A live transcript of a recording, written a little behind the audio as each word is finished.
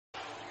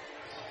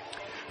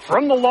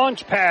From the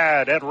launch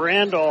pad at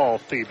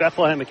Randolph, the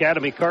Bethlehem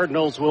Academy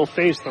Cardinals will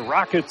face the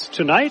Rockets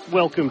tonight.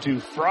 Welcome to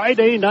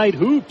Friday Night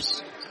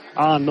Hoops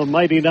on the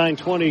Mighty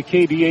 920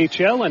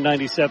 KDHL and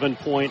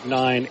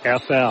 97.9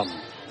 FM.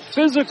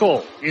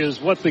 Physical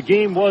is what the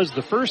game was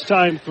the first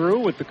time through,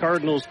 with the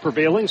Cardinals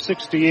prevailing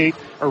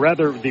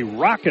the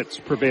Rockets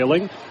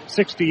prevailing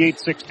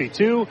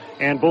 68-62,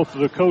 and both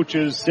of the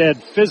coaches said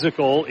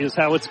physical is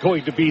how it's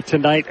going to be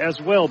tonight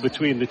as well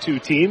between the two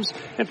teams.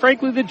 And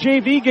frankly, the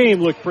JV game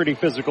looked pretty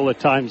physical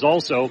at times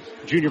also.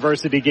 Junior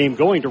varsity game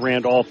going to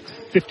Randolph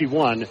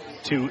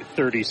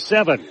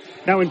 51-37.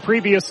 Now, in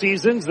previous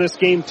seasons, this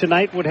game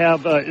tonight would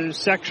have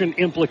section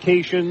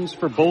implications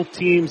for both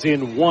teams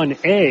in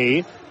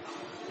 1A,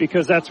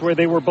 because that's where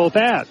they were both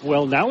at.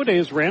 Well,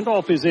 nowadays,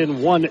 Randolph is in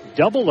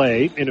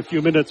 1AA. In a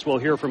few minutes, we'll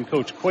hear from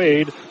Coach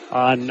Quaid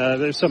on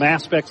there's some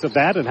aspects of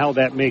that and how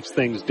that makes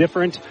things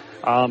different.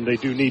 They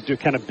do need to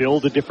kind of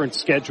build a different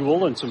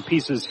schedule, and some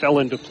pieces fell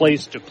into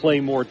place to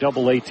play more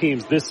AA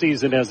teams this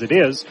season as it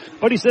is.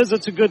 But he says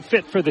it's a good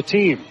fit for the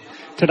team.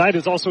 Tonight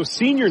is also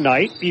senior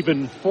night.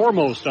 Even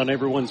foremost on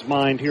everyone's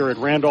mind here at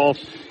Randolph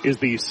is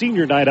the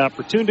senior night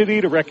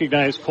opportunity to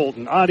recognize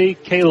Colton Oddie,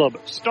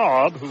 Caleb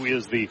Staub, who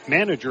is the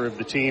manager of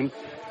the team,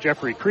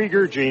 Jeffrey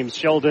Krieger, James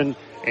Sheldon,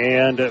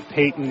 and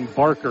Peyton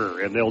Barker.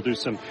 And they'll do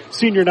some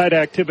senior night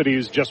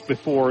activities just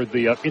before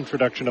the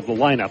introduction of the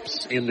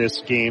lineups in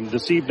this game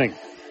this evening.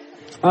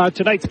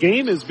 Tonight's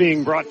game is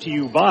being brought to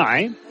you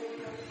by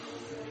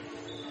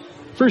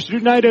First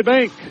United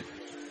Bank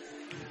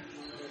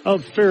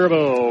of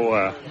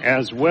Faribault,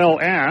 as well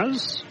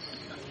as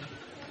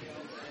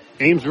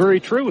Amesbury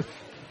Truth,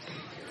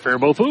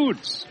 Faribault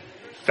Foods,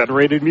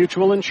 Federated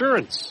Mutual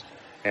Insurance,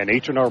 and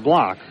H&R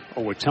Block,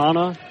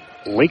 Owatonna,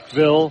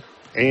 Lakeville,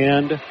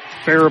 and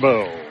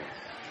Faribault.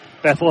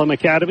 Bethlehem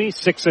Academy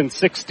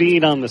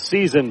 6-16 on the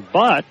season,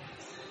 but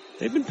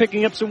they've been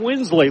picking up some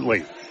wins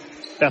lately.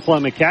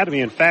 Bethlehem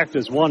Academy, in fact,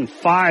 has won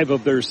 5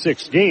 of their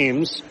 6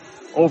 games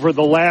over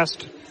the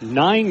last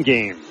 9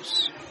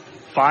 games.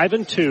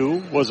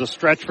 5-2 was a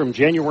stretch from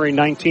January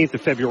 19th to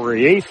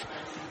February 8th.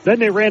 Then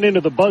they ran into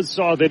the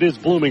buzzsaw that is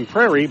Blooming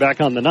Prairie back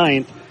on the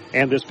 9th,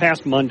 and this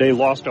past Monday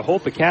lost to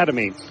Hope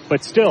Academy.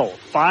 But still,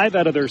 5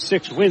 out of their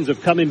 6 wins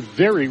have come in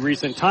very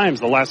recent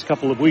times, the last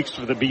couple of weeks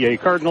for the BA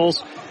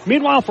Cardinals.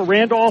 Meanwhile, for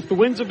Randolph, the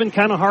wins have been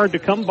kind of hard to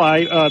come by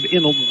in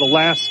the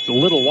last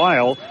little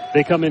while.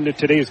 They come into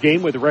today's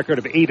game with a record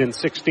of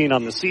 8-16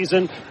 on the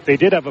season. They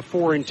did have a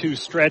 4-2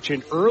 stretch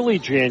in early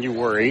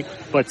January,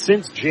 but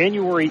since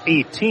January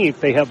 18th,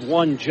 they have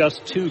won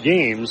just 2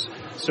 games.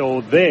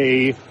 So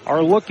they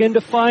are looking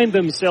to find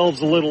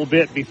themselves a little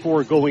bit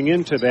before going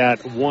into that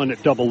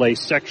 1AA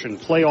section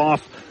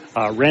playoff.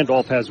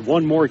 Randolph has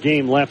one more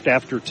game left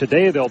after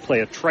today. They'll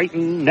play at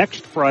Triton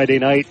next Friday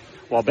night,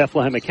 while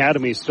Bethlehem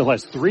Academy still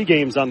has 3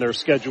 games on their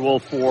schedule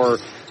for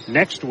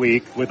next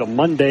week, with a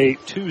Monday,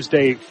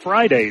 Tuesday,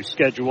 Friday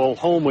schedule.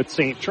 Home with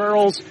St.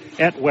 Charles,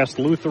 at West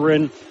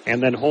Lutheran,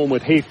 and then home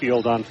with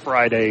Hayfield on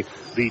Friday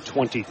the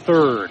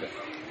 23rd.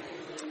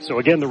 So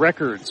again, the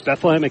records: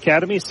 Bethlehem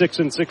Academy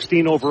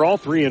 6-16 overall,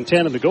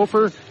 3-10 in the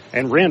Gopher,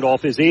 and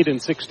Randolph is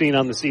 8-16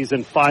 on the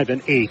season,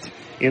 5-8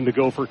 in the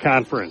Gopher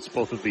Conference.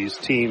 Both of these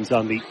teams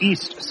on the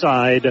east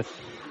side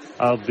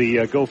of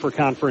the Gopher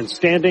Conference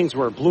standings,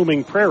 where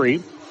Blooming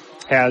Prairie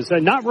has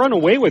not run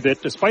away with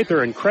it despite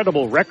their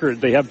incredible record.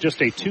 They have just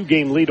a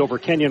 2-game lead over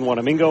Kenyon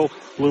Wanamingo.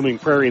 Blooming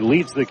Prairie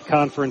leads the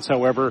conference,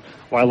 however,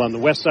 while on the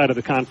west side of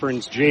the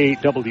conference,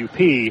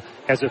 JWP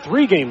has a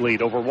 3-game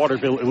lead over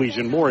Waterville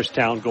Elysian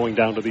Morristown going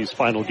down to these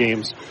final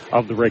games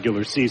of the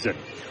regular season.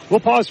 We'll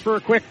pause for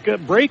a quick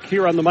break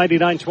here on the Mighty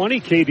 920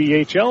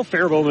 KDHL,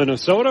 Faribault,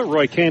 Minnesota.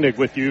 Roy Koenig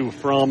with you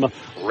from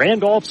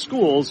Randolph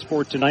Schools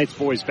for tonight's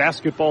boys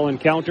basketball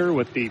encounter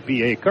with the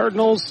BA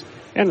Cardinals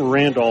and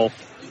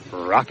Randolph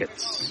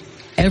Rockets.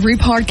 Every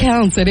part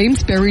counts at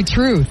Amesbury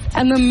Truth,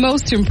 and the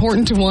most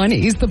important one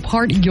is the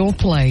part you'll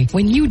play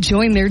when you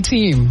join their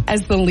team.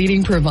 As the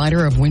leading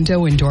provider of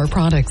window and door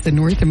products in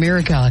North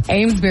America,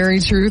 Amesbury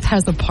Truth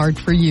has a part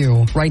for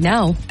you. Right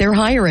now, they're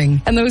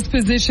hiring, and those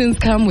positions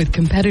come with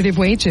competitive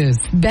wages,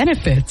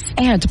 benefits,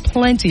 and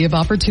plenty of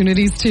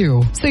opportunities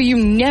too. So you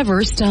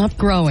never stop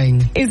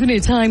growing. Isn't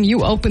it time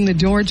you open the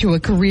door to a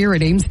career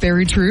at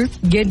Amesbury Truth?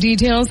 Get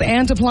details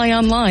and apply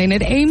online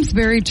at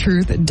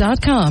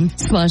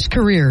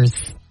amesburytruth.com/careers.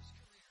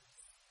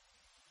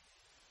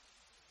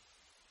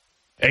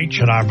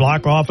 H&R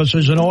Block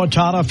offices in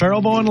Owatonna,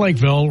 Faribault, and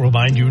Lakeville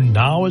remind you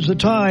now is the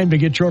time to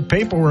get your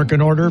paperwork in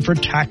order for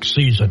tax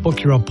season.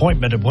 Book your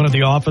appointment at one of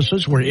the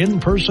offices where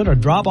in-person or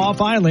drop-off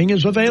filing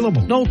is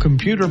available. No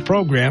computer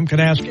program can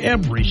ask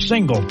every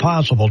single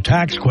possible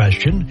tax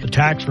question. The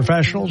tax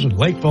professionals in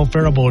Lakeville,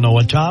 Faribault, and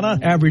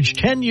Owatonna average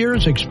 10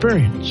 years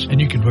experience,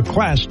 and you can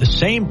request the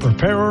same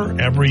preparer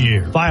every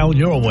year. File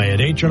your way at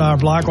H&R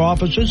Block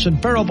offices in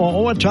Faribault,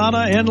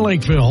 Owatonna, and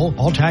Lakeville.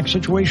 All tax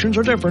situations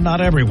are different.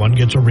 Not everyone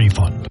gets a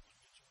refund.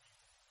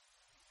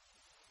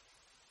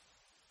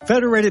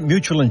 Federated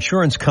Mutual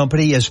Insurance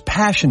Company is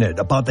passionate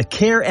about the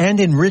care and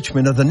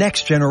enrichment of the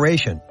next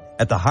generation.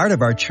 At the heart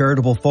of our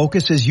charitable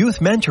focus is youth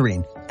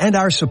mentoring and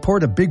our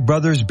support of Big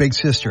Brothers Big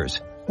Sisters.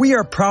 We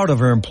are proud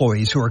of our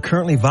employees who are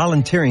currently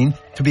volunteering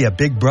to be a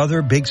big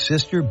brother, big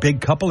sister,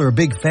 big couple, or a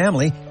big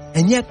family,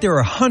 and yet there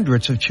are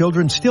hundreds of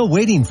children still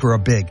waiting for a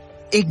big.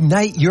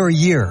 Ignite your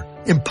year.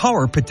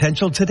 Empower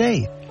potential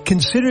today.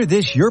 Consider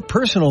this your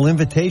personal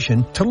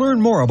invitation to learn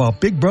more about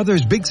Big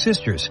Brothers Big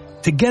Sisters.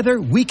 Together,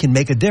 we can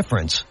make a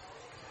difference.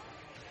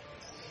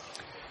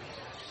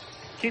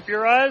 Keep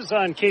your eyes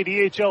on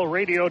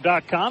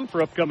KDHLradio.com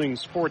for upcoming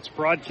sports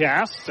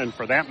broadcasts. And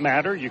for that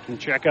matter, you can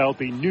check out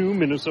the new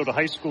Minnesota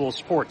High School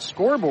Sports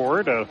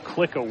Scoreboard a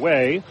click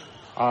away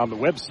on the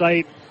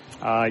website.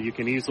 You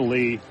can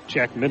easily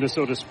check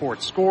Minnesota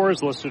sports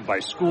scores listed by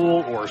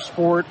school or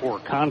sport or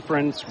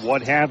conference,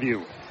 what have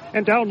you.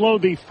 And download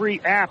the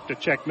free app to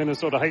check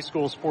Minnesota High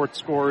School sports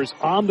scores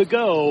on the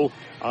go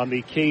on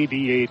the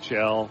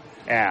KDHL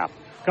app.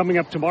 Coming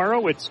up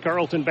tomorrow, it's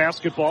Carleton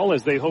basketball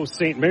as they host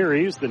St.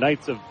 Mary's. The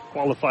Knights have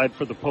qualified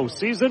for the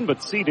postseason, but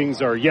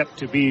seedings are yet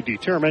to be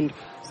determined.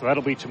 So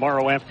that'll be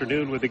tomorrow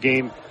afternoon with a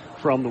game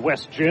from the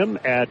West Gym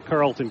at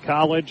Carleton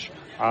College.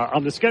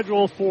 On the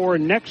schedule for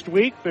next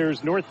week,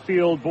 there's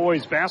Northfield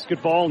boys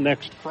basketball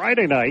next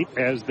Friday night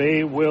as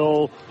they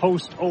will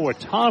host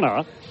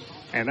Owatonna,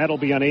 and that'll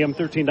be on AM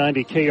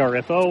 1390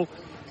 KRFO.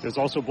 There's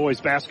also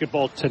boys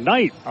basketball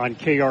tonight on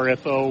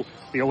KRFO.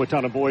 The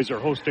Owatonna boys are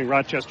hosting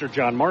Rochester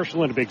John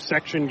Marshall in a big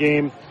section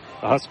game.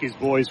 The Huskies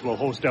boys will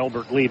host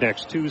Albert Lee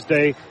next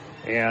Tuesday.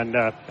 And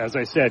as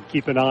I said,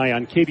 keep an eye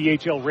on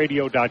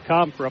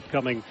KDHLradio.com for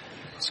upcoming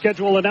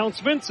schedule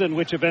announcements and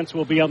which events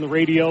will be on the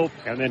radio.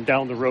 And then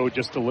down the road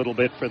just a little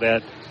bit for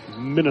that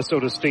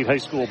Minnesota State High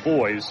School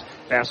boys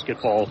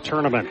basketball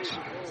tournament.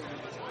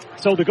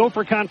 So the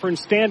Gopher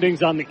Conference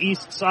standings on the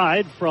east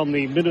side from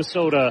the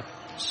Minnesota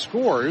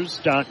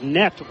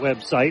Scores.net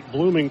website.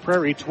 Blooming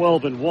Prairie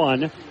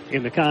 12-1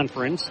 in the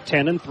conference,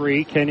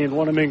 10-3. Kenyon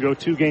Wanamingo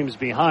 2 games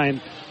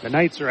behind. The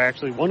Knights are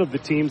actually one of the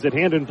teams that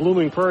handed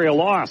Blooming Prairie a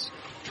loss.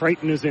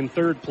 Triton is in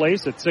third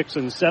place at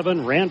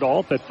 6-7.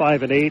 Randolph at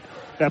 5-8.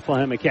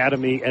 Bethlehem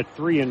Academy at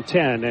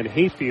 3-10. And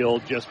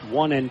Hayfield just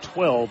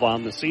 1-12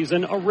 on the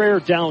season. A rare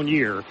down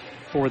year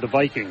for the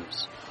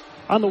Vikings.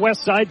 On the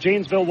west side,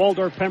 Janesville,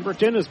 Waldorf,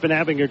 Pemberton has been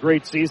having a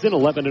great season,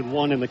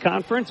 11-1 in the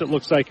conference. It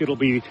looks like it'll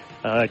be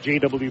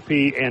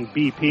JWP and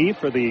BP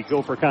for the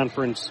Gopher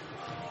Conference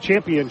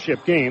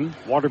championship game.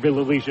 Waterville,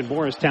 Elysian,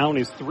 Morristown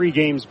is 3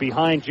 games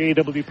behind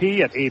JWP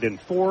at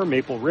 8-4.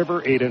 Maple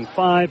River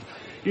 8-5.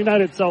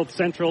 United South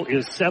Central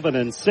is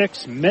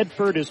 7-6.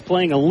 Medford is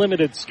playing a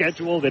limited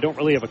schedule. They don't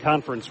really have a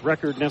conference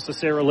record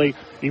necessarily,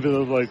 even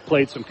though they've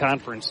played some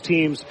conference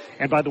teams.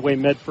 And by the way,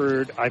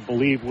 Medford, I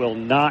believe, will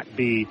not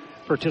be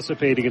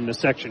participating in the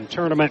section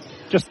tournament.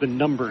 Just the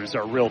numbers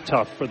are real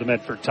tough for the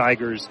Medford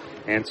Tigers,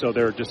 and so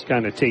they're just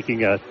kind of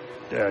taking a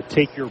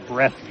take your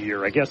breath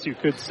year, I guess you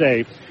could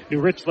say.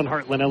 New Richland,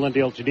 Heartland,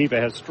 Ellendale, Geneva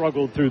has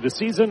struggled through the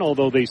season,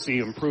 although they see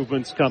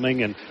improvements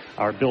coming and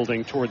are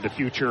building toward the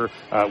future,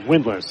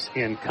 winless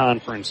in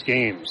conference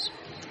games.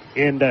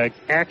 In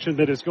action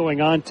that is going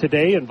on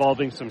today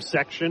involving some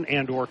section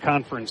and or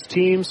conference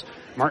teams,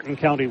 Martin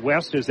County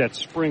West is at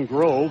Spring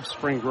Grove.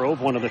 Spring Grove,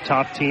 one of the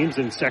top teams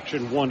in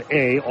Section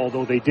 1A,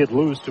 although they did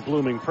lose to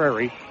Blooming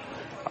Prairie.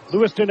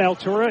 Lewiston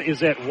Altura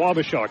is at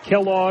Wabasha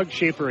Kellogg.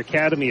 Schaefer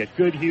Academy at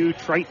Goodhue.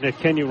 Triton at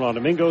Kenyon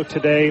Wanamingo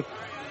today.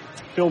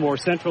 Fillmore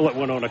Central at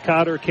Winona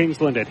Cotter.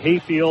 Kingsland at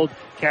Hayfield.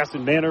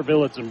 Caston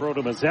Manorville at Zumbrota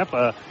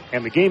Mazeppa.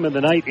 And the game of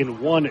the night in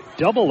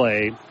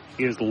 1AA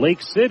is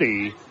Lake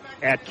City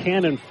at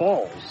Cannon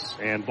Falls,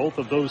 and both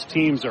of those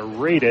teams are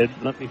rated.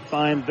 Let me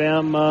find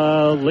them.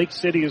 Lake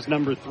City is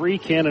number 3.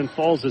 Cannon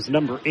Falls is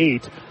number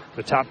 8.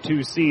 The top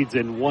 2 seeds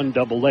in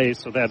 1AA,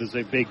 so that is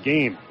a big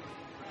game.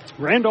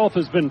 Randolph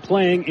has been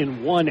playing in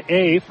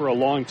 1A for a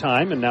long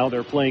time, and now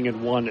they're playing in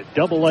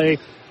 1AA.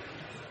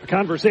 A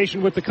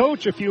conversation with the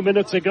coach a few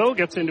minutes ago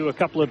gets into a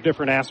couple of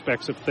different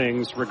aspects of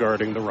things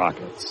regarding the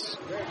Rockets.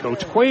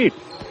 Coach Quaid.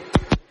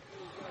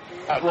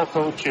 Well,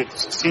 Coach,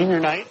 it's senior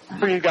night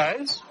for you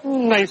guys.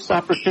 Nice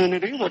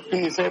opportunity. What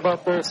can you say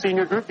about the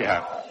senior group you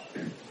have?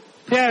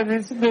 Yeah,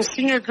 the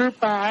senior group,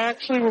 I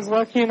actually was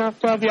lucky enough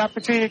to have the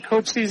opportunity to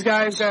coach these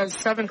guys as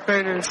 7th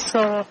graders.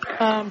 So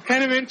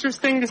kind of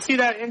interesting to see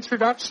that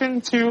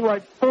introduction to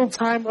like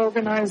full-time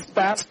organized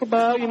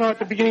basketball, at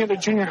the beginning of the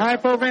junior high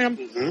program.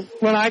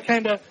 Mm-hmm. When I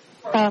kind of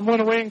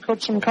went away and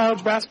coached some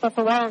college basketball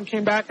for a while and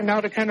came back, and now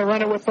to kind of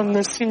run it with them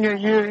this senior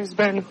year has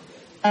been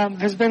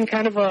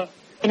kind of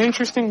an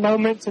interesting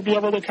moment to be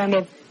able to kind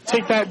of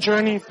take that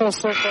journey full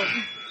circle.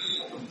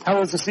 How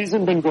has the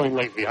season been going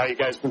lately? How you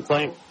guys been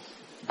playing?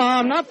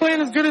 Not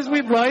playing as good as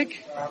we'd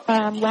like.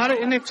 A lot of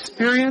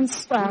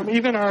inexperience.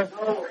 Even our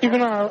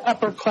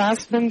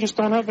upperclassmen just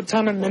don't have a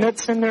ton of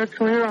minutes in their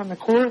career on the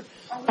court.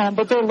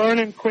 But they're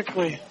learning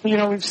quickly.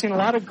 We've seen a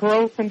lot of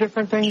growth and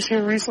different things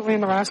here recently in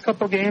the last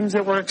couple of games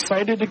that we're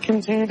excited to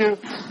continue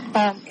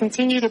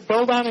to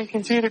build on and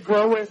continue to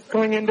grow with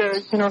going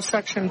into,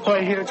 section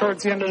play here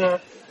towards the end of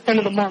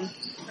the month.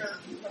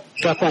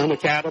 Bethlehem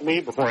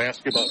Academy, before I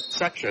ask you about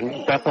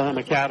section, Bethlehem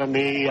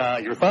Academy,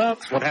 your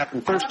thoughts? What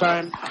happened first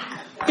time?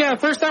 Yeah,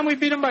 first time we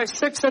beat them by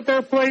 6 at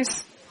their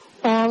place.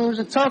 It was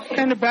a tough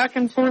kind of back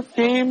and forth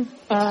game.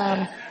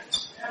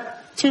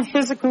 Two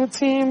physical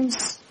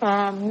teams,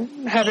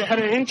 had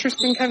an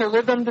interesting kind of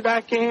rhythm to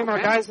that game. Our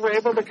guys were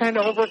able to kind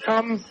of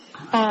overcome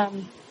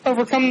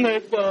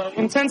the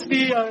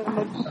intensity and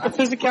the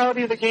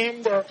physicality of the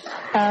game to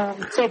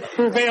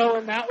prevail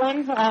in that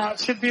one.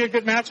 Should be a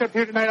good matchup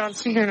here tonight on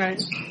senior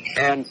night.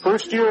 And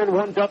first year in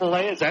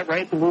 1AA, is that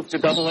right? The move to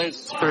AA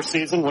first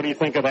season. What do you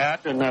think of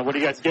that? And what are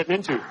you guys getting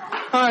into?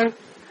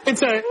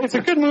 It's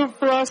a good move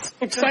for us.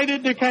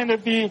 Excited to kind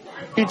of be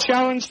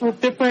challenged with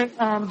different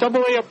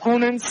AA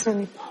opponents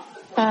and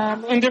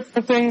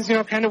different things. You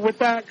know, kind of with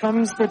that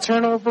comes the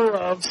turnover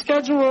of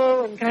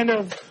schedule and kind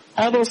of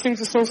all those things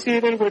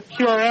associated with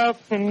QRF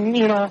and,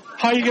 you know,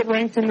 how you get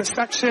ranked in the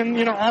section,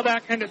 you know, all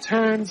that kind of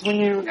turns when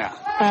you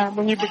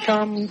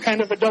become kind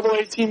of a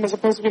AA team as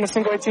opposed to being a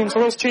single A team. So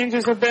those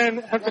changes have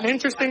been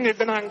interesting. They've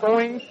been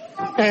ongoing,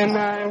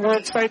 and we're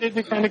excited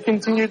to kind of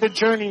continue the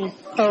journey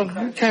of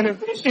kind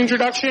of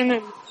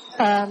introduction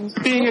and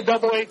being a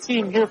AA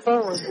team here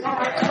forward. All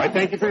right,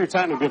 thank you for your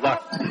time and good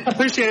luck.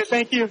 Appreciate it.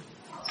 Thank you.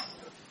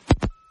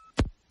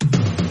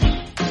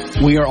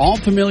 We are all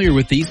familiar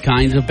with these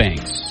kinds of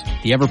banks.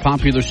 The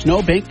ever-popular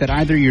snow bank that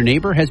either your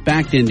neighbor has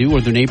backed into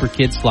or their neighbor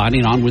kid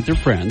sliding on with their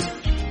friends.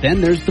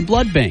 Then there's the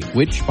blood bank,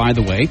 which, by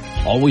the way,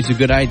 always a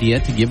good idea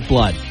to give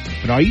blood.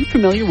 But are you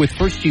familiar with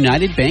First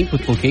United Bank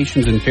with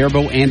locations in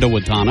Faribault and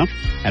Owatonna?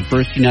 At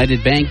First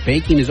United Bank,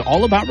 banking is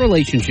all about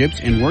relationships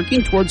and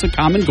working towards a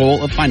common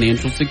goal of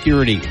financial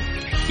security.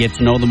 Get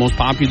to know the most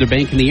popular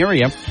bank in the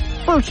area,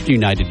 First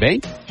United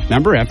Bank,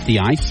 member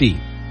FDIC.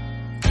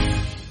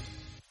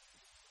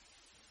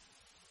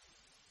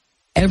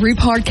 Every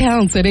part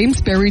counts at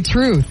Amesbury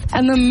Truth,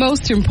 and the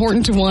most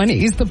important one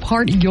is the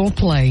part you'll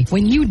play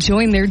when you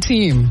join their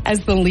team. As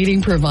the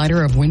leading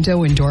provider of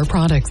window and door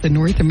products in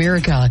North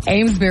America,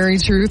 Amesbury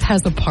Truth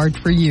has a part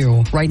for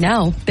you. Right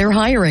now, they're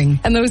hiring,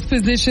 and those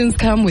positions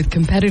come with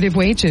competitive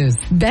wages,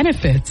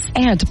 benefits,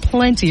 and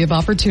plenty of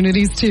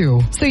opportunities too.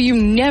 So you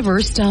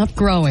never stop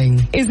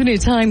growing. Isn't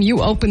it time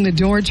you open the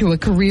door to a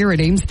career at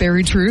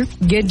Amesbury Truth?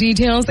 Get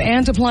details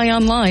and apply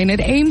online at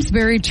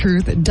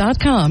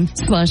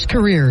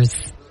amesburytruth.com/careers.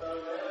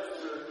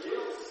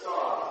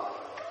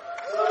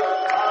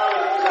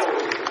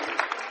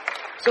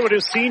 So it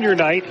is senior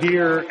night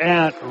here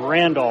at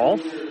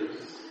Randolph.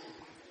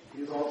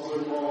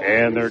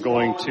 And they're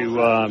going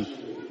to,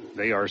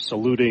 they are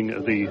saluting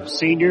the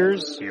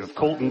seniors. You have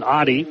Colton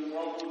Oddie,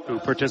 who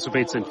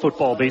participates in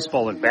football,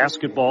 baseball, and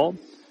basketball.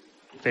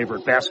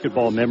 Favorite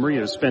basketball memory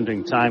is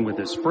spending time with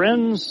his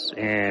friends,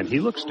 and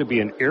he looks to be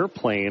an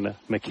airplane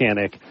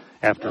mechanic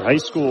after high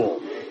school.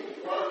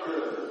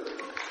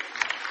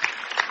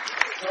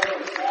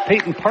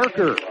 Peyton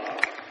Parker,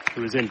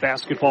 who is in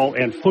basketball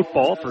and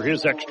football for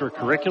his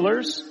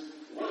extracurriculars.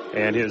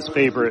 And his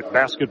favorite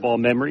basketball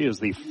memory is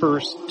the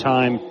first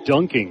time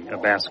dunking a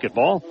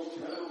basketball.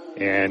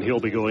 And he'll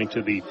be going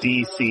to the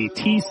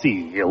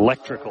DCTC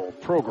electrical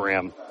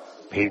program,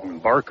 Peyton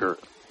Barker.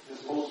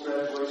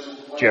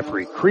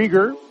 Jeffrey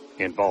Krieger,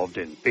 involved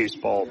in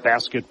baseball,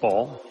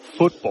 basketball,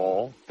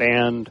 football,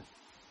 band,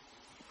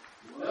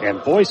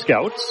 and Boy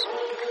Scouts.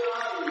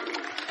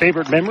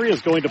 Favorite memory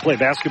is going to play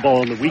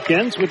basketball on the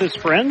weekends with his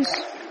friends.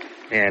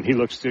 And he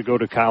looks to go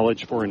to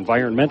college for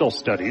environmental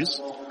studies.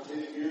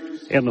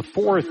 And the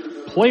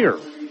fourth player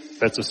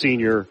that's a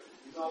senior,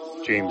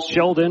 James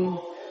Sheldon,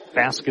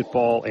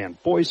 basketball and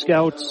Boy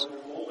Scouts.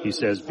 He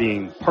says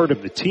being part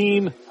of the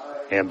team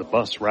and the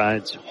bus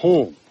rides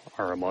home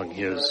are among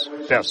his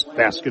best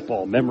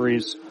basketball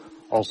memories.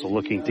 Also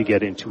looking to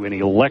get into an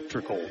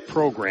electrical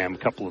program. A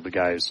couple of the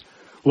guys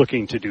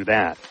looking to do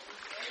that.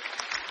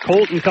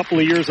 Colton, a couple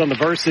of years on the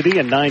varsity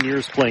and 9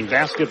 years playing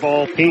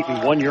basketball.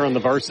 Peyton, 1 year on the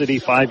varsity,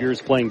 5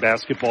 years playing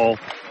basketball.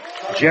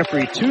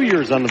 Jeffrey, 2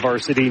 years on the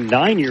varsity,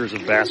 9 years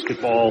of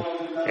basketball.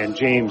 And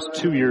James,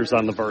 2 years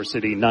on the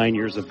varsity, 9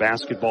 years of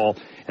basketball.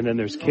 And then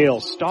there's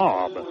Cale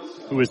Staub,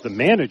 who is the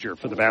manager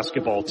for the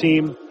basketball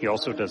team. He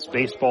also does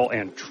baseball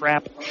and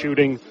trap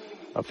shooting.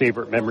 A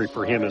favorite memory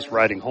for him is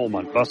riding home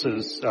on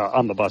buses,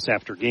 on the bus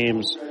after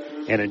games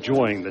and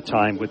enjoying the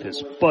time with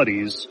his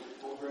buddies.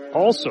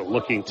 Also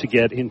looking to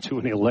get into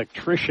an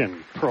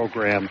electrician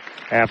program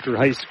after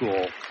high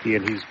school.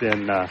 He's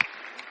been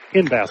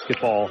in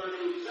basketball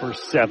for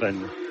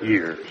 7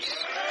 years.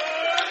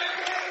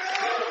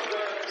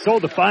 So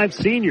the 5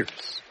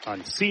 seniors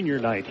on senior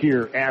night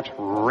here at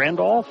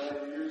Randolph.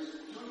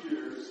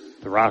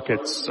 The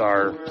Rockets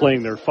are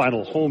playing their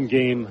final home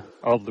game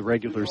of the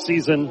regular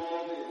season,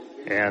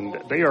 and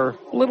they are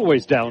a little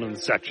ways down in the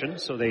section,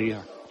 so they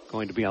are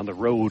going to be on the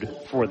road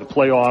for the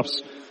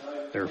playoffs.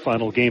 Their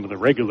final game of the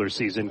regular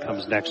season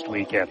comes next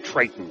week at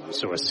Triton,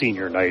 so a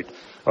senior night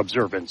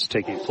observance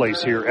taking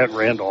place here at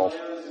Randolph.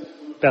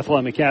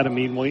 Bethlehem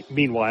Academy,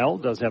 meanwhile,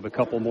 does have a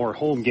couple more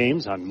home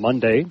games on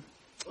Monday.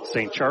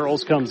 St.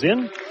 Charles comes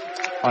in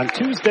on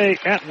Tuesday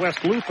at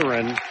West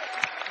Lutheran,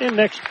 And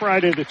next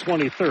Friday, the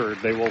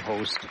 23rd, they will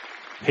host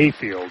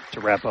Hayfield to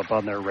wrap up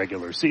on their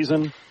regular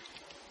season.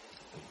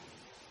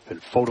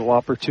 Good photo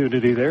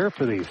opportunity there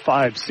for the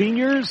 5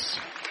 seniors.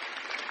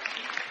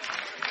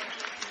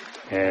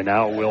 And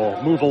now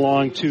we'll move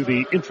along to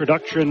the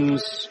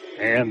introductions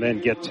and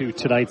then get to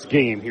tonight's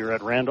game here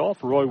at Randolph.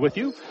 Roy with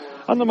you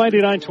on the Mighty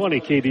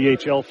 920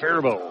 KDHL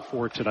Faribault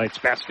for tonight's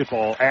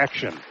basketball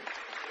action.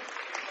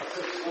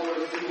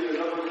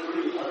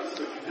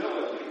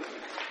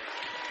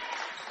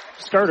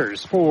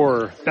 Starters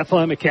for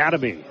Bethlehem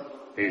Academy.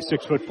 A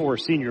 6'4"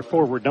 senior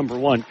forward, number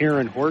 1,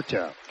 Aaron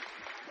Horta.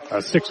 A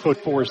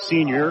 6'4"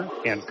 senior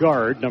and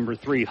guard, number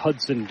 3,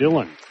 Hudson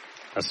Dillon.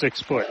 A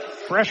 6-foot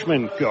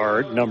freshman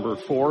guard, number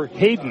 4,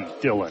 Hayden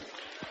Dillon.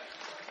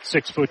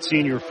 6-foot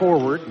senior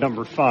forward,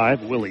 number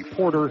 5, Willie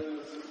Porter.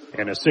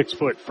 And a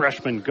 6-foot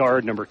freshman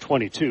guard, number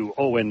 22,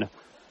 Owen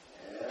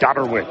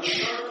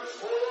Dotterwich.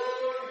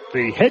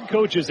 The head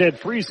coach is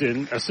Ed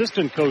Friesen.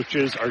 Assistant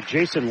coaches are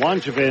Jason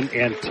Langevin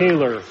and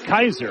Taylor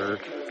Kaiser.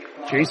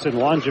 Jason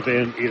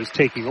Langevin is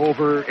taking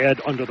over.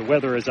 Ed under the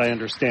weather, as I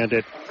understand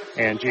it.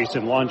 And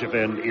Jason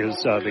Langevin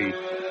is the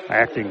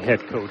acting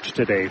head coach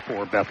today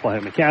for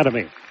Bethlehem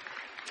Academy.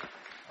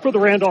 For the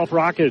Randolph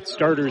Rockets,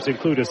 starters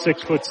include a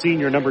 6-foot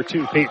senior, number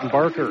 2, Peyton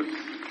Barker.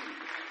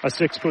 A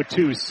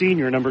 6'2"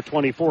 senior, number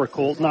 24,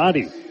 Colton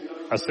Oddie.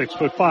 A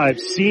 6'5"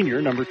 senior,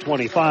 number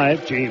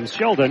 25, James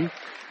Sheldon.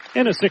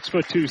 And a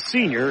 6'2"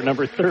 senior,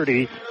 number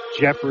 30,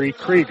 Jeffrey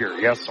Krieger.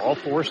 Yes, all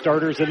 4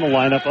 starters in the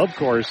lineup, of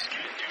course,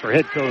 for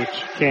head coach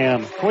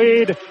Cam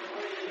Quaid.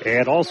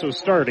 And also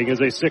starting is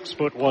a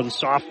 6'1"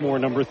 sophomore,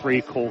 number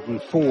 3, Colton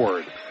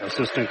Ford.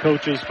 Assistant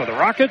coaches for the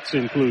Rockets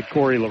include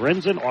Corey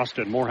Lorenzen,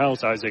 Austin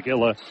Morehouse, Isaac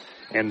Illa,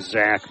 and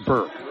Zach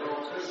Burke.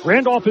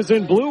 Randolph is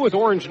in blue with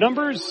orange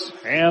numbers,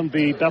 and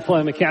the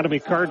Bethlehem Academy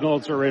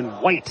Cardinals are in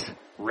white.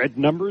 Red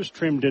numbers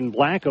trimmed in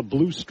black, a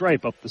blue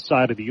stripe up the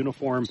side of the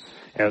uniform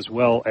as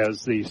well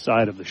as the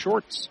side of the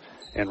shorts.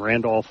 And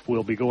Randolph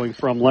will be going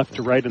from left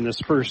to right in this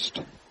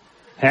first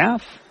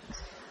half.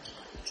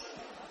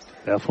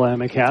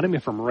 Bethlehem Academy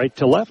from right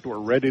to left. We're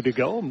ready to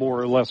go, more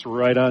or less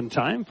right on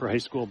time for high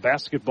school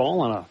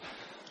basketball on a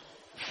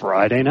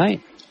Friday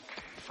night.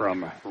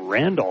 From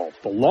Randolph,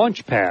 the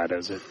launch pad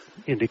as it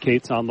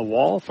indicates on the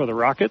wall for the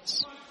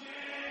Rockets.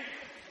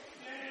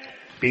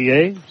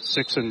 BA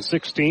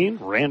 6-16,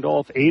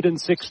 Randolph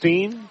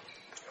 8-16.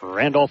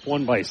 Randolph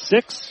won by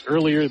 6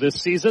 earlier this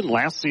season.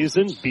 Last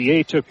season,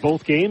 BA took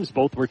both games.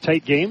 Both were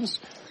tight games.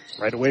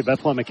 Right away,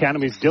 Bethlehem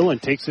Academy's Dillon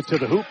takes it to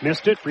the hoop,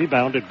 missed it,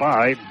 rebounded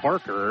by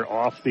Barker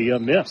off the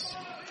miss.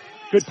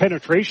 Good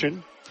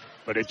penetration,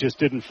 but it just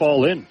didn't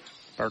fall in.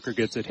 Barker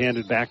gets it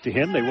handed back to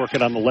him. They work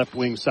it on the left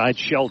wing side,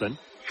 Sheldon.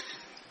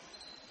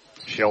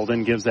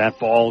 Sheldon gives that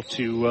ball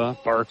to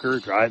Barker,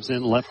 drives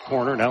in left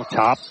corner, now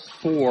top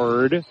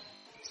Ford.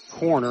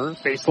 Corner,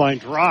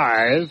 baseline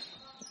drive,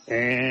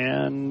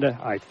 and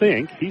I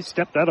think he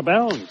stepped out of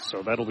bounds,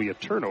 so that'll be a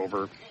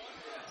turnover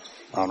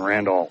on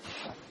Randolph.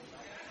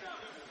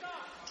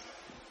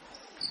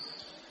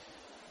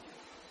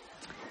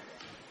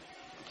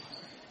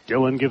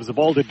 Dillon gives the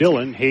ball to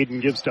Dillon.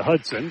 Hayden gives to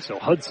Hudson, so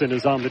Hudson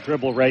is on the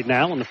dribble right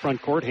now in the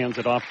front court, hands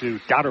it off to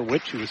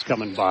Dotterwich, who is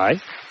coming by.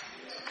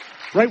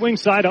 Right wing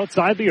side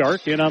outside the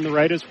arc. In on the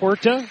right is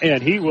Horta,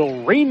 and he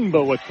will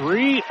rainbow a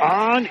 3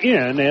 on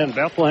in, and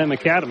Bethlehem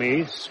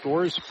Academy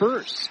scores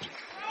first.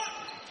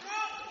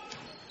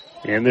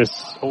 In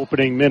this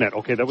opening minute.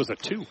 Okay, that was a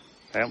 2.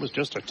 That was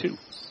just a 2.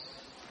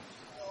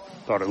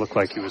 Thought it looked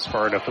like he was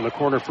far enough in the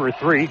corner for a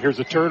 3. Here's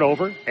a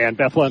turnover, and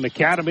Bethlehem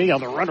Academy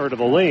on the runner to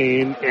the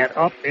lane, and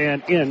up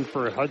and in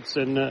for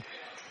Hudson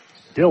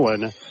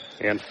Dillon,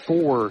 and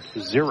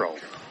 4-0.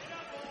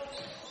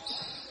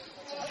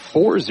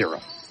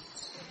 4-0.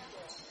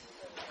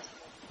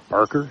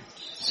 Barker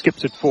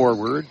skips it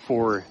forward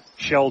for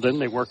Sheldon.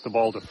 They work the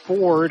ball to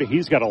Ford.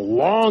 He's got a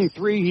long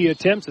 3 he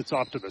attempts. It's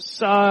off to the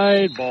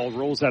side. Ball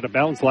rolls out of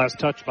bounds. Last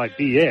touch by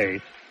BA.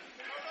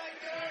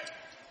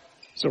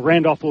 So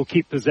Randolph will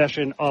keep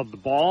possession of the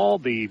ball.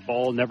 The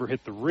ball never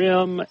hit the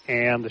rim,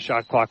 and the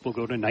shot clock will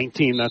go to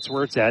 19. That's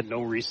where it's at.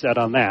 No reset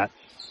on that.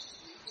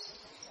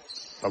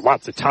 But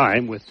lots of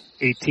time with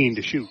 18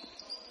 to shoot.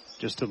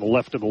 Just to the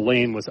left of the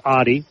lane was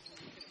Oddie.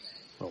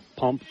 So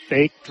pump,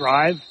 fake,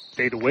 drive.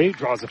 Fade away,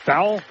 draws a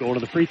foul. Going to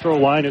the free throw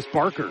line is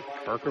Barker.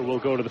 Barker will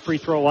go to the free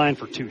throw line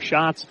for 2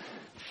 shots.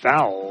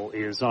 Foul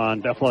is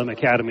on Bethlehem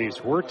Academy's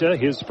Huerta,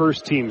 his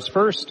first team's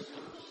first.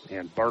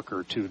 And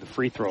Barker to the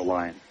free throw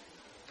line.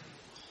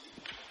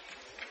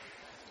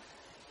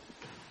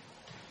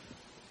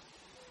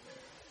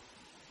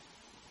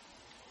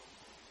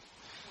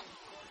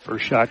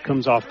 First shot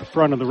comes off the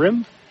front of the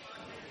rim.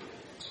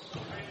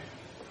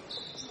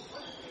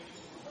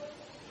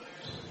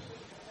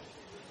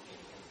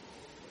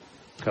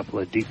 Couple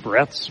of deep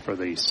breaths for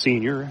the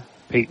senior,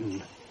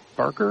 Peyton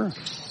Barker.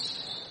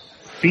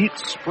 Feet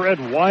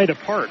spread wide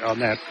apart on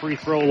that free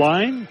throw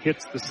line.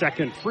 Hits the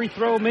second free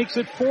throw, makes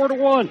it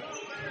 4-1.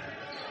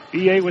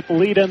 BA with the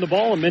lead and the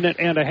ball, a minute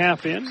and a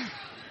half in.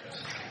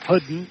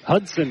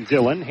 Hudson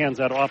Dillon hands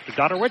that off to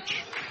Dotterwich.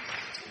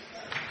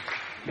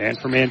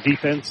 Man-for-man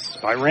defense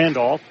by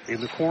Randolph.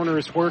 In the corner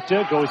is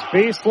Huerta. Goes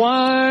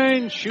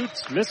baseline.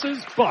 Shoots,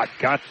 misses, but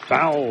got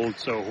fouled.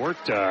 So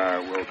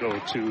Huerta will go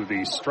to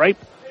the stripe.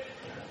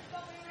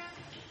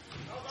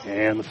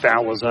 And the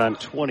foul was on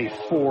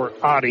 24,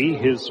 Adi,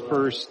 his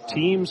first,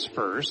 team's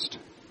first.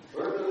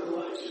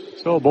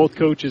 So both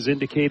coaches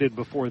indicated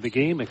before the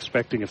game,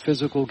 expecting a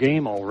physical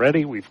game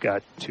already. We've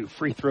got 2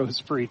 free throws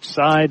for each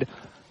side.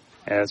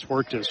 As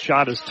Huerta's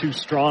shot is too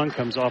strong,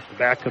 comes off the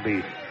back of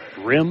the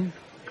rim.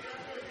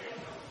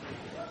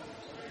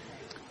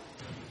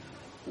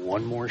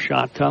 One more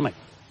shot coming.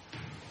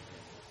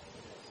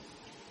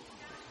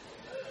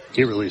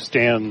 He really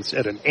stands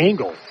at an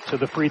angle to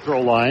the free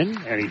throw line,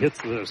 and he hits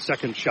the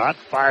second shot,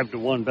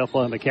 5-1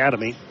 Bethlehem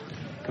Academy,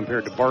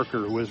 compared to Barker,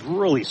 who is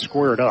really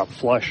squared up,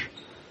 flush,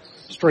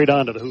 straight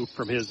onto the hoop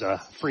from his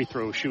free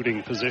throw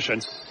shooting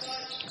position.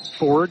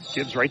 Ford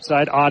gives right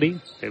side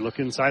Adi. They look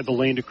inside the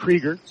lane to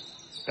Krieger.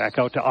 Back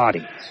out to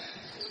Adi.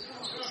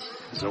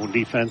 Zone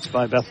defense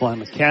by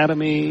Bethlehem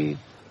Academy.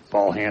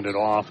 Ball handed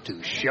off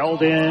to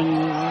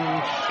Sheldon.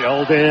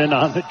 Sheldon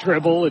on the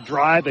dribble, a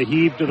drive, a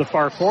heave to the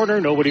far corner,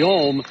 nobody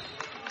home.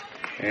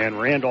 And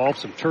Randolph,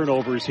 some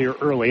turnovers here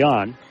early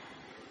on.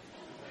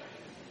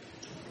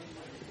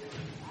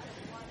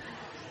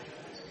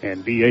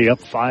 And VA up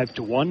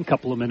 5-1,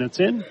 couple of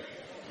minutes in.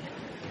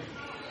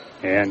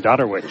 And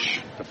Dodderwich,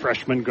 the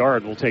freshman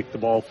guard, will take the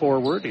ball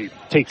forward. He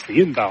takes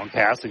the inbound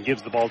pass and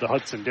gives the ball to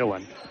Hudson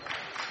Dillon.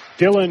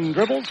 Dillon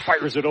dribbles,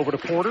 fires it over to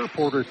Porter.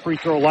 Porter free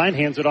throw line,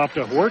 hands it off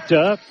to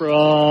Huerta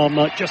from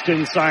just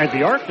inside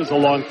the arc. Is a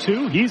long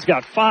 2. He's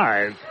got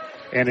 5.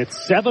 And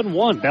it's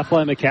 7-1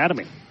 Bethlehem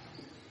Academy.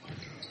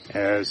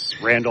 As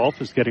Randolph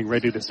is getting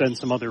ready to send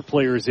some other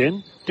players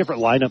in.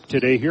 Different lineup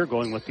today here,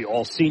 going with the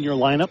all-senior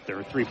lineup. There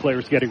are 3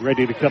 players getting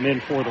ready to come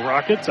in for the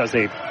Rockets as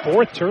a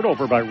 4th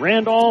turnover by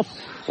Randolph.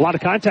 A lot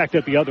of contact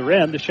at the other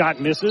end. The shot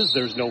misses.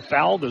 There's no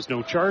foul. There's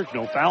no charge.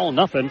 No foul.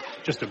 Nothing.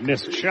 Just a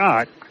missed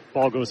shot.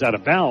 Ball goes out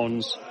of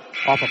bounds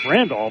off of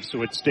Randolph,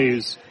 so it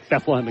stays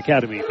Bethlehem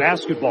Academy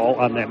basketball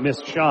on that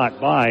missed shot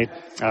by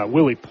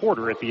Willie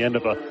Porter at the end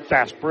of a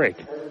fast break.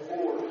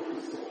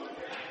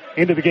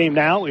 Into the game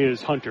now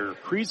is Hunter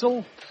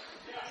Kriesel.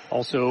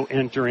 Also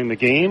entering the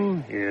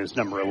game is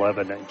number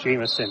 11,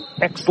 Jamison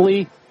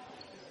Exley.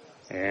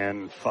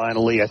 And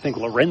finally, I think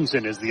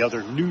Lorenzen is the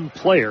other new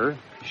player.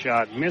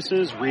 Shot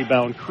misses,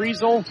 rebound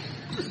Kriesel.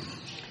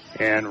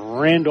 And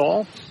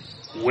Randolph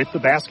with the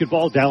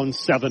basketball down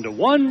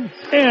 7-1.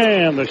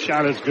 And the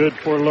shot is good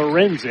for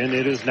Lorenzen.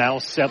 It is now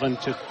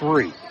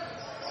 7-3.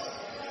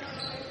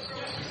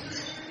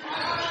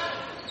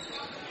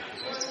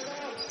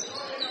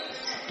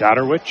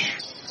 Dodderwich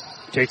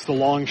takes the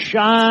long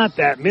shot.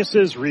 That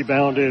misses.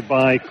 Rebounded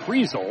by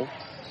Kriesel.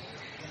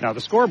 Now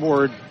the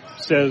scoreboard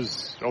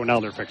says, oh, now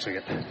they're fixing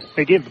it.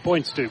 They gave the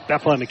points to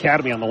Bethlehem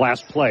Academy on the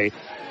last play.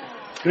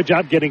 Good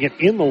job getting it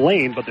in the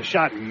lane, but the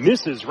shot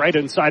misses right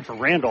inside for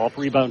Randolph.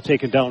 Rebound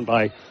taken down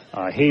by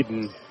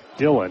Hayden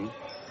Dillon.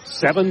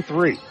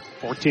 7-3.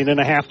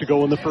 14.5 to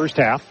go in the first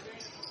half.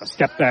 A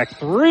step back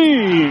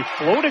 3.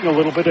 Floating a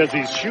little bit as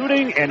he's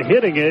shooting and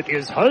hitting it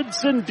is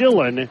Hudson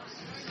Dillon.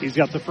 He's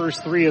got the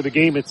first 3 of the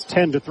game. It's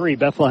 10-3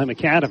 Bethlehem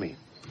Academy.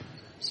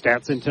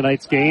 Stats in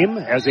tonight's game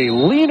as a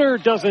leaner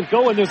doesn't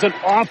go, and there's an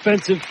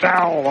offensive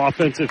foul.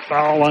 Offensive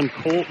foul on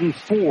Colton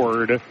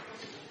Ford.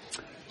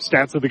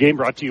 Stats of the game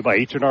brought to you by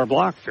H&R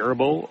Block,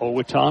 Faribault,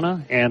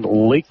 Owatonna, and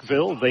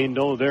Lakeville. They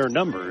know their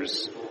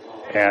numbers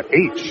at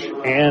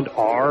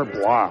H&R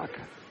Block.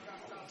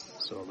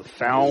 So the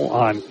foul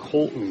on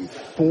Colton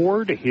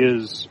Ford,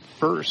 his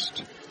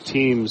first,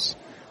 team's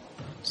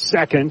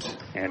second,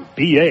 and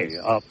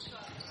BA up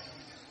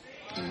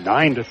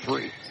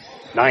 9-3.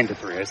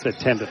 9-3. I said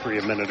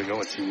 10-3 a minute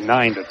ago. It's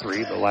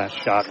 9-3. The last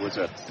shot was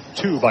a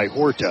 2 by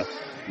Huerta.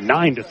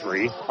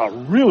 9-3. A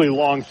really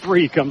long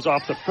 3 comes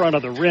off the front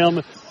of the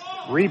rim.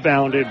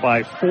 Rebounded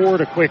by Ford.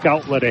 A quick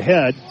outlet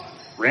ahead.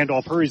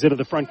 Randolph hurries into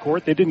the front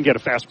court. They didn't get a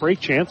fast break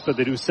chance, but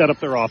they do set up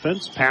their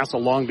offense. Pass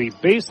along the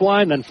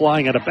baseline, then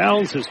flying out of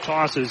bounds. His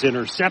toss is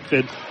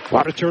intercepted. A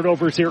lot of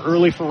turnovers here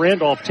early for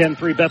Randolph.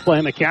 10-3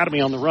 Bethlehem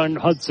Academy on the run.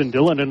 Hudson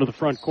Dillon into the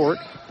front court.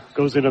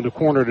 Goes into the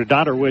corner to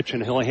Dodderwich,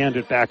 and he'll hand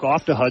it back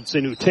off to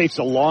Hudson, who takes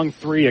a long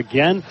 3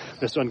 again.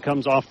 This one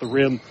comes off the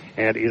rim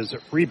and is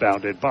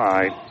rebounded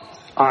by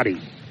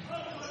Adi.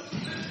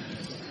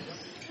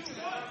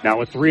 Now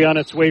a 3 on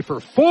its way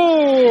for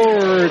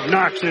Ford.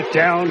 Knocks it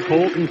down.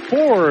 Colton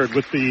Ford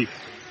with the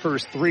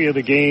first 3 of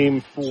the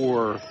game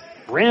for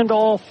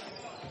Randolph.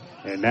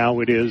 And now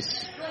it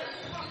is,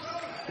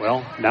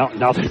 well,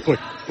 now they put,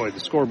 boy,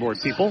 the scoreboard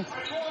people.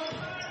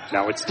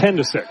 Now it's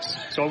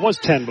 10-6. So it was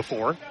 10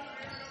 before.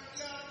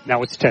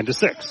 Now it's 10-6.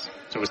 So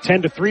it was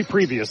 10-3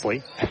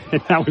 previously,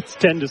 and now it's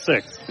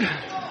 10-6.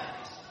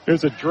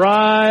 There's a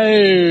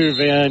drive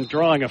and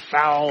drawing a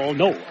foul.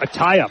 No, a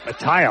tie-up.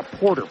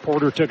 Porter.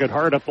 Porter took it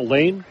hard up the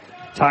lane.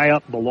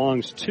 Tie-up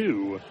belongs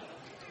to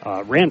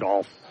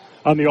Randolph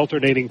on the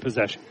alternating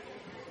possession.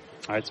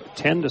 All right, so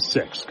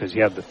 10-6 because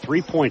you have the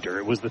three-pointer.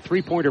 It was the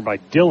three-pointer by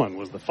Dillon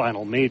was the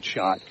final made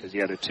shot because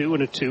you had a 2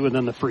 and a 2 and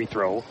then the free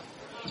throw.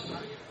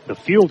 the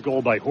field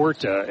goal by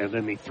Horta, and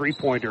then the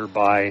three-pointer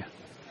by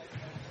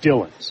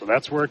Dillon. So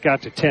that's where it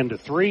got to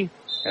 10-3,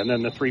 and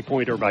then the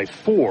three-pointer by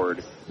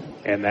Ford,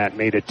 and that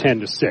made it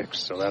 10-6.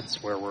 So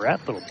that's where we're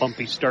at. Little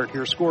bumpy start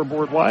here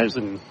scoreboard-wise,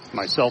 and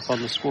myself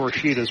on the score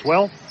sheet as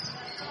well.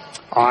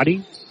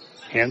 Audi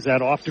hands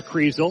that off to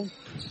Kriesel.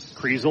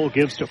 Kriesel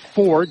gives to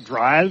Ford,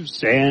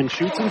 drives and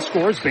shoots and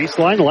scores.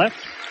 Baseline left.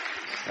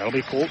 That'll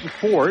be Colton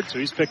Ford. So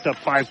he's picked up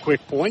 5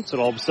 quick points,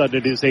 and all of a sudden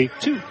it is a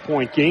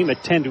 2-point game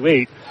at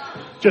 10-8.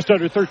 Just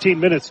under 13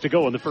 minutes to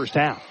go in the first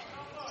half.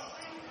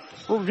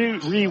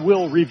 We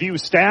will review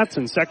stats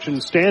and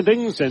section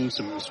standings and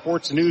some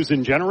sports news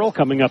in general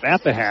coming up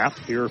at the half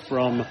here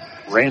from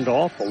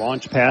Randolph, the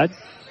launch pad.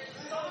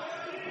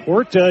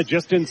 Horta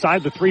just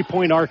inside the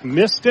 3-point arc,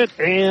 missed it,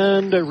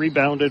 and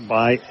rebounded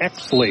by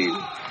Exley.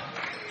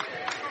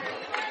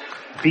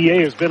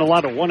 BA has been a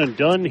lot of one and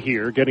done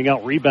here, getting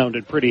out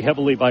rebounded pretty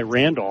heavily by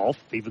Randolph,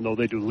 even though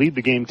they do lead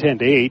the game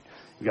 10-8.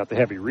 You got the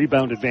heavy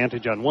rebound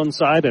advantage on one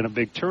side and a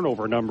big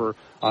turnover number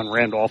on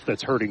Randolph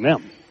that's hurting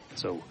them.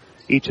 So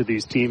each of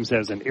these teams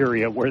has an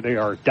area where they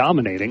are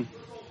dominating,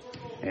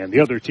 and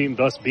the other team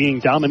thus being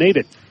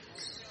dominated.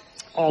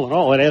 All in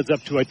all, it adds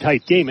up to a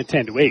tight game at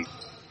 10-8.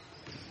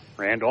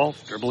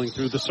 Randolph dribbling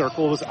through the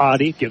circle is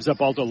Audi, gives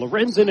up all to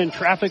Lorenzen in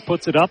traffic,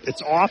 puts it up.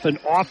 It's off, an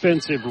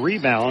offensive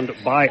rebound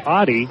by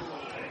Audi,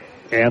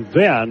 and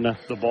then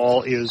the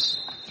ball is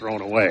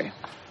thrown away.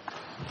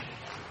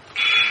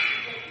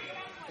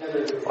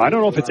 I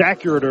don't know if it's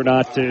accurate or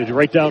not to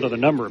write down to the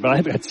number, but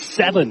I've had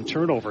 7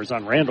 turnovers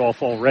on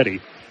Randolph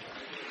already.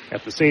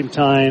 At the same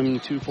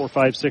time, 2, 4,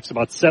 5, 6,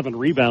 about 7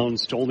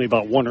 rebounds to only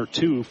about 1 or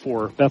 2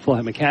 for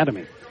Bethlehem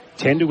Academy.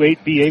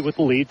 10-8 BA with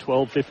the lead,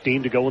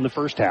 12-15 to go in the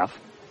first half.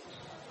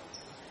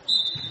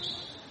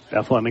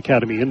 Bethlehem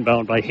Academy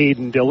inbound by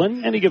Hayden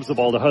Dillon, and he gives the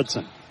ball to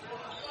Hudson.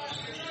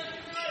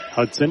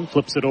 Hudson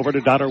flips it over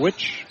to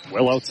Dodderwich,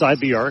 well outside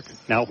the arc.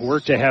 Now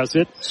Huerta has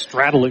it,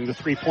 straddling the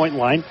 3-point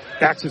line,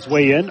 backs his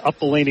way in, up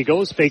the lane he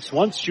goes, fakes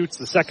once, shoots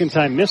the second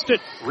time, missed it,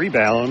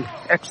 rebound,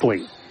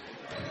 Exley.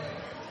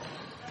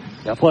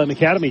 Bethlehem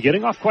Academy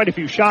getting off quite a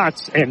few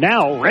shots, and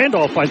now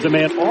Randolph finds a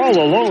man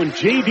all alone,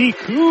 J.D.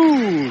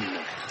 Kuhn.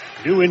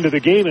 New into the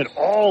game and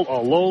all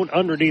alone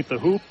underneath the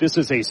hoop. This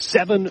is a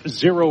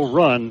 7-0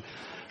 run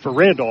for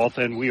Randolph,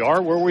 and we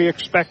are where we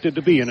expected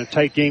to be in a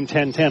tight game,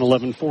 10-10,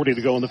 11:40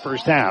 to go in the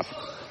first half.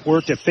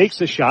 Huerta fakes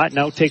the shot,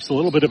 now takes a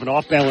little bit of an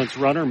off-balance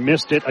runner,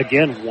 missed it,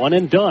 again, one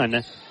and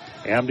done,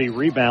 and the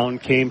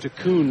rebound came to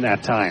Kuhn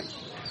that time.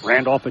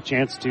 Randolph a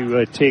chance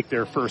to take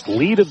their first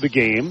lead of the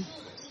game.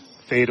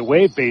 Fade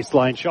away,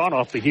 baseline shot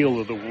off the heel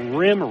of the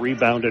rim,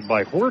 rebounded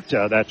by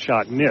Huerta. That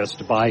shot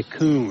missed by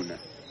Kuhn.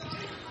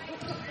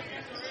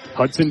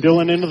 Hudson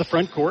Dillon into the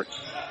front court.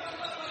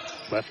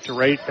 Left to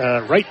right,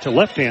 right to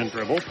left-hand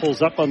dribble,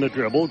 pulls up on the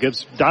dribble,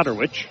 gives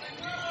Dodderwich.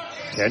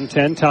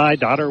 10-10 tie,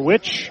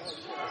 Dodderwich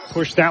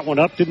pushed that one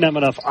up, didn't have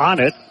enough on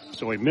it,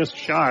 so a missed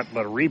shot,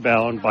 but a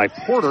rebound by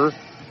Porter.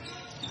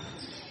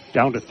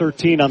 Down to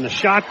 13 on the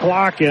shot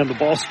clock, and the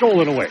ball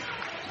stolen away.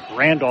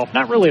 Randolph,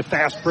 not really a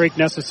fast break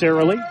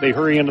necessarily. They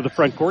hurry into the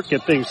front court,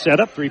 get things set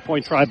up.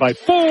 3-point try by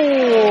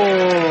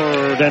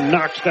Ford, and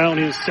knocks down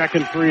his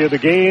second 3 of the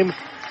game.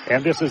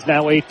 And this is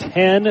now a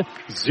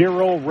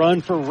 10-0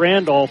 run for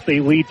Randolph. They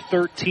lead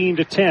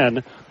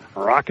 13-10.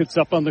 Rockets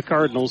up on the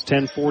Cardinals,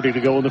 10:40 to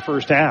go in the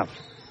first half.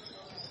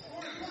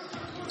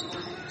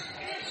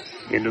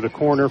 Into the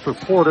corner for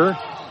Porter.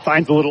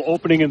 Finds a little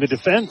opening in the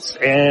defense,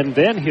 and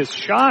then his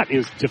shot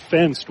is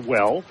defensed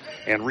well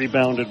and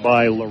rebounded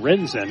by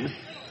Lorenzen.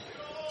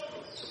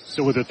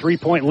 So with a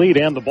 3-point lead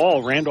and the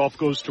ball, Randolph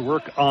goes to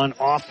work on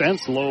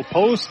offense. Low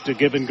post to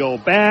give and go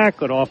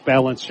back. An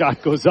off-balance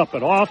shot goes up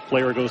and off.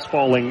 Player goes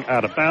falling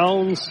out of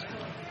bounds.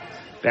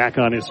 Back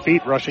on his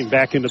feet, rushing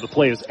back into the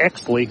play is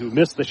Exley, who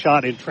missed the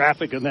shot in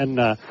traffic and then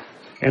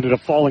ended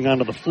up falling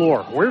onto the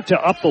floor. Huerta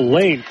up the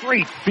lane.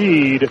 Great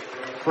feed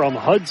from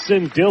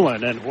Hudson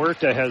Dillon, and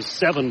Huerta has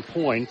 7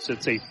 points.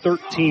 It's a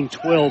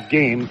 13-12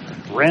 game.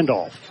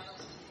 Randolph.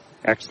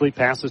 Exley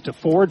passes to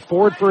Ford.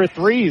 Ford for a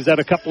 3. He's had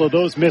a couple of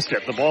those, missed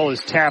it. The ball is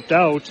tapped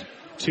out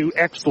to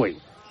Exley.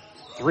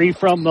 3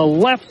 from the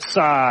left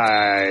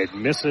side.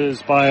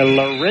 Misses by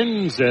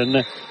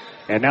Lorenzen.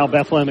 And now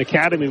Bethlehem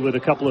Academy with a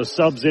couple of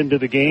subs into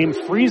the game.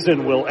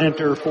 Friesen will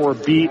enter for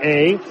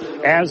BA,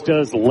 as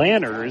does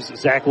Lanners.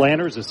 Zach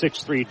Lanners, a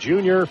 6'3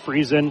 junior.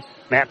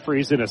 Matt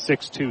Friesen, a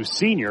 6'2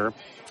 senior.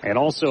 And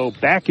also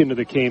back into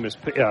the game is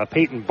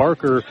Peyton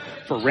Barker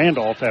for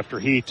Randolph after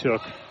he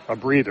took a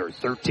breather.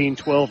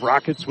 13-12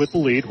 Rockets with the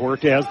lead.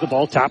 Huerta has the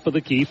ball, top of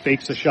the key,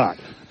 fakes a shot.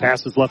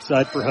 Passes left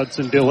side for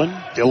Hudson Dillon.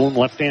 Dillon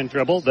left-hand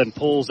dribble, then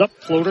pulls up,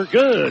 floater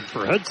good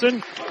for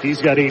Hudson. He's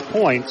got 8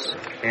 points,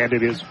 and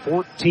it is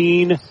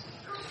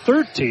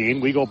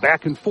 14-13. We go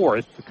back and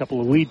forth. A couple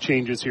of lead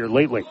changes here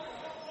lately.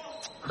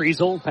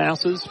 Kriesel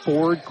passes,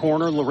 Ford,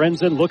 corner,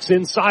 Lorenzen looks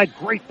inside,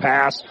 great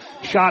pass,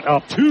 shot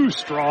up too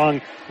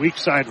strong, weak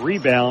side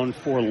rebound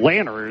for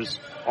Lanners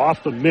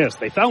off the miss.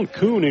 They found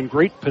Kuhn in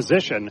great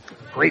position,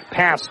 great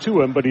pass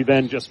to him, but he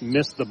then just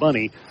missed the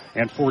bunny,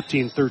 and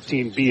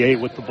 14-13 BA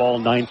with the ball,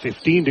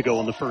 9:15 to go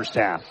in the first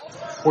half.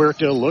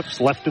 Huerta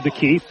looks left of the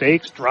key,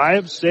 fakes,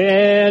 drives,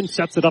 and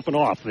sets it up and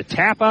off. The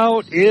tap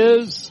out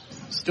is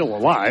still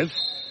alive,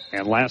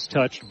 and last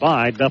touched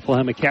by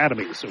Bethlehem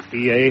Academy. So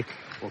BA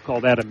will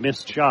call that a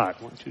missed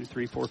shot. 1, 2,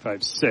 3, 4,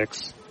 5,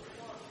 6.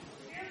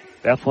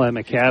 Bethlehem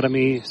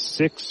Academy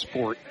 6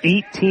 for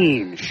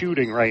 18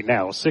 shooting right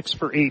now. 6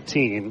 for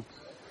 18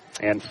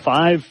 and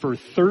 5 for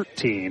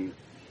 13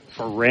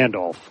 for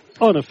Randolph.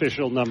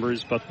 Unofficial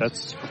numbers, but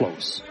that's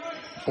close.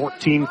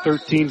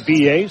 14-13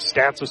 BA,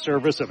 stats of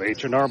service of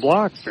H&R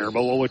Block,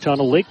 Faribault,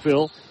 Owatonna,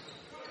 Lakeville.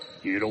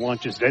 You don't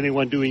want just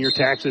anyone doing your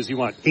taxes. You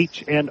want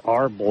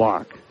H&R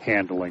Block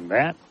handling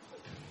that.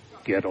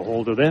 Get a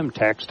hold of them.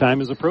 Tax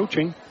time is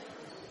approaching.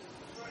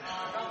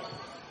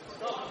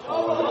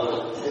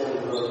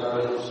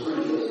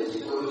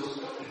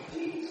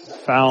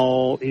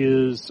 Foul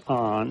is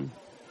on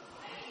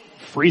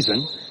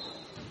Friesen.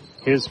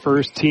 His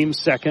first, team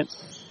second.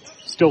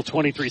 Still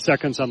 23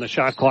 seconds on the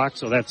shot clock,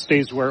 so that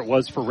stays where it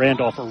was for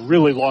Randolph. A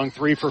really long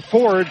three for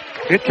Ford.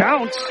 It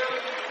counts.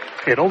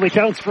 It only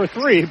counts for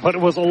 3, but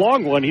it was a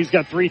long one. He's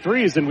got 3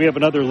 threes, and we have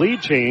another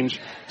lead change.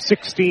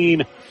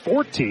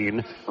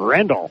 16-14,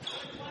 Randolph.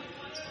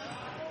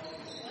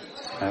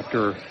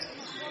 After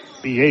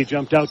BA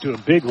jumped out to a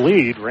big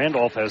lead,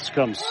 Randolph has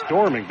come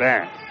storming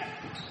back.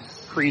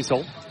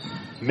 Kriesel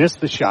missed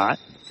the shot,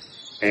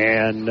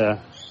 and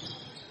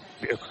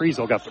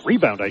Kriesel got the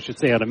rebound, I should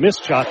say, on a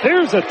missed shot.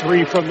 There's a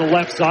 3 from the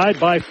left side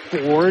by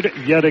Ford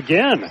yet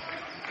again.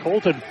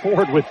 Colton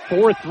Ford with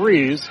 4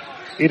 threes.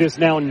 It is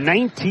now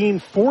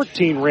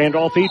 19-14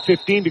 Randolph,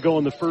 8:15 to go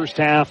in the first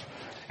half.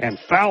 And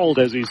fouled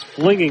as he's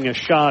flinging a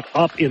shot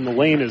up in the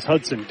lane is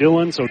Hudson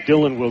Dillon, so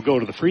Dillon will go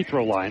to the free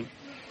throw line.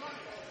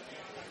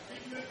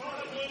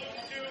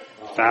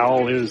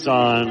 Foul is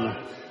on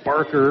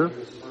Barker,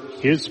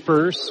 his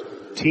first,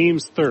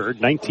 team's third,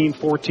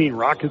 19-14,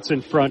 Rockets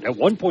in front. At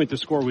one point the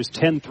score was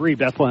 10-3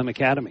 Bethlehem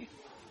Academy.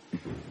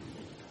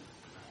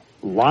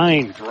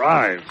 Line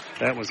drive.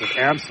 That was an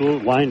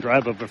absolute line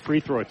drive of a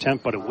free throw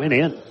attempt, but it went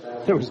in.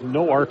 There was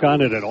no arc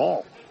on it at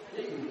all.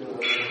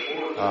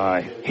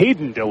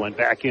 Hayden Dillon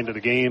back into the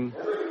game,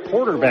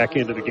 Porter back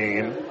into the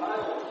game,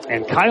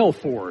 and Kyle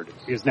Ford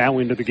is now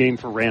into the game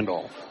for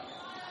Randolph.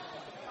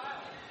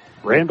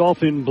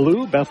 Randolph in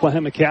blue,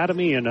 Bethlehem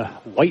Academy in a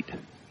white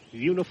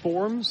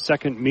uniform,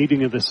 second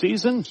meeting of the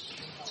season.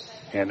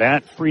 And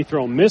that free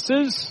throw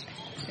misses,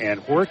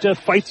 and Huerta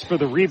fights for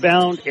the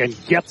rebound and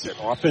gets it.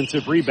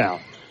 Offensive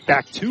rebound.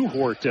 Back to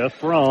Huerta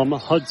from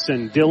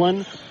Hudson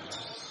Dillon.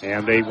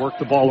 And they work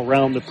the ball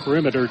around the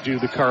perimeter, do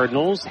the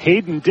Cardinals.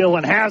 Hayden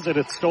Dillon has it.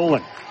 It's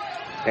stolen.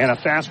 And a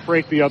fast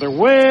break the other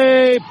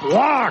way.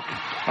 Block.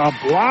 A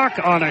block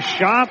on a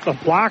shot. The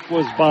block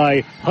was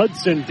by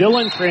Hudson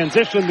Dillon.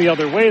 Transition the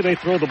other way. They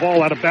throw the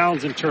ball out of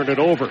bounds and turn it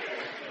over.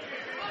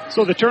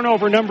 So the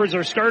turnover numbers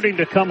are starting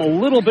to come a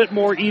little bit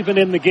more even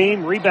in the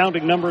game.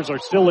 Rebounding numbers are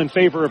still in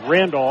favor of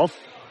Randolph.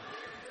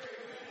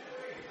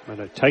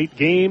 But a tight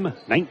game,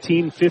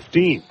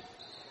 19-15.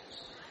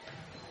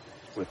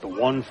 With the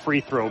one free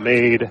throw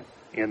made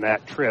in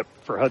that trip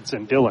for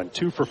Hudson Dillon.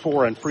 2 for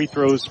 4 on free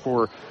throws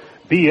for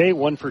BA,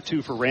 1 for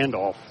 2 for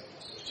Randolph.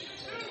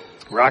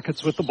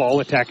 Rockets with the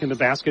ball, attacking the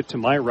basket to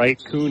my right.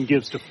 Kuhn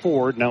gives to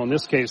Ford. Now in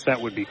this case,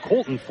 that would be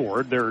Colton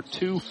Ford. There are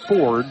 2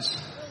 Fords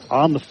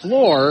on the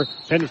floor,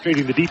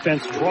 penetrating the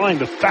defense, drawing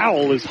the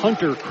foul is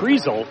Hunter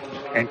Kriesel.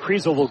 And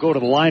Kriesel will go to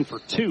the line for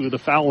 2. The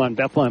foul on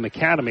Bethlehem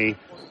Academy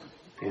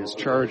is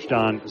charged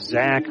on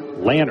Zach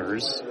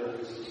Lanners.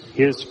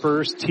 His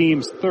first,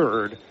 team's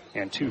third,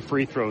 and 2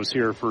 free throws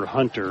here for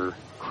Hunter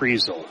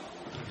Kriesel.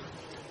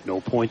 No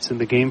points in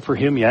the game for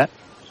him yet.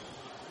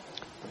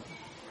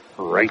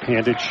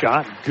 Right-handed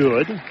shot,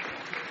 good.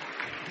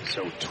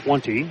 So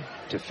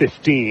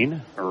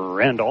 20-15,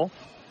 Randolph.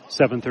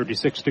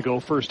 7:36 to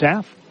go, first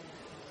half.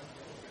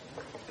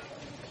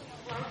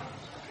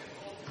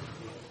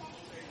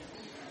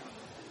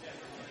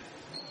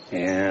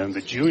 And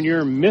the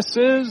junior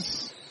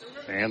misses,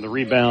 and the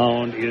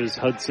rebound is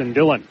Hudson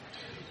Dillon.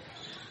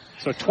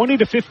 So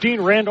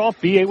 20-15,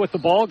 Randolph. BA with the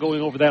ball, going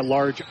over that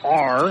large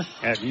R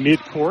at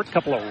midcourt.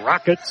 Couple of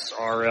Rockets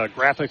are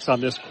graphics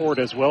on this court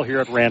as well here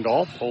at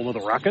Randolph, home of the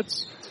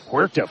Rockets.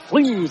 Huerta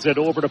flings it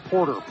over to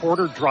Porter.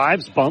 Porter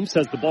drives, bumps,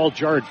 has the ball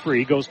jarred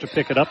free, goes to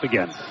pick it up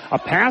again. A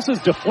pass is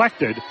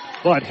deflected,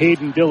 but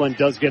Hayden Dillon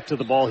does get to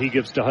the ball. He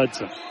gives to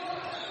Hudson.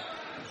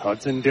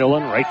 Hudson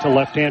Dillon, right to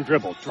left-hand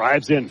dribble,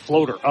 drives in,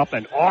 floater, up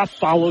and off,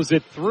 follows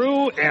it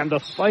through, and the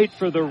fight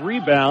for the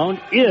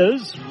rebound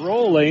is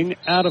rolling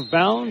out of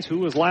bounds. Who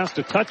was last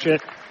to touch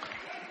it?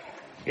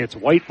 It's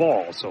white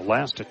ball, so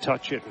last to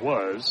touch it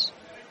was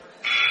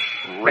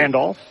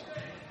Randolph.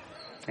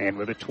 And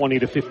with a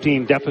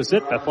 20-15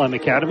 deficit, Bethlehem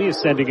Academy is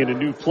sending in a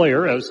new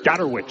player as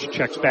Dotterwich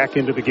checks back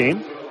into the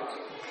game.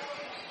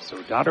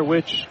 So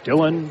Dodderwich,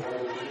 Dillon,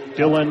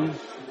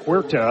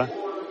 Huerta,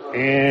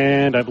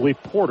 and I believe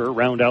Porter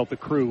round out the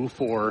crew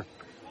for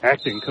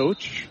acting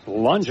coach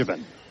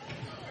Langevin.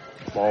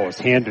 The ball is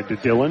handed to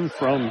Dillon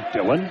from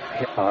Dillon.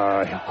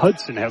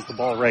 Hudson has the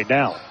ball right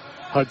now.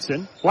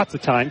 Hudson, lots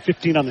of time,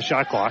 15 on the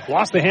shot clock,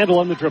 lost the handle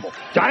on the dribble,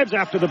 dives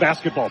after the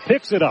basketball,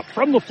 picks it up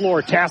from the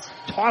floor,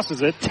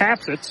 tosses it,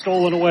 taps it,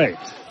 stolen away.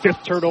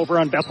 5th turnover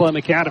on Bethlehem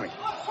Academy.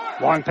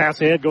 Long pass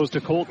ahead goes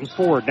to Colton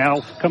Ford.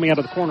 Now coming out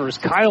of the corner is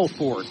Kyle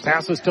Ford.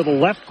 Passes to the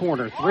left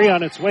corner, 3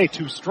 on its way,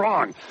 too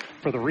strong.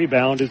 For the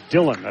rebound is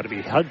Dillon. That'll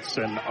be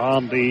Hudson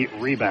on the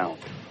rebound.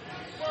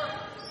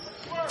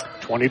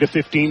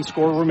 20-15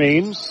 score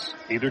remains.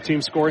 Neither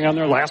team scoring on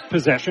their last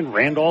possession.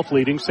 Randolph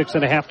leading,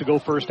 6.5 to go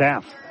first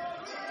half.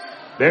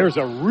 There's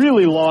a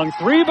really long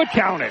 3, but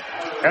count it,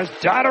 as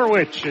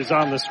Dodderwich is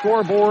on the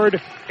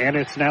scoreboard, and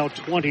it's now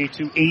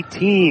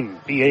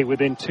 20-18. BA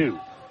within 2.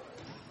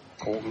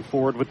 Colton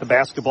Ford with the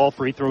basketball,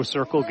 free throw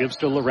circle, gives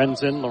to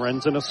Lorenzen.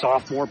 Lorenzen, a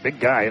sophomore, big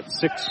guy at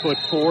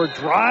 6'4",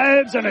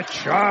 drives and a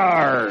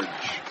charge.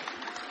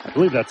 I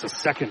believe that's a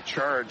second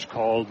charge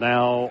called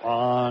now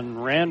on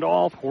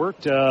Randolph.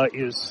 Huerta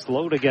is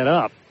slow to get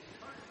up.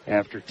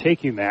 After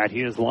taking that, he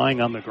is lying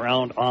on the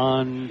ground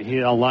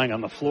lying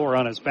on the floor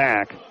on his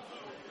back.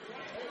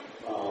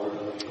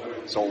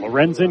 So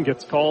Lorenzen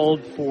gets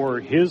called for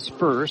his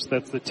first.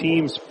 That's the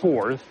team's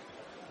 4th.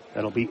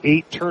 That'll be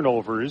 8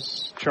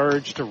 turnovers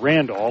charged to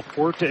Randolph.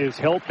 Huerta is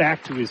held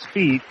back to his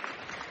feet.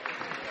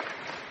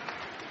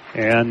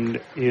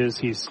 And is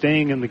he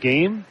staying in the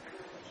game?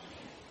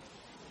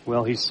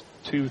 Well, he's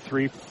 2,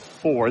 3,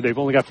 4. They've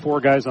only got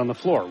 4 guys on the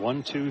floor.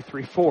 1, 2,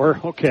 3,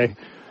 4. Okay.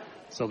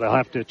 So they'll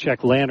have to check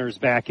Lanners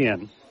back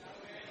in.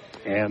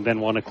 And then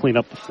want to clean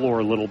up the floor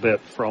a little bit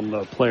from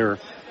the player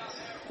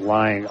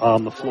lying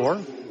on the floor.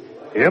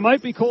 It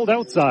might be cold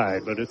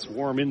outside, but it's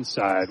warm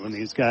inside when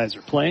these guys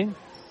are playing.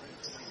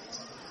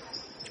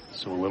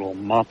 So a little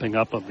mopping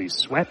up of the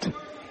sweat.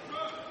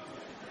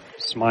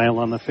 Smile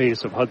on the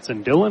face of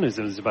Hudson Dillon as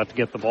he's about to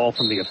get the ball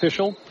from the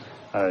official.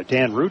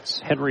 Dan Roots,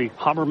 Henry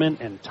Haberman,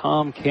 and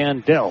Tom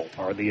Candell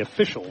are the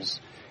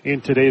officials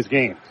in today's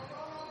game.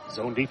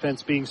 Zone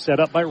defense being set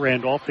up by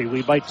Randolph. They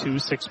lead by 2,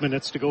 6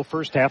 minutes to go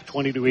first half,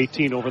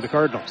 20-18 over the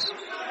Cardinals.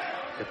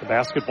 Get the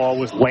basketball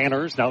with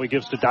Lanners. Now he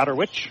gives to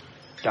Dodderwich.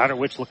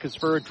 Dodderwich looking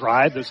for a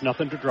drive. There's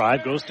nothing to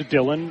drive. Goes to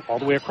Dillon all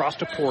the way across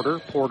to Porter.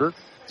 Porter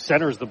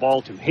centers the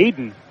ball to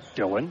Hayden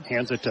Dillon.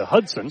 Hands it to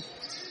Hudson.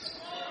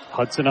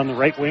 Hudson on the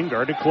right wing,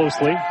 guarded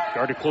closely.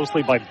 Guarded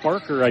closely by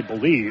Barker, I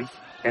believe.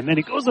 And then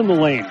he goes in the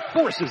lane,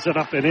 forces it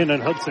up and in,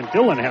 and Hudson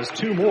Dillon has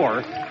 2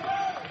 more.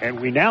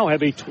 And we now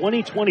have a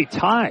 20-20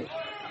 tie.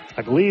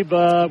 I believe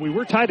we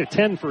were tied at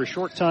 10 for a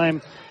short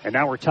time, and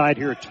now we're tied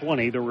here at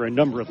 20. There were a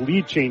number of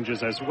lead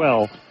changes as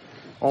well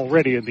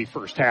already in the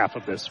first half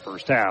of this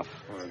first half,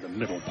 or the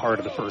middle part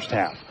of the first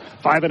half.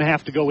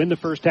 5.5 to go in the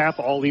first half,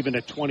 all even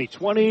at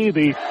 20-20.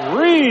 The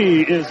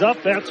 3 is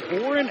up. That's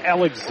Oren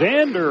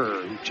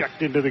Alexander, who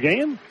checked into the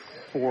game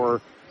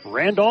for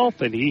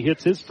Randolph, and he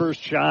hits his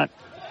first shot,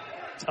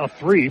 a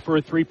 3 for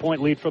a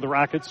 3-point lead for the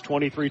Rockets.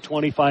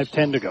 23-20,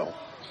 5:10 to go.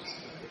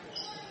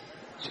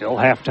 Till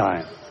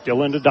halftime.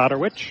 Dillon to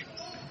Dodderwich.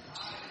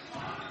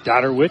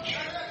 Dodderwich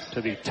to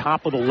the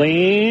top of the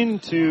lane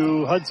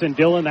to Hudson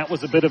Dillon. That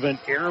was a bit of an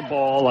air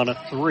ball on a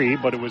 3,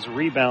 but it was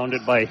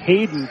rebounded by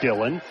Hayden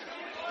Dillon.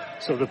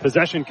 So the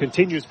possession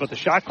continues, but the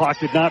shot clock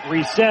did not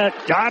reset.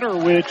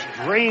 Dodderwich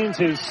drains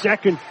his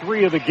second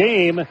 3 of the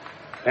game,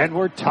 and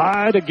we're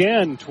tied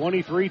again.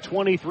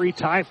 23-23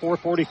 tie,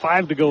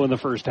 4:45 to go in the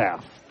first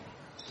half.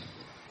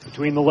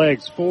 Between the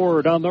legs,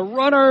 Ford on the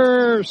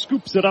runner,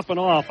 scoops it up and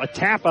off. A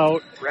tap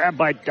out, grabbed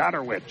by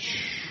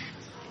Dodderwich.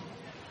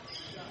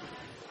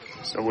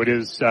 So it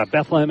is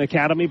Bethlehem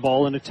Academy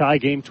ball in a tie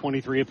game,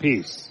 23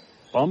 apiece.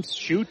 Bumps,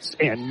 shoots,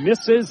 and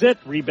misses it.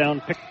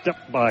 Rebound picked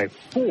up by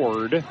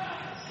Ford.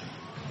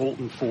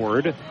 Colton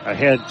Ford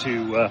ahead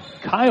to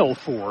Kyle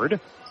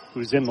Ford,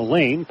 who's in the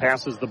lane,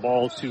 passes the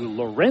ball to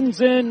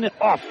Lorenzen,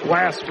 off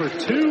glass for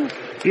 2.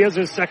 He has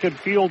his second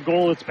field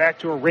goal. It's back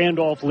to a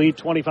Randolph lead,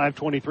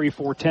 25-23,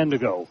 4:10 to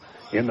go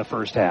in the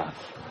first half.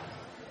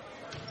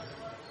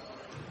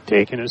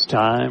 Taking his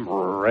time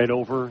right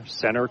over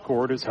center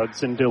court is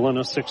Hudson Dillon,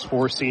 a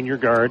 6'4" senior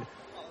guard.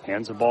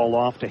 Hands the ball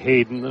off to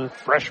Hayden, the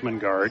freshman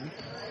guard.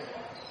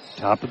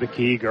 Top of the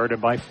key,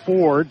 guarded by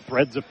Ford.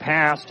 Threads a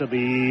pass to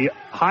the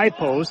high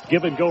post.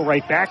 Give and go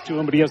right back to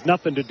him, but he has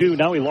nothing to do.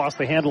 Now he lost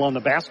the handle on the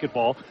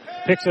basketball.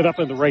 Picks it up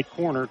in the right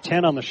corner.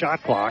 10 on the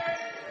shot clock.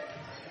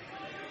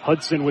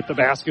 Hudson with the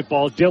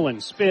basketball. Dillon,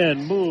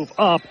 spin, move,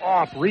 up,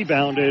 off.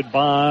 Rebounded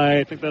by,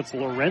 I think that's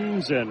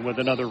Lorenzen with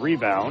another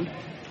rebound.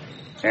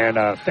 And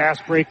a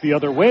fast break the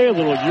other way. A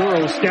little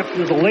Euro step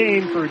through the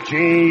lane for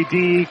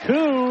J.D.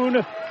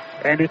 Kuhn.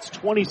 And it's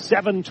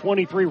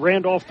 27-23,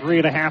 Randolph,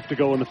 3.5 to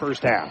go in the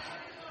first half.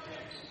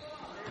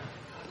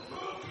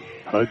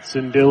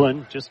 Hudson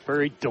Dillon, just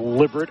very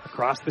deliberate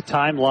across the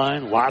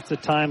timeline. Lots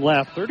of time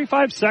left.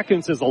 35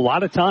 seconds is a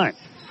lot of time.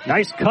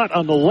 Nice cut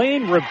on the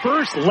lane.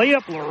 Reverse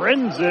layup,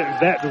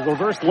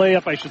 reverse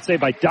layup, I should say,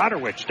 by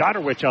Dodderwich.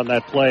 Dodderwich on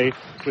that play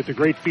with a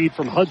great feed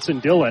from Hudson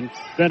Dillon.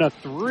 Then a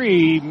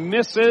three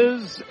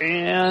misses,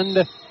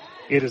 and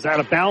it is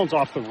out of bounds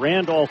off the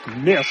Randolph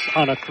miss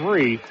on a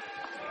three.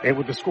 And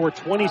with the score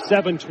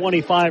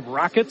 27-25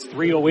 Rockets,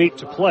 3:08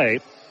 to play.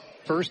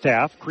 First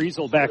half,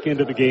 Kriesel back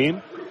into the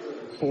game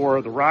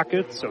for the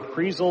Rockets. So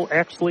Kriesel,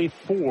 Exley,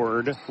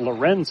 Ford,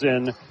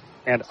 Lorenzen,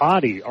 and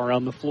Adi are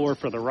on the floor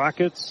for the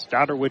Rockets.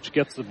 Dodderwich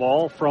gets the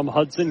ball from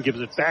Hudson, gives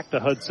it back to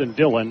Hudson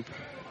Dillon.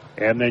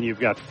 And then you've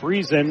got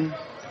Friesen.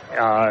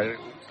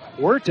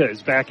 Huerta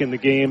is back in the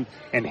game,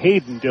 and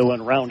Hayden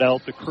Dillon round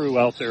out the crew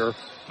out there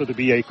for the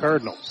BA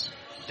Cardinals.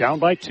 Down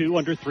by 2,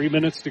 under 3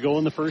 minutes to go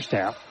in the first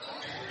half.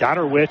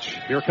 Dodderwich,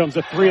 here comes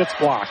a three, it's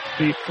blocked.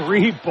 The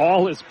three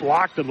ball is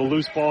blocked, and the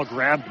loose ball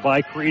grabbed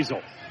by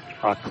Kriesel.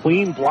 A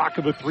clean block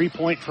of a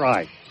three-point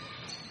try.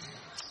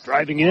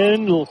 Driving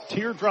in, little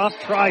teardrop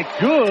try,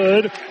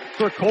 good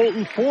for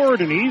Colton Ford,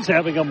 and he's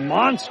having a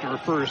monster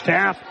first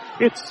half.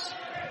 It's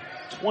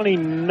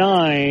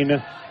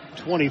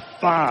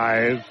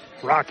 29-25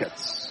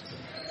 Rockets.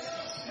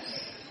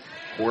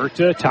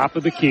 Huerta, top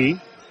of the key.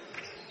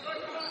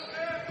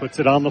 Puts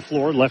it on the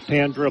floor,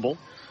 left-hand dribble.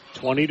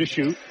 20 to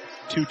shoot,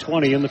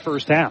 2:20 in the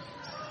first half.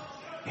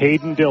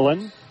 Hayden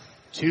Dillon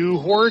to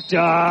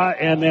Huerta,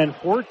 and then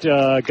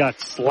Huerta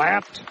got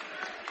slapped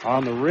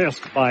on the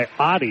wrist by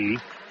Adi.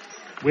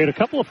 We had a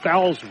couple of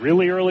fouls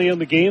really early in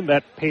the game.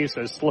 That pace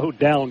has slowed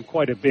down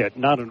quite a bit.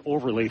 Not an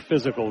overly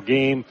physical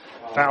game.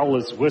 Foul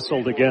is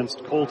whistled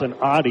against Colton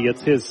Adi.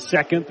 It's his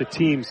second, the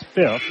team's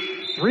fifth.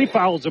 3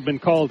 fouls have been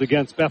called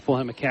against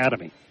Bethlehem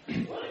Academy.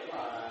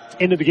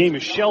 Into the game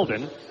is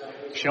Sheldon.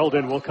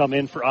 Sheldon will come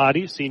in for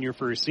Adi, senior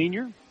for a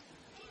senior.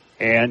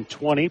 And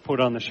 20 put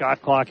on the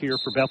shot clock here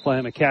for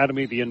Bethlehem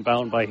Academy. The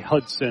inbound by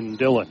Hudson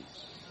Dillon.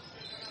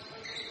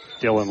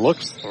 Dillon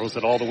looks, throws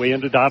it all the way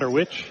into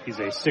Dodderwich. He's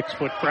a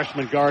 6-foot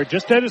freshman guard.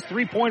 Just had his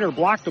three-pointer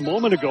blocked a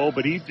moment ago,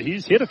 but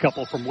he's hit a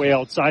couple from way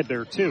outside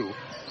there too.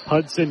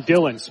 Hudson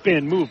Dillon,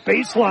 spin, move,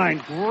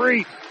 baseline.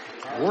 Great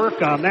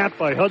work on that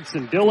by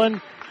Hudson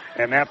Dillon.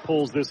 And that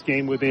pulls this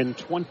game within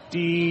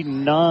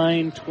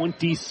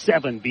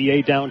 29-27.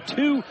 BA down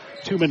 2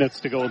 minutes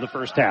to go in the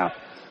first half.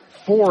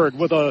 Ford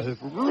with a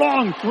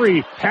long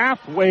three,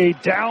 halfway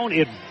down.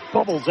 It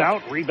bubbles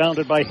out,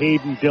 rebounded by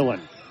Hayden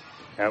Dillon.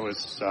 That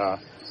was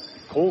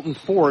Colton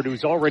Ford,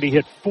 who's already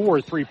hit 4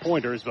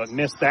 3-pointers, but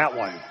missed that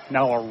one.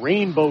 Now a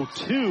rainbow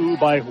 2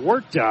 by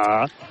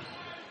Huerta.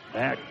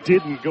 That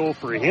didn't go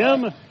for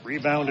him.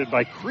 Rebounded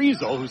by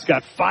Kriesel, who's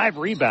got 5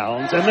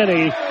 rebounds. And then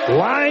a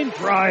line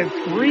drive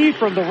 3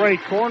 from the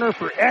right corner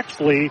for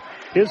Exley.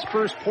 His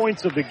first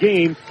points of the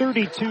game,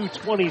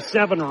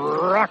 32-27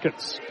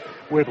 Rockets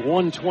with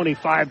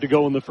 1:25 to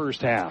go in the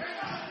first half.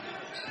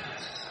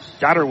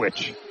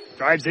 Dodderwich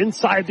drives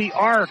inside the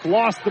arc,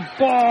 lost the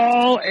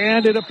ball,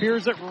 and it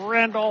appears that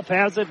Randolph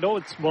has it. No,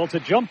 it's a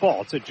jump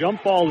ball. It's a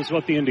jump ball is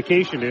what the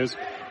indication is.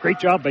 Great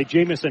job by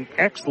Jamison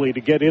Exley to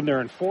get in there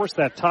and force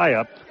that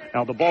tie-up.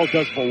 Now, the ball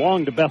does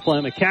belong to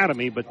Bethlehem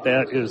Academy, but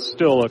that is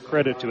still a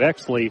credit to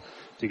Exley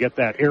to get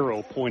that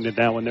arrow pointed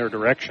now in their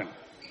direction.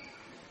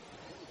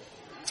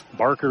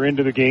 Barker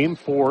into the game.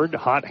 Ford,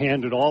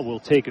 hot-handed all, will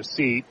take a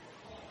seat.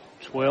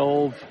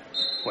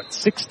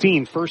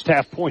 16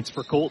 first-half points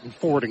for Colton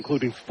Ford,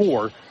 including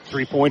 4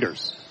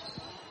 3-pointers.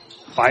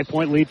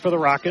 5-point lead for the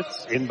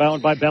Rockets.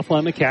 Inbound by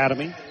Bethlehem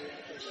Academy.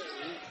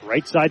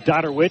 Right side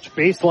Dodderwich,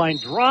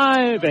 baseline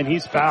drive, and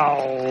he's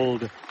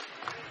fouled.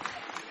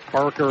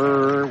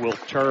 Barker will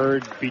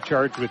be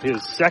charged with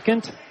his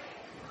second.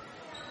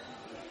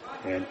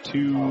 And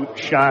 2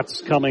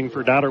 shots coming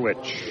for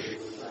Dodderwich.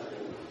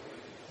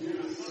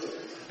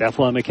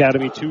 Bethlehem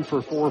Academy 2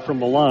 for 4 from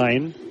the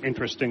line.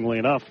 Interestingly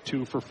enough,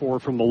 2 for 4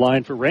 from the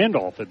line for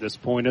Randolph at this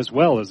point as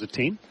well as a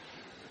team.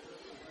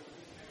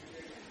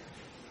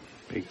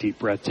 Big deep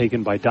breath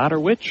taken by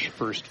Dodderwich.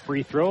 First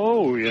free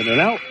throw, in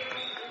and out.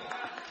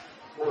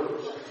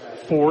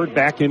 Ford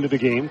back into the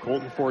game.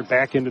 Colton Ford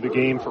back into the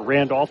game for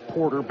Randolph.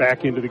 Porter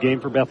back into the game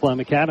for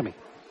Bethlehem Academy.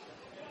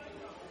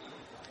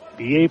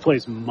 BA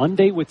plays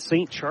Monday with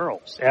St.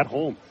 Charles at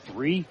home.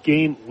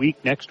 3-game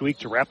week next week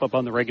to wrap up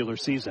on the regular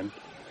season.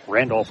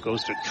 Randolph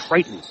goes to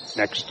Triton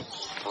next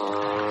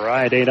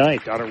Friday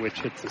night. Dodderwich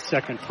hits the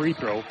second free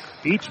throw.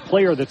 Each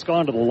player that's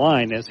gone to the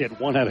line has hit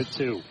 1 out of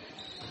 2.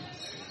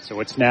 So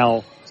it's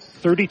now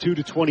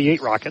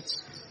 32-28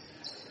 Rockets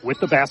with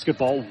the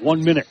basketball.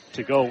 1 minute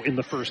to go in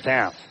the first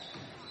half.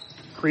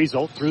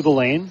 Kriesel through the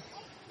lane.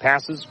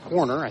 Passes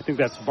corner. I think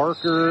that's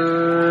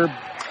Barker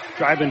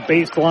driving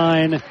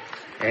baseline.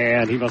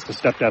 And he must have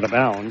stepped out of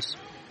bounds.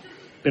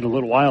 Been a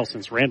little while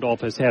since Randolph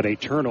has had a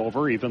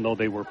turnover, even though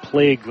they were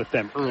plagued with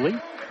them early.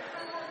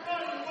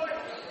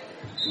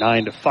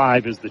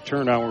 9-5 is the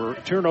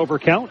turnover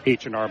count.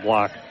 H&R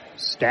Block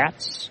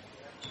stats.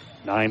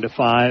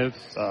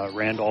 9-5.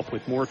 Randolph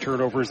with more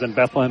turnovers than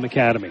Bethlehem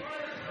Academy.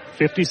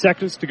 50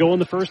 seconds to go in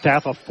the first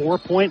half. A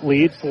 4-point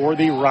lead for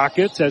the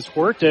Rockets as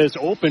Huerta is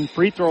open.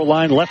 Free throw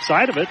line left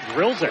side of it.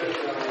 Drills it.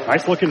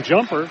 Nice looking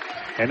jumper.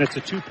 And it's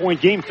a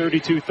 2-point game,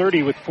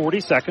 32-30 with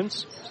 40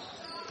 seconds.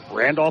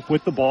 Randolph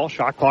with the ball.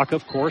 Shot clock,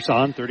 of course,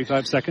 on.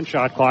 35-second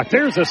shot clock.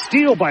 There's a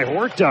steal by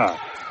Horta.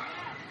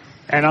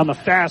 And on the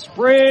fast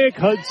break,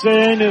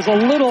 Hudson is a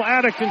little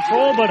out of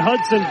control, but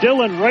Hudson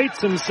Dillon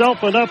writes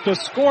himself enough to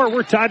score.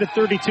 We're tied at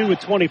 32 with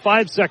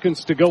 25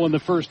 seconds to go in the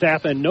first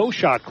half and no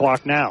shot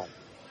clock now.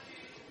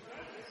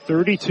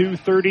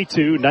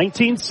 32-32,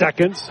 19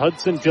 seconds.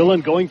 Hudson Dillon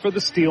going for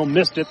the steal,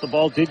 missed it. The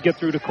ball did get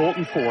through to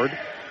Colton Ford.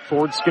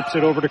 Ford skips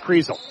it over to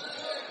Kriesel.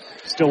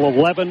 Still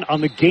 11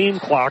 on the game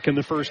clock in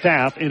the first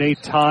half in a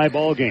tie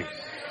ball game.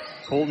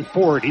 Colton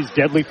Ford, he's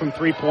deadly from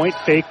three-point.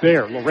 Fake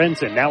there.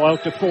 Lorenzen now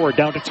out to Ford.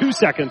 Down to 2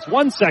 seconds.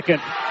 1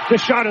 second. The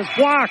shot is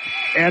blocked.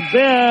 And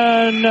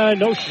then,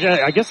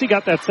 I guess he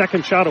got that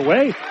second shot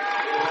away.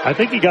 I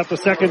think he got the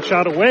second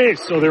shot away.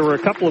 So there were a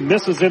couple of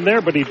misses in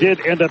there, but he did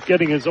end up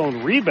getting his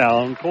own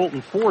rebound.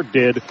 Colton Ford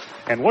did.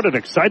 And what an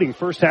exciting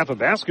first half of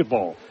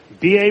basketball.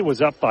 BA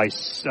was up by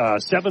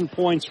 7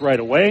 points right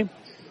away.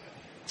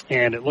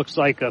 And it looks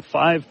like a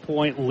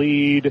 5-point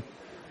lead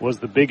was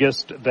the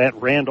biggest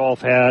that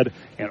Randolph had.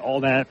 And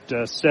all that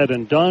said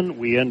and done,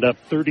 we end up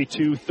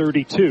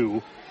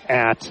 32-32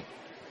 at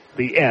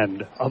the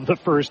end of the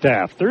first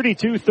half.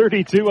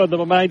 32-32 on the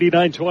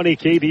 99.20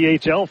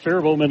 KDHL,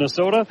 Fairville,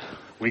 Minnesota.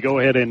 We go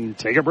ahead and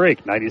take a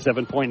break.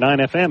 97.9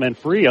 FM and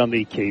free on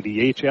the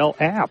KDHL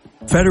app.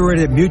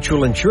 Federated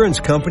Mutual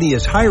Insurance Company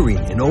is hiring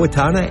in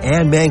Owatonna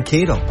and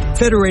Mankato.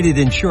 Federated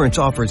Insurance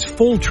offers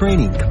full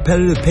training,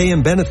 competitive pay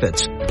and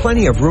benefits,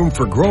 plenty of room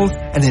for growth,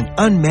 and an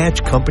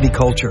unmatched company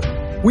culture.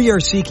 We are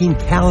seeking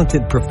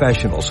talented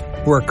professionals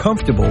who are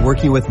comfortable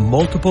working with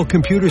multiple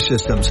computer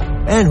systems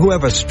and who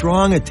have a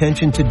strong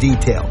attention to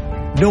detail.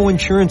 No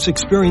insurance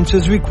experience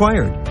is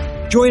required.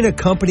 Join a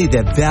company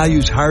that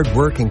values hard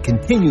work and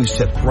continues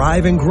to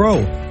thrive and grow.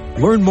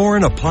 Learn more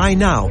and apply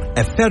now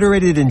at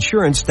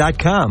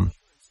federatedinsurance.com.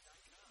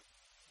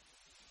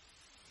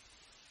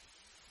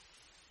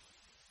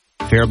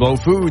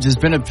 Faribault Foods has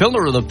been a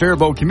pillar of the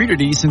Faribault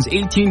community since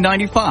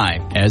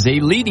 1895. As a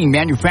leading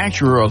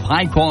manufacturer of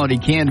high-quality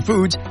canned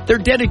foods, they're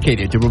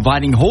dedicated to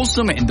providing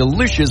wholesome and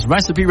delicious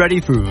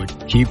recipe-ready food.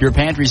 Keep your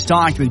pantry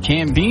stocked with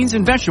canned beans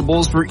and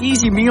vegetables for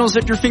easy meals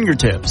at your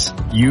fingertips.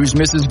 Use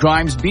Mrs.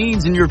 Grimes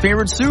beans in your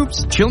favorite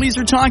soups, chilies,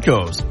 or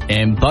tacos.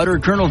 And butter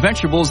kernel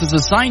vegetables is a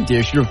side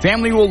dish your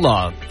family will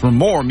love. For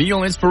more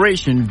meal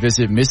inspiration,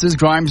 visit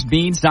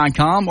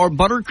mrsgrimesbeans.com or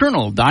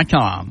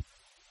butterkernel.com.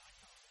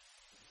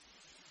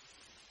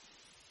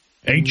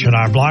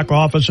 H&R Block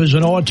offices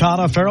in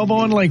Owatonna,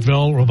 Faribault, and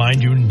Lakeville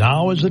remind you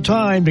now is the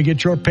time to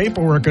get your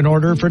paperwork in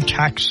order for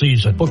tax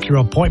season. Book your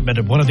appointment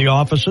at one of the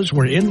offices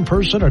where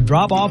in-person or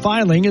drop-off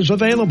filing is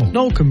available.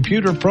 No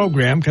computer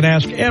program can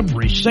ask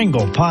every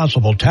single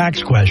possible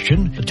tax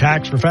question. The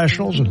tax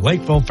professionals in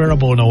Lakeville,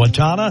 Faribault, and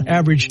Owatonna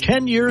average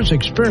 10 years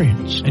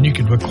experience, and you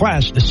can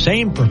request the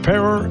same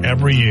preparer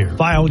every year.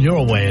 File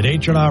your way at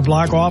H&R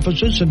Block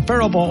offices in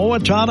Faribault,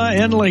 Owatonna,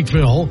 and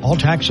Lakeville. All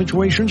tax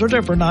situations are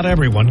different. Not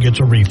everyone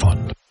gets a refund.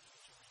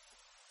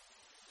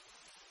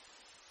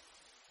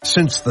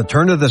 Since the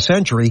turn of the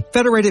century,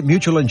 Federated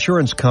Mutual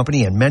Insurance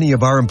Company and many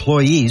of our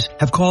employees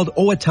have called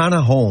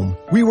Owatonna home.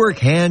 We work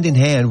hand in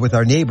hand with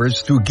our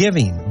neighbors through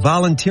giving,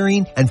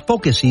 volunteering, and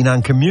focusing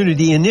on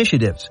community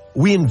initiatives.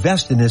 We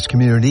invest in this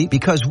community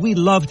because we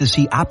love to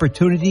see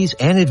opportunities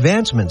and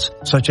advancements,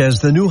 such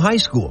as the new high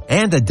school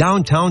and the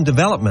downtown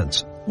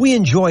developments. We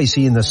enjoy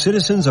seeing the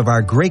citizens of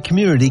our great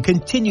community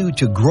continue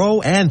to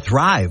grow and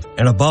thrive.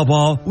 And above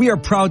all, we are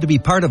proud to be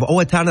part of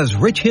Owatonna's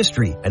rich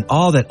history and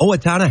all that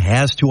Owatonna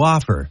has to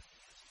offer.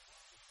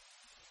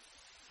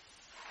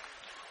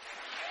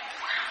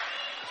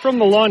 From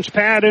the launch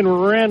pad in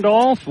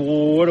Randolph,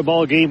 what a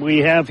ball game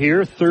we have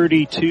here.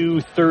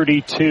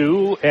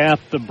 32-32 at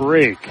the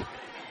break.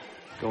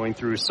 Going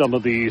through some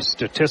of the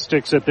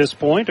statistics at this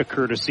point, a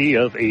courtesy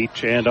of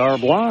H&R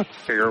Block,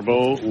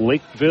 Faribault,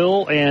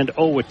 Lakeville, and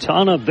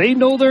Owatonna. They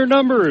know their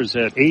numbers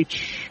at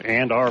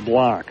H&R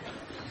Block.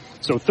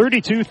 So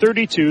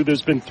 32-32,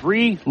 there's been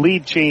 3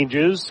 lead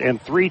changes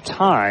and 3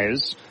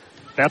 ties.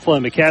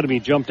 Bethlehem Academy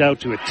jumped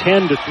out to a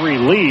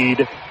 10-3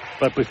 lead,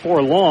 but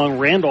before long,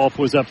 Randolph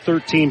was up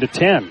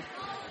 13-10.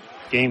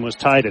 Game was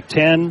tied at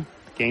 10.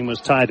 Game was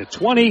tied at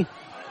 20.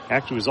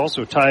 Actually, was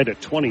also tied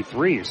at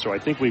 23, so I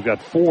think we've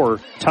got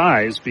 4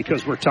 ties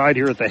because we're tied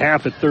here at the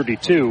half at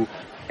 32,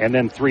 and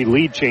then 3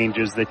 lead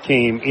changes that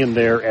came in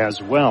there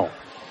as well.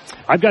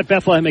 I've got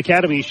Bethlehem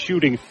Academy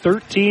shooting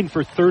 13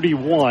 for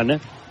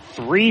 31,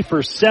 3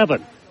 for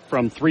 7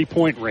 from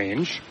three-point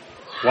range,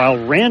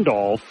 while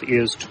Randolph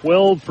is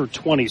 12 for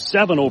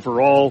 27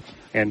 overall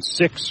and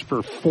 6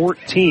 for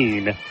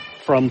 14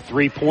 from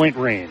three-point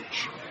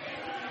range.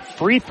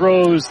 Free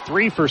throws,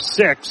 3 for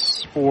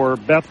 6 for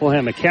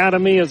Bethlehem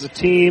Academy as a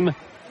team,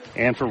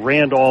 and for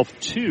Randolph,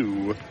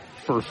 2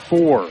 for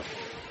 4.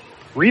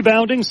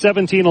 Rebounding,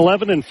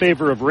 17-11 in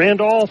favor of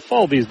Randolph.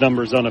 All these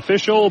numbers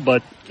unofficial,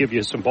 but give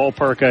you some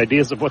ballpark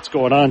ideas of what's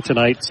going on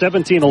tonight.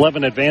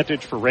 17-11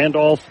 advantage for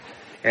Randolph,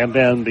 and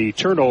then the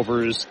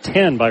turnovers,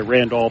 10 by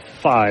Randolph,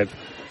 5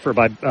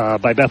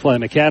 by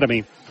Bethlehem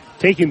Academy.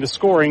 taking the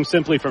scoring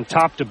simply from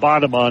top to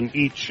bottom on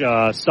each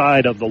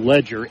side of the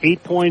ledger.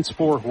 8 points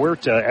for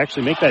Huerta.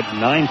 Actually, make that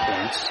 9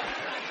 points.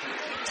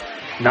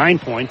 9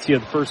 points. He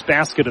had the first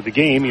basket of the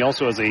game. He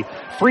also has a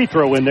free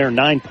throw in there.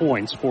 9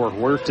 points for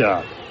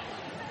Huerta.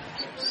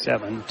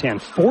 7, 10,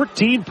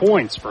 14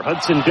 points for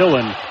Hudson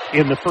Dillon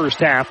in the first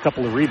half.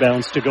 Couple of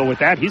rebounds to go with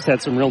that. He's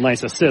had some real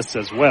nice assists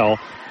as well.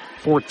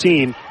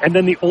 14. And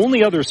then the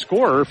only other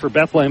scorer for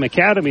Bethlehem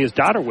Academy is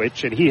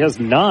Dodderwich, and he has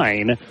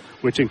 9,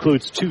 which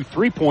includes 2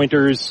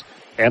 3-pointers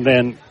and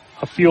then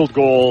a field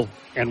goal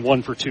and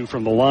 1 for 2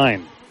 from the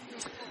line.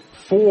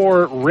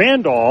 For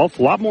Randolph,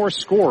 a lot more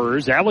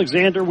scorers.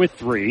 Alexander with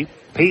 3.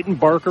 Peyton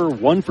Barker,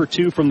 1 for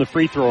 2 from the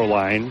free throw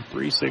line.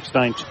 3, 6,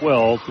 9,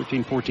 12,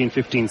 13, 14,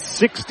 15,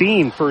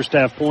 16 first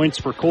half points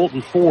for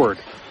Colton Ford.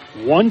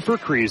 1 for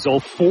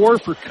Kriesel, 4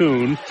 for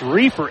Kuhn,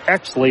 3 for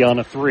Exley on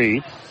a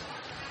 3.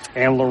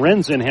 And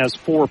Lorenzen has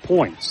 4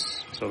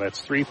 points. So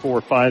that's 3,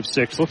 4, 5,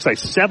 6. Looks like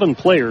 7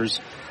 players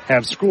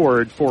have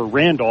scored for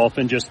Randolph,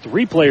 and just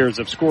 3 players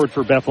have scored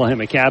for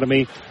Bethlehem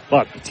Academy.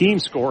 But the team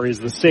score is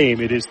the same.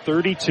 It is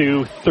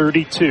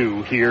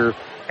 32-32 here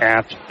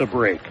at the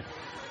break.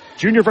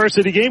 Junior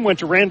varsity game went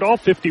to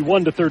Randolph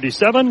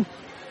 51-37.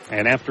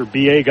 And after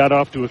BA got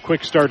off to a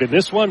quick start in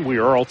this one, we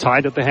are all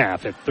tied at the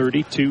half at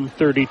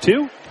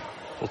 32-32.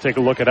 We'll take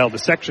a look at how the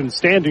section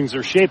standings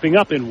are shaping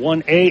up in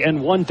 1A and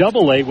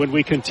 1AA when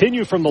we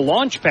continue from the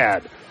launch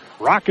pad.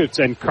 Rockets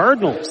and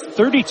Cardinals,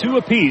 32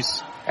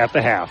 apiece at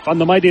the half on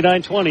the Mighty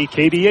 920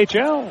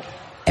 KDHL.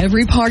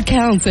 Every part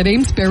counts at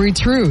Amesbury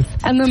Truth,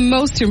 and the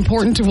most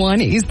important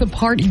one is the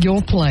part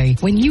you'll play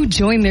when you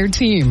join their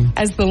team.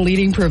 As the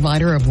leading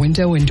provider of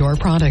window and door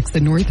products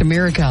in North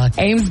America,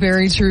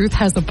 Amesbury Truth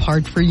has a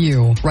part for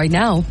you. Right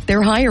now,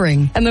 they're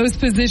hiring, and those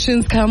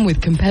positions come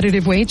with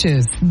competitive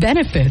wages,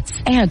 benefits,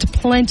 and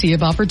plenty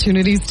of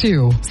opportunities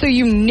too. So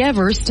you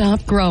never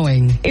stop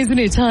growing. Isn't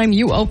it time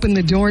you open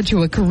the door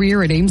to a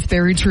career at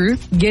Amesbury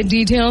Truth? Get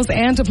details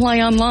and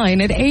apply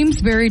online at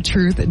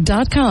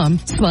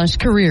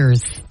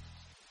amesburytruth.com/careers.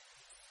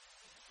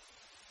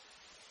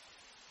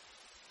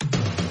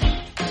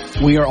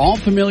 We are all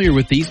familiar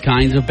with these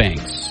kinds of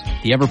banks.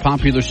 The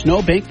ever-popular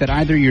snow bank that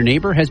either your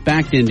neighbor has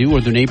backed into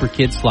or their neighbor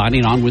kids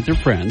sliding on with their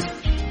friends.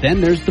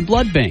 Then there's the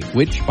blood bank,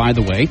 which, by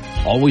the way,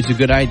 always a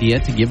good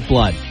idea to give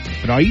blood.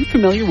 But are you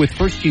familiar with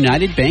First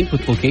United Bank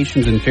with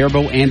locations in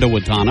Faribault and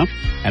Owatonna?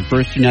 At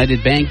First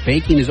United Bank,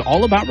 banking is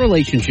all about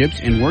relationships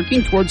and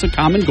working towards a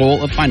common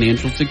goal of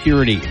financial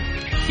security.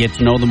 Get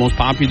to know the most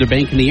popular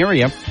bank in the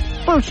area,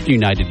 First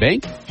United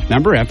Bank,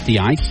 member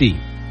FDIC.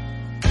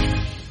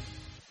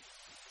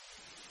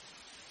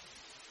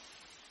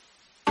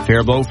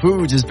 Faribault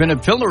Foods has been a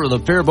pillar of the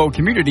Faribault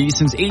community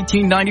since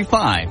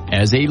 1895.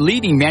 As a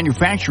leading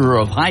manufacturer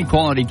of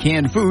high-quality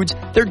canned foods,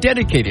 they're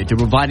dedicated to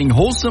providing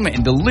wholesome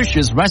and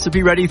delicious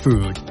recipe-ready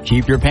food.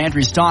 Keep your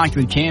pantry stocked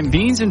with canned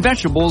beans and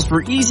vegetables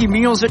for easy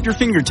meals at your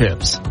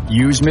fingertips.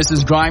 Use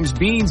Mrs. Grimes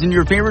beans in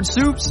your favorite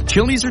soups,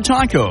 chilies, or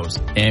tacos.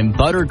 And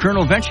butter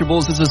kernel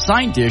vegetables is a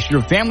side dish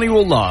your family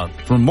will love.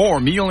 For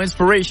more meal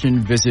inspiration,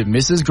 visit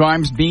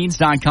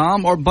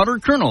mrsgrimesbeans.com or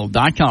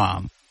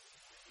butterkernel.com.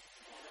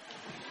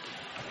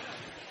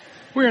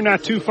 We're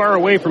not too far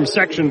away from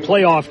section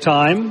playoff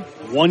time.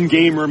 1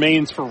 game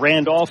remains for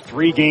Randolph.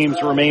 3 games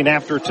remain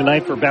after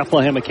tonight for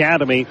Bethlehem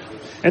Academy.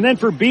 And then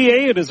for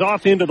BA, it is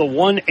off into the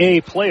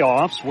 1A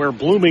playoffs where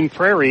Blooming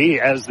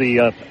Prairie as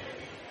the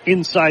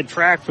inside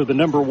track for the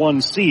number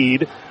 1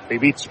 seed. They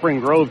beat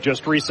Spring Grove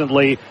just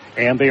recently,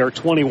 and they are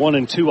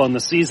 21-2 on the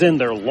season.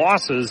 Their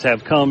losses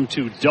have come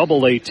to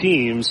AA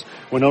teams,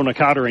 Winona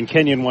Cotter and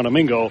Kenyon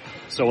Wanamingo.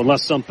 So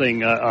unless something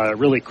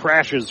really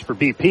crashes for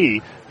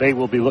BP, they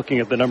will be looking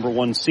at the number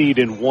 1 seed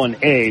in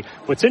 1A.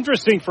 What's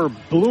interesting for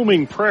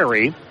Blooming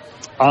Prairie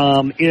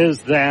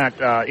is that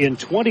in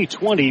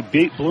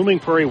 2020, Blooming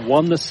Prairie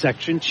won the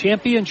section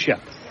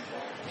championship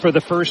for the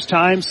first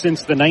time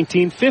since the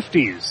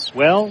 1950s.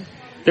 Well,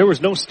 there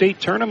was no state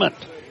tournament.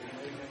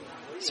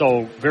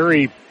 So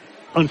very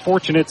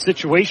unfortunate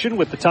situation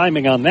with the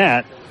timing on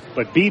that.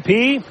 But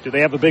BP, do they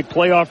have a big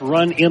playoff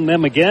run in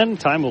them again?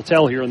 Time will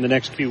tell here in the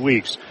next few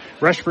weeks.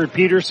 Rushford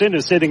Peterson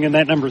is sitting in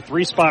that number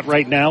 3 spot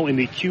right now in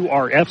the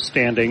QRF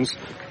standings,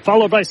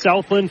 followed by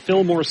Southland,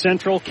 Fillmore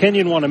Central,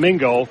 Kenyon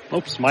Wanamingo.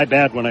 Oops, my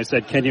bad when I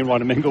said Kenyon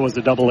Wanamingo was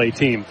a AA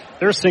team.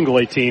 They're a single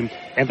A team,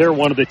 and they're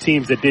one of the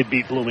teams that did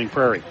beat Blooming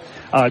Prairie.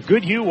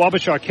 Goodhue,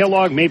 Wabasha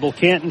Kellogg, Mabel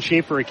Canton,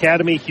 Schaefer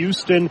Academy,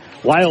 Houston,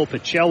 Lyle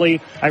Pacelli.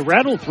 I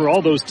rattled through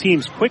all those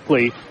teams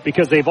quickly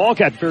because they've all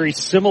got very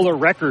similar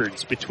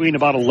records between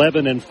about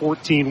 11 and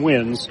 14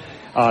 wins.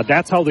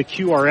 That's how the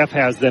QRF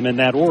has them in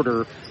that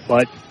order,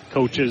 but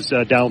coaches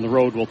down the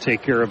road will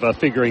take care of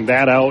figuring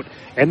that out.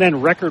 And then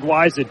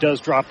record-wise, it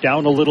does drop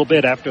down a little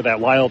bit after that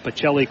Lyle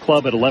Pacelli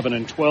club at 11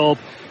 and 12.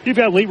 You've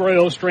got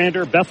Leroy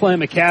Ostrander,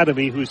 Bethlehem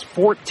Academy, who's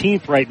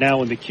 14th right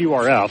now in the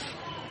QRF.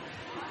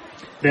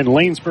 Then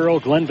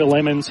Lanesboro, Glenville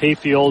Emmons,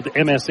 Hayfield,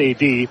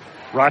 MSAD,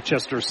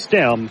 Rochester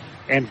STEM,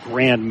 and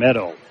Grand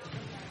Meadow.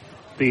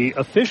 The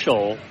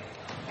official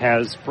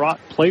has brought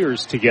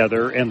players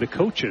together and the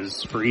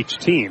coaches for each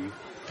team.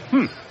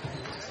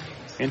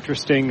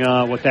 Interesting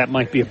what that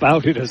might be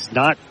about. It does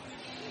not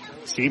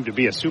seem to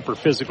be a super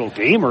physical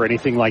game or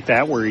anything like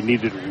that where he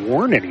needed to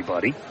warn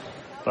anybody.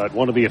 But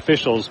one of the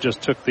officials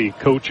just took the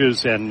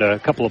coaches and a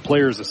couple of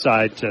players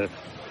aside to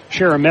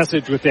share a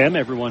message with them.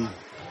 Everyone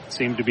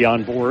seemed to be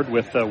on board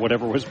with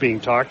whatever was being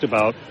talked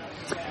about.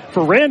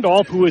 For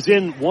Randolph, who is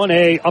in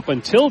 1A up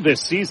until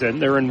this season,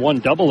 they're in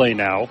 1AA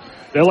now.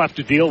 They'll have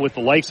to deal with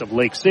the likes of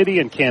Lake City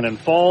and Cannon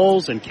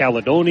Falls and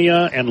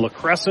Caledonia and La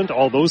Crescent.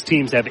 All those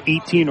teams have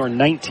 18 or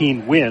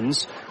 19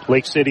 wins.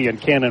 Lake City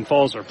and Cannon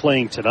Falls are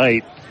playing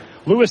tonight.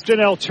 Lewiston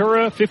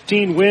Altura,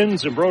 15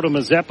 wins. Zumbrota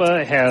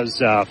Mazeppa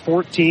has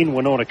 14.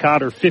 Winona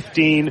Cotter,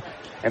 15.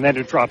 And then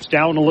it drops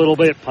down a little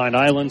bit. Pine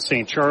Island,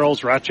 St.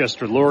 Charles,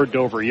 Rochester Lord,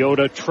 Dover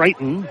Yoda,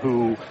 Triton,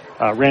 who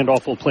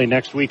Randolph will play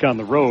next week on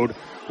the road.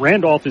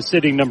 Randolph is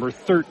sitting number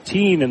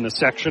 13 in the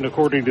section,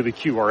 according to the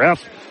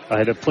QRF,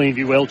 ahead of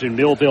Plainview, Elgin,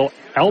 Millville,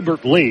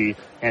 Albert Lee,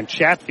 and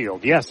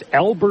Chatfield. Yes,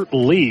 Albert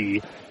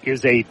Lee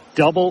is a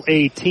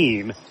AA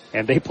team,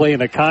 and they play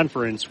in a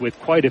conference with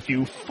quite a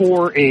few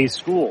 4A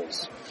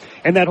schools.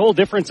 And that whole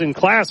difference in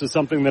class is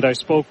something that I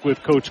spoke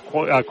with Coach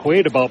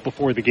Quaid about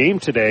before the game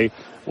today,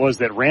 was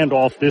that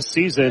Randolph this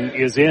season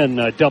is in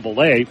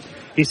AA.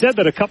 He said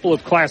that a couple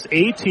of Class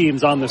A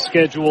teams on the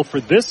schedule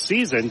for this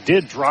season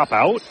did drop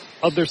out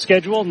of their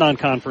schedule,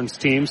 non-conference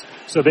teams,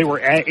 so they were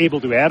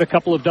able to add a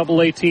couple of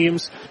AA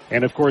teams.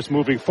 And, of course,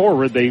 moving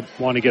forward, they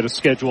want to get a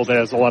schedule that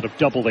has a lot of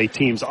AA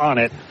teams on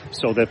it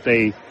so that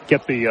they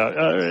get the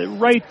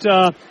right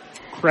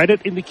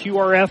credit in the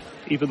QRF,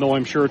 even though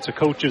I'm sure it's a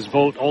coach's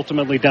vote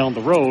ultimately down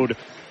the road.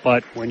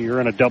 But when you're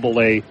in a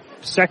AA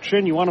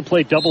section, you want to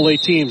play AA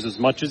teams as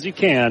much as you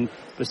can,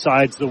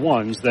 besides the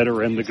ones that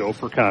are in the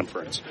Gopher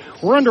Conference.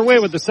 We're underway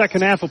with the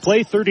second half of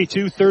play,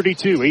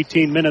 32-32,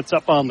 18 minutes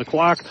up on the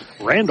clock.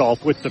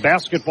 Randolph with the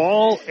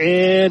basketball,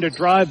 and a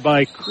drive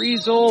by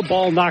Kriesel.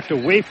 Ball knocked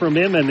away from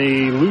him, and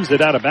they lose it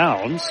out of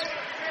bounds.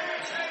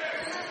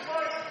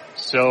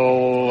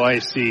 So I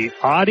see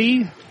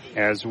Adi,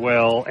 as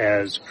well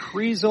as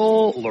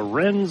Kriesel,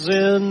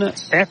 Lorenzen,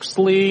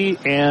 Exley,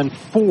 and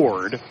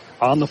Ford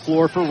on the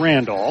floor for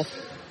Randolph.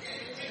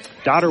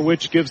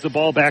 Dotterwich gives the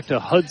ball back to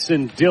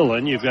Hudson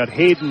Dillon. You've got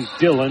Hayden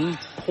Dillon,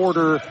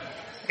 Porter,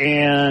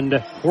 and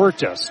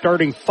Huerta.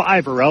 Starting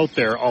five are out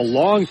there. A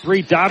long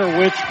three.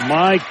 Dotterwich,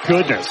 my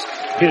goodness,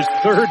 his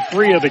third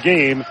free of the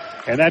game.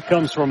 And that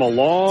comes from a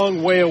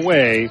long way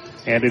away.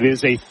 And it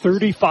is a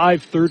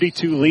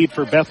 35-32 lead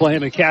for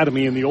Bethlehem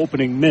Academy in the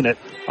opening minute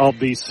of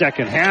the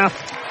second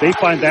half. They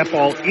find that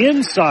ball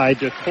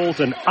inside to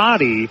Colton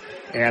Adi.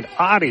 And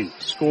Adi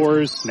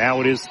scores.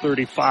 Now it is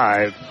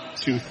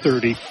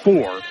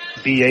 35-34.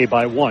 BA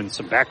by one.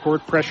 Some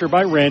backcourt pressure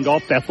by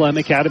Randolph. Bethlehem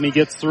Academy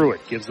gets through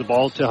it. Gives the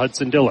ball to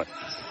Hudson Dillon.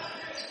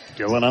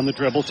 Dillon on the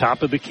dribble,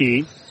 top of the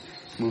key.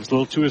 Moves a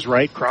little to his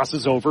right,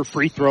 crosses over,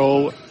 free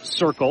throw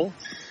circle.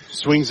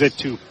 Swings it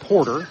to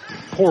Porter.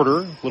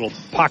 Porter, little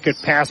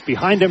pocket pass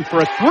behind him for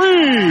a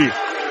three!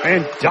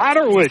 And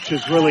Dotterwich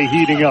is really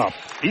heating up.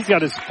 He's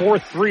got his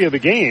fourth three of the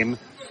game.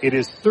 It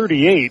is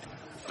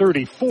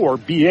 38-34,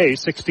 BA,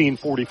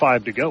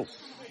 16:45 to go.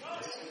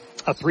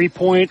 A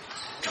three-point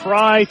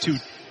try to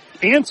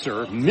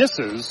answer,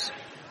 misses.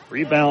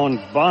 Rebound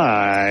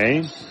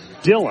by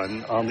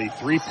Dillon on the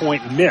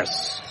three-point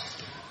miss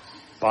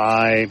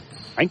by,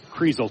 I think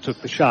Kriesel took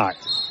the shot.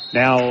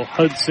 Now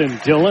Hudson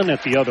Dillon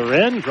at the other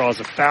end draws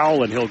a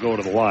foul, and he'll go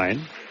to the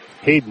line.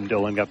 Hayden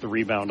Dillon got the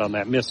rebound on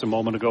that miss a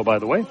moment ago, by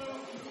the way.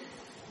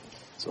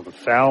 So the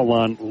foul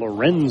on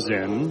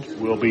Lorenzen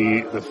will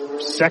be the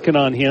second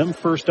on him,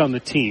 first on the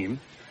team.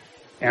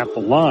 At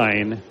the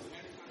line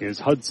is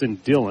Hudson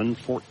Dillon,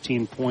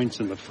 14 points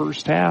in the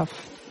first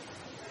half.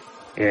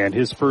 And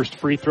his first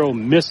free throw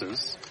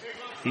misses.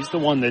 He's the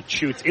one that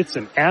shoots. It's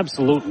an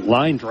absolute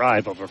line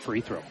drive of a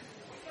free throw.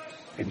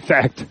 In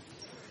fact,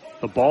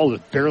 the ball is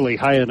barely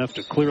high enough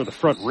to clear the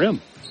front rim.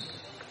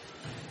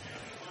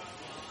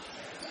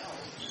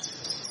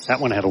 That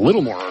one had a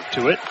little more arc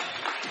to it.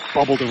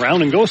 Bubbled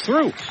around and goes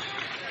through.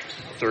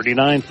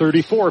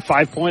 39-34,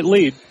 5-point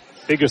lead.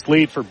 Biggest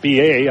lead for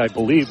BA, I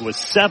believe, was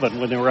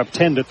 7 when they were up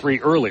 10-3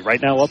 early. Right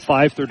now up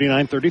 5,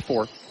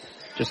 39-34.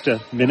 Just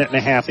a minute and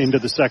a half into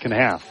the second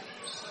half.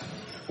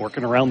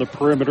 Working around the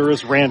perimeter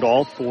is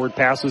Randolph. Forward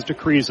passes to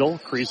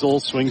Kriesel.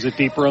 Kriesel swings it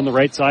deeper on the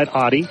right side.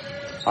 Adi.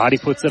 Adi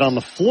puts it on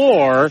the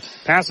floor.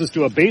 Passes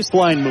to a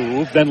baseline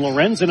move. Then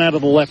Lorenzen out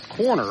of the left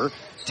corner.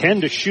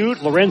 10 to shoot.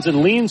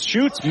 Lorenzen leans,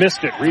 shoots,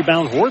 missed it.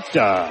 Rebound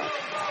Huerta.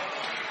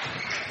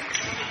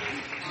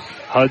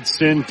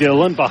 Hudson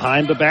Dillon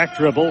behind the back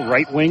dribble.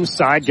 Right wing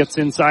side, gets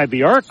inside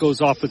the arc.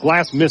 Goes off the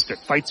glass, missed it.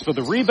 Fights for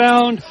the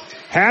rebound.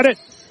 Had it.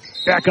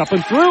 Back up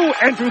and through.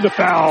 And drew the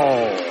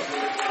foul.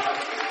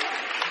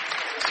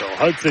 So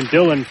Hudson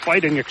Dillon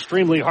fighting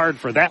extremely hard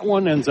for that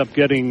one. Ends up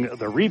getting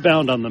the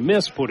rebound on the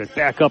miss. Put it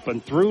back up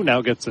and through.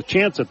 Now gets a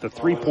chance at the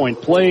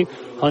three-point play.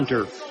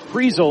 Hunter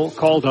Kriesel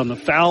called on the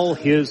foul.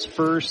 His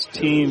first,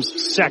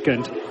 team's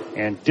second.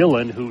 And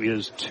Dillon, who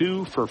is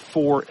 2 for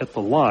 4 at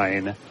the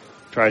line,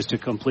 tries to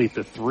complete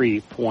the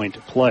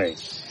three-point play.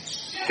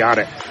 got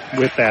it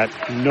with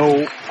that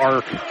no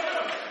arc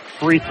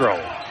free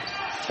throw.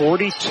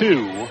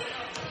 42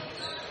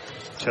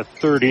 to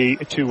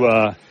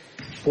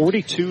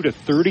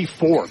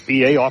 34.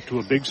 BA off to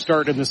a big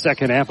start in the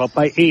second half, up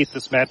by 8.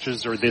 This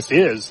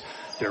is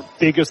their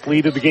biggest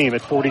lead of the game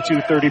at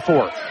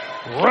 42-34.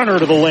 Runner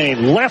to the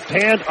lane, left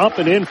hand up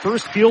and in.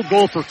 First field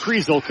goal for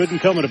Kriesel. Couldn't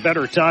come at a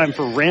better time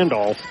for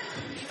Randolph.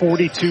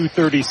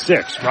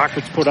 42-36.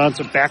 Rockets put on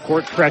some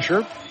backcourt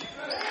pressure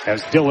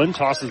as Dillon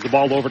tosses the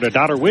ball over to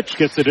Dotterwich,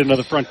 gets it into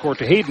the front court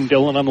to Hayden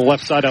Dillon on the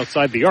left side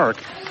outside the arc,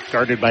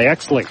 guarded by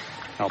Exley.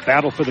 Now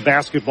battle for the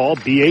basketball.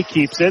 BA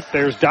keeps it.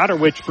 There's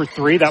Dotterwich for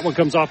 3. That one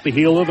comes off the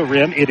heel of the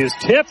rim. It is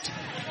tipped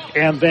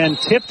and then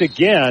tipped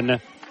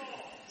again.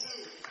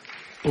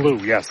 Blue,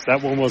 yes.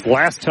 That one was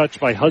last touch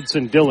by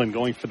Hudson Dillon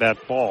going for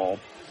that ball.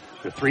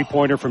 The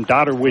three-pointer from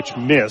Dotterwich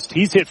missed.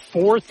 He's hit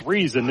 4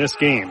 threes in this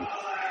game,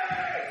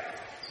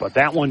 but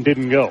that one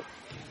didn't go.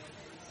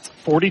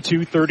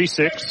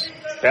 42-36,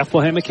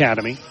 Bethlehem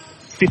Academy.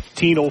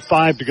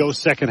 15:05 to go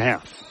second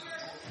half.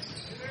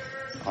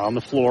 On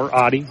the floor,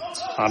 Adi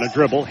on a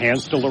dribble,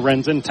 hands to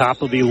Lorenzen,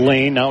 top of the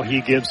lane. Now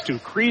he gives to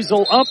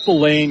Kriesel up the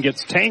lane,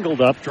 gets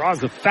tangled up,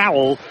 draws a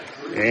foul,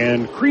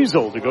 and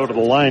Kriesel to go to the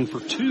line for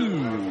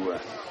 2.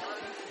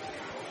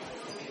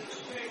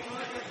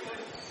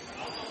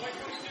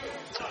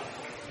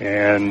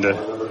 And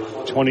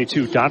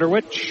 22,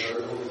 Dotterwich,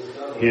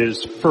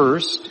 his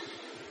first,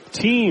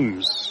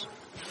 team's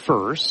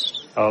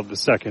first of the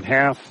second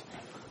half.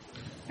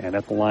 And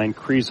at the line,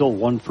 Kriesel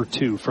 1 for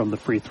 2 from the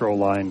free throw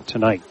line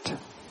tonight.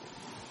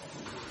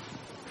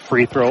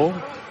 Free throw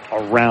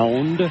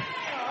around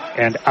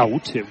and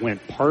out. It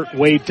went part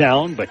way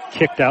down, but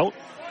kicked out.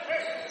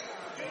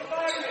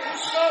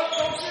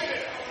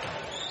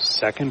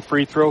 Second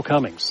free throw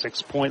coming.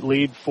 6-point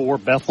lead for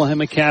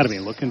Bethlehem Academy.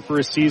 Looking for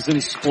a season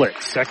split.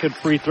 Second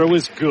free throw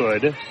is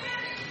good.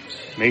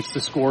 Makes the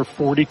score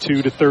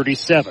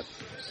 42-37.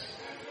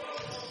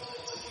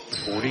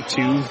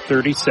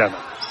 42-37.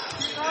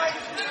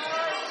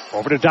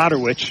 Over to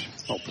Dotterwich.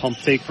 Pump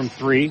fake from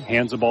 3.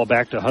 Hands the ball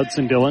back to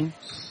Hudson Dillon.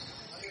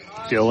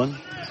 Dillon,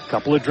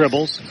 couple of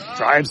dribbles.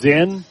 Drives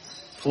in.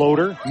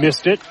 Floater.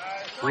 Missed it.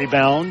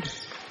 Rebound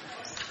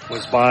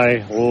was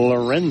by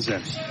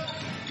Lorenzen.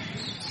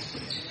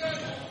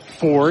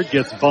 Ford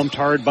gets bumped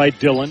hard by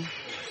Dillon.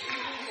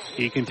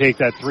 He can take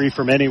that 3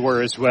 from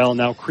anywhere as well.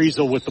 Now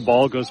Kriesel with the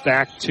ball goes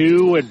back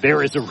 2, and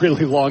there is a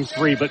really long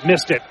 3, but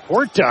missed it.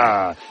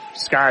 Horta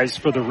skies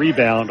for the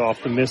rebound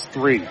off the missed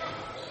 3.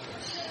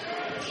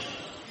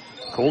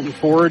 Colton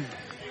Ford,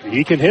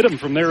 he can hit him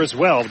from there as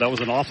well. That was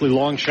an awfully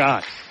long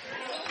shot.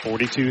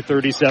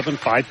 42-37,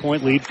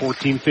 5-point lead,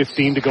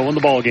 14-15 to go in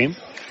the ballgame.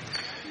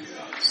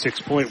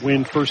 6-point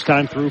win first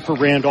time through for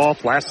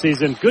Randolph. Last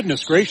season,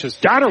 goodness gracious,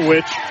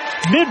 Dotterwich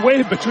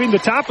midway between the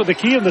top of the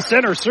key and the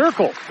center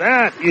circle.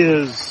 That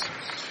is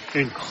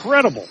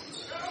incredible.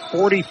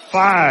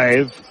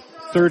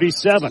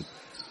 45-37.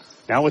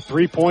 Now a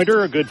three-pointer,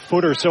 a good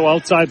foot or so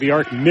outside the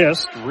arc,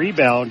 missed,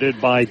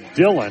 rebounded by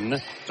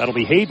Dillon. That'll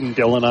be Hayden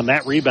Dillon on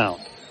that rebound.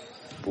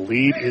 The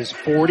lead is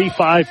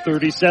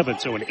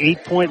 45-37, so an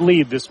 8-point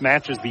lead. This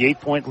matches the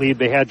 8-point lead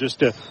they had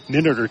just a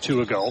minute or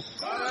two ago.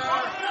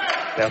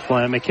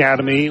 Bethlehem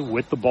Academy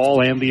with the ball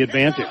and the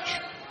advantage.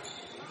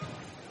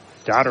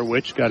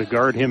 Dotterwich got to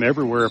guard him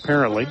everywhere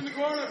apparently.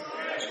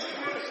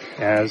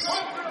 As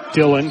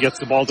Dillon gets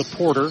the ball to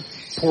Porter.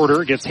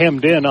 Porter gets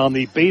hemmed in on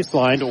the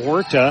baseline to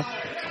Horta.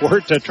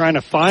 Horta trying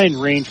to find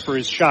range for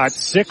his shot.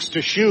 6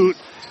 to shoot.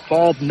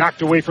 Ball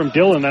knocked away from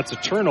Dillon. That's a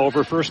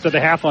turnover. First of the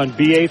half on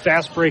BA.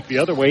 Fast break the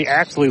other way.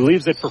 Axley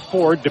leaves it for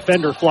Ford.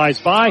 Defender flies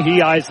by.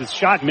 He eyes his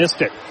shot.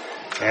 Missed it.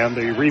 And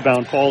the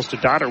rebound falls to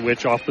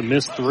Dotterwich off the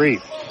missed 3.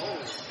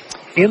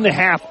 In the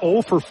half,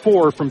 0 for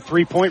 4 from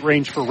 3-point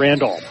range for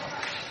Randolph.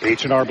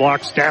 H&R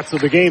Block stats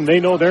of the game. They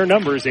know their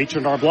numbers.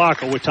 H&R Block,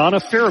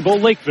 Owatonna,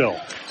 Faribault, Lakeville.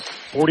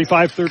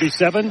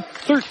 45-37,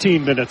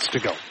 13 minutes to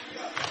go.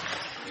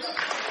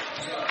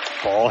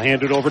 Ball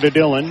handed over to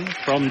Dillon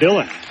from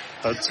Dillon.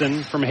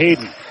 Hudson from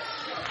Hayden.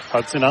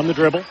 Hudson on the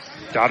dribble.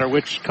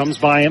 Dotterwich comes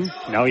by him.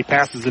 Now he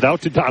passes it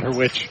out to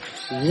Dotterwich.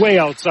 Way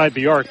outside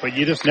the arc, but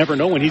you just never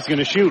know when he's going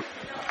to shoot.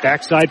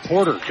 Backside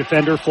Porter.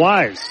 Defender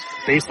flies.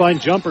 Baseline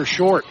jumper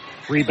short.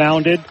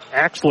 Rebounded.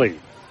 Axley.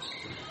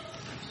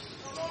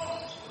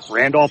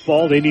 Randolph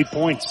ball. They need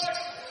points.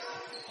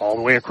 All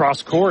the way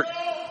across court.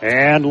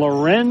 And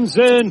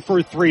Lorenzen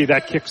for 3.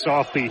 That kicks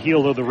off the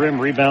heel of the rim.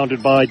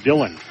 Rebounded by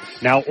Dillon.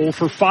 Now 0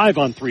 for 5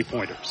 on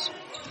three-pointers.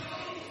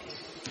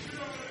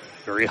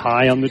 Very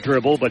high on the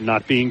dribble, but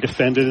not being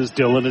defended as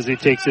Dillon as he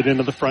takes it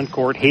into the front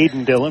court.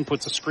 Hayden Dillon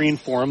puts a screen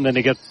for him. Then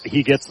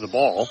he gets the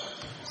ball.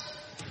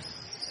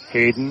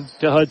 Hayden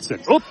to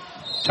Hudson. Oop!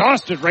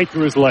 Tossed it right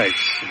through his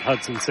legs. And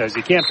Hudson says,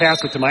 you can't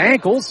pass it to my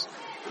ankles.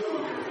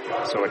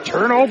 So a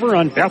turnover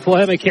on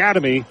Bethlehem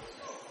Academy.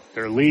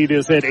 Their lead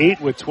is at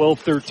 8 with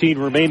 12:13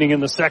 remaining in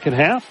the second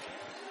half.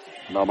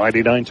 The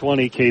Mighty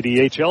 920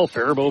 KDHL,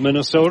 Faribault,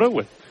 Minnesota,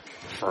 with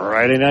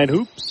Friday Night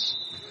Hoops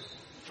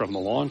from the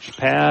launch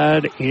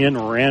pad in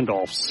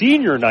Randolph.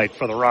 Senior night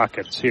for the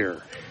Rockets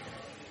here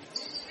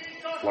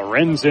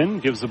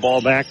Lorenzen gives the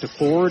ball back to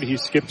Ford. He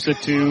skips it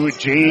to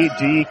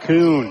J.D.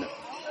 Kuhn.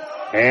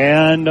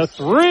 And a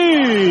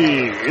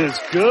three is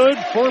good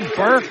for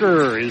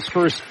Barker. His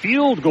first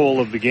field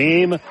goal of the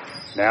game.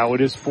 Now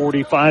it is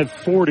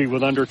 45-40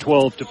 with under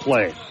 12 to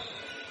play.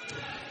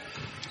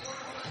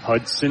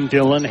 Hudson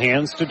Dillon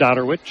hands to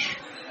Dodderwich.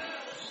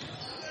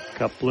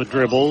 Couple of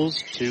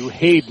dribbles to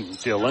Hayden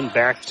Dillon.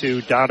 Back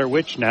to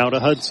Dodderwich. Now to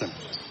Hudson.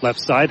 Left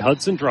side,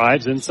 Hudson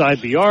drives inside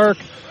the arc.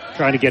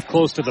 Trying to get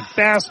close to the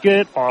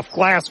basket. Off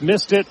glass,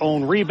 missed it.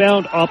 Own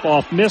rebound. Up,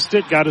 off, missed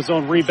it. Got his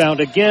own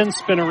rebound again.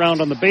 Spin around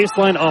on the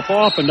baseline. Up,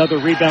 off. Another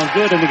rebound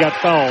good, and he got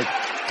fouled.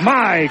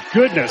 My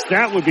goodness,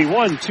 that would be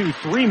 1, 2,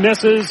 3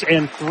 misses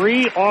and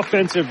 3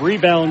 offensive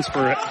rebounds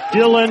for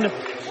Dillon.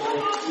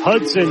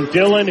 Hudson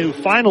Dillon, who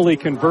finally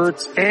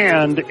converts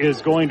and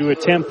is going to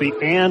attempt the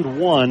and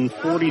one,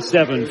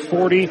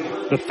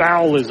 47-40. The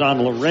foul is on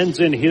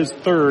Lorenzen, his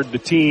third, the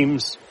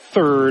team's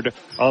third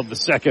of the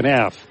second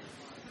half.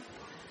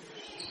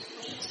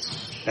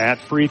 That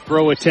free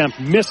throw attempt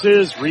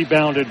misses,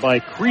 rebounded by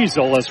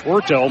Kriesel as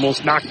Huerta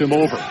almost knocked him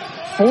over.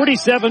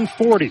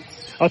 47-40.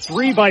 A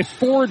three by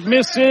Ford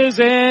misses,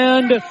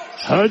 and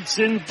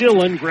Hudson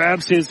Dillon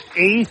grabs his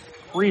 8th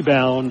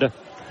rebound,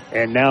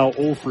 and now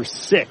 0 for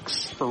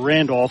 6 for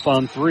Randolph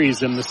on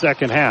threes in the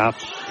second half.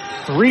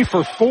 3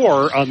 for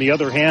 4 on the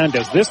other hand,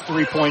 as this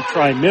three-point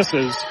try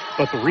misses,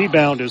 but the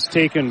rebound is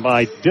taken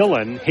by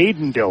Dillon,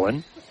 Hayden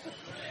Dillon.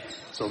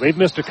 So they've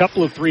missed a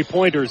couple of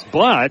three-pointers,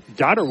 but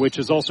Dodderwich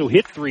has also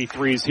hit 3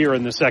 threes here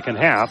in the second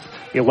half.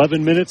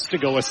 11 minutes to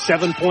go, a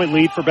 7-point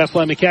lead for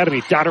Bethlehem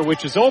Academy.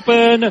 Dodderwich is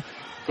open.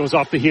 Goes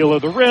off the heel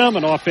of the rim,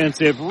 an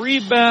offensive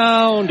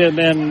rebound, and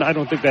then I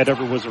don't think that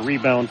ever was a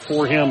rebound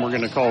for him. We're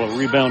going to call a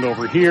rebound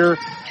over here.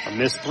 A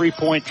missed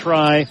 3-point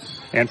try,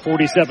 and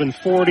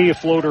 47-40, a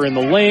floater in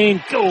the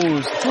lane,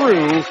 goes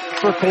through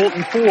for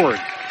Colton Ford.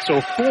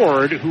 So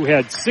Ford, who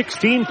had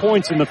 16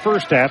 points in the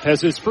first half, has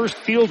his first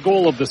field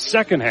goal of the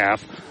second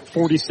half.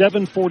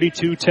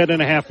 47-42,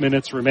 10.5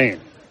 minutes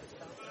remain.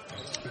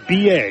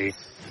 BA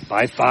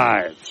by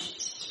 5.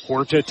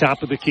 Huerta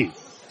top of the key.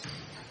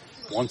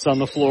 Once on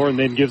the floor and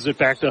then gives it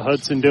back to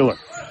Hudson Dillon.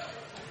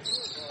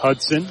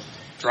 Hudson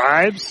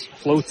drives,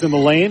 floats in the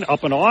lane,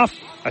 up and off,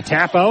 a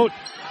tap out.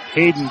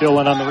 Hayden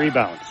Dillon on the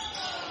rebound.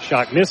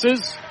 Shot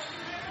misses,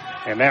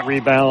 and that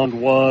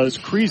rebound was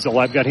Kriesel.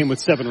 I've got him with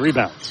 7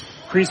 rebounds.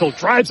 Kriesel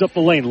drives up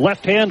the lane,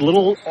 left hand,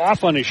 little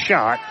off on his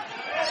shot,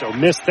 so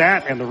missed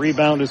that, and the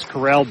rebound is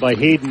corralled by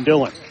Hayden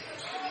Dillon.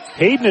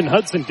 Hayden and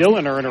Hudson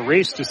Dillon are in a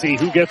race to see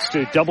who gets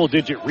to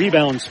double-digit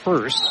rebounds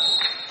first.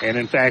 And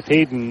in fact,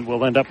 Hayden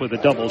will end up with a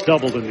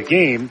double-double in the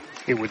game,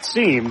 it would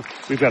seem.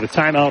 We've got a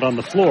timeout on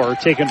the floor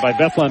taken by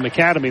Bethlehem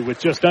Academy with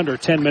just under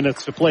 10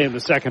 minutes to play in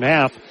the second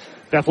half.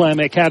 Bethlehem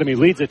Academy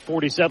leads at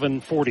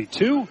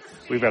 47-42.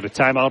 We've got a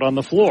timeout on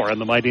the floor on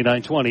the Mighty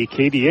 920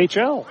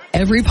 KDHL.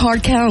 Every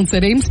part counts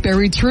at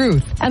Amesbury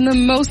Truth. And the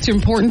most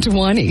important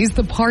one is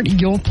the part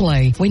you'll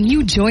play when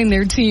you join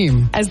their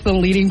team. As the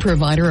leading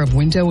provider of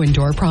window and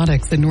door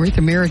products in North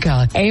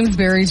America,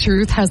 Amesbury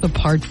Truth has a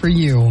part for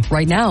you.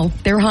 Right now,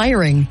 they're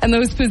hiring, and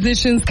those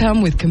positions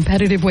come with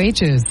competitive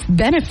wages,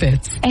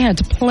 benefits, and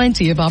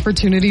plenty of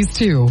opportunities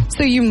too.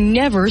 So you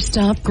never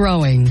stop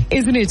growing.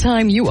 Isn't it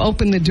time you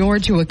open the door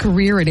to a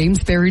career at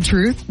Amesbury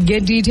Truth?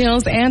 Get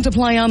details and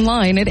apply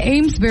online at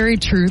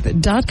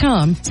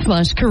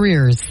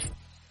amesburytruth.com/careers.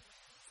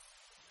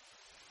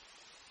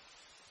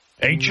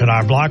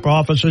 H&R Block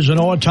offices in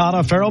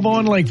Owatonna, Faribault,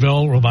 and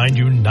Lakeville remind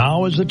you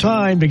now is the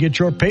time to get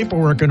your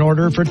paperwork in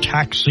order for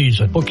tax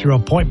season. Book your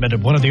appointment at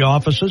one of the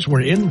offices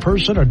where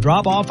in-person or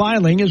drop-off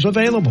filing is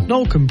available.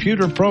 No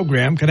computer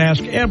program can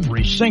ask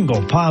every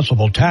single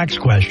possible tax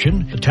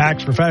question. The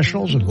tax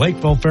professionals in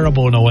Lakeville,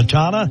 Faribault, and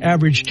Owatonna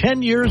average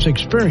 10 years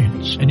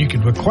experience, and you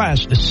can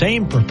request the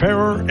same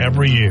preparer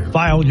every year.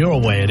 File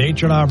your way at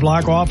H&R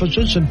Block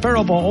offices in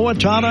Faribault,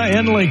 Owatonna,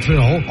 and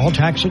Lakeville. All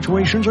tax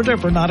situations are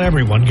different. Not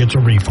everyone gets a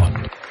refund.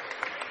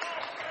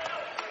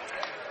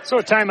 So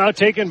a timeout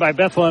taken by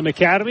Bethlehem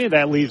Academy.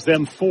 That leaves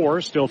them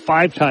 4. Still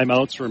 5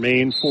 timeouts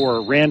remain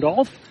for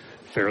Randolph.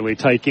 Fairly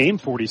tight game,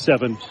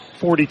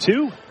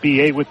 47-42.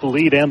 BA with the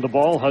lead and the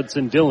ball.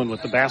 Hudson Dillon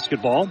with the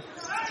basketball.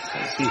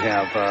 Does he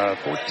have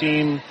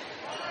 14,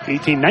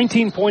 18,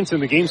 19 points in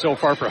the game so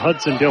far for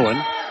Hudson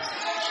Dillon.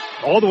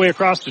 All the way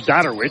across to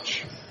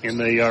Dodderwich in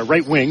the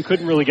right wing.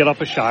 Couldn't really get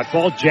up a shot.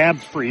 Ball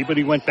jabbed free, but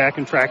he went back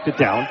and tracked it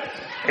down.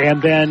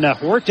 And then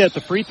Huerta at the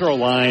free throw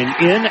line.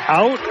 In,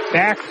 out,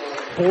 back,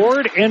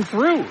 forward, and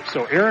through.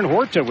 So Aaron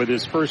Huerta with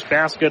his first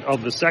basket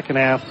of the second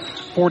half.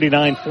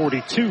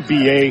 49-42,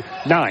 BA,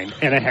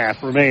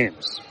 9.5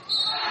 remains.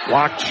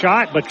 Blocked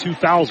shot, but 2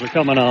 fouls are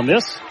coming on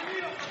this.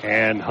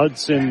 And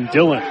Hudson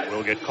Dillon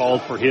will get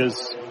called for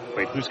his...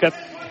 Wait, who's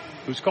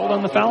called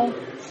on the foul?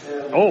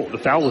 Oh, the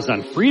foul was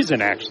on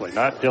Friesen, actually,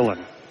 not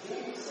Dillon.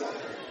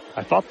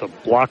 I thought the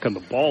block on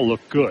the ball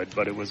looked good,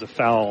 but it was a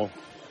foul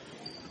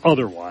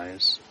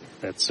otherwise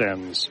that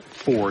sends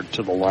Ford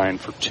to the line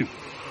for 2.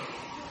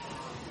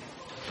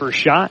 First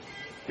shot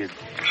is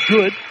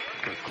good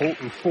for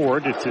Colton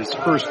Ford. It's his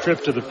first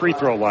trip to the free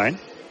throw line.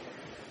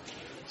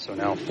 So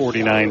now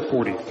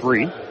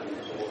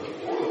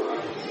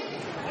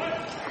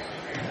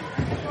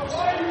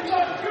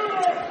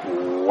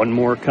 49-43. One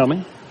more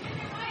coming.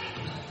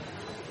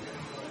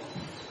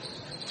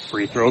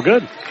 Free throw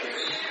good.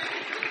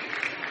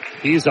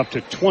 He's up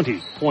to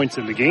 20 points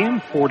in the game.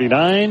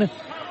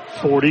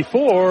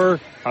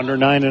 49-44. Under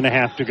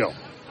 9.5 to go.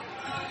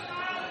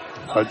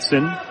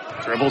 Hudson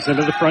dribbles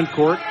into the front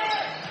court.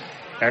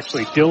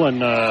 Actually,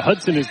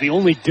 Hudson is the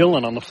only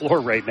Dillon on the floor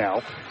right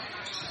now.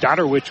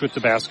 Dotterwich with the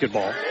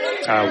basketball.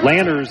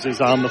 Lanners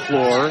is on the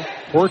floor.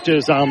 Horta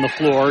is on the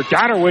floor.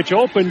 Dotterwich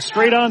open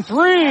straight on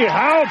three.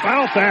 How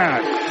about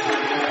that?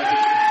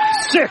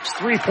 6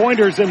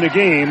 3-pointers in the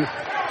game.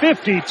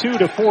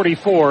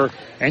 52-44.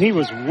 And he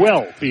was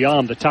well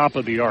beyond the top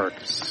of the arc.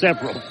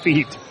 Several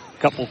feet.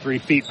 Couple 3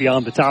 feet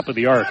beyond the top of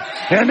the arc.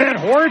 And then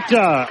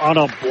Horta on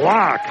a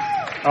block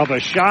of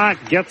a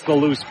shot, gets the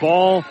loose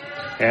ball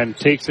and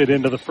takes it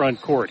into the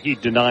front court. He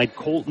denied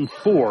Colton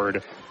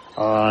Ford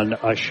on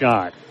a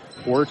shot.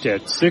 Horta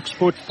at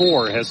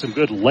 6'4", has some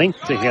good length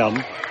to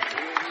him.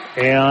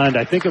 And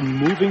I think a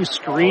moving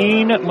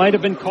screen might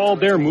have been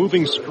called there.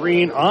 Moving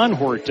screen on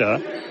Horta.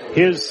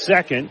 His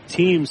second,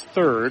 team's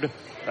third.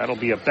 That'll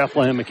be a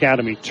Bethlehem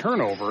Academy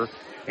turnover.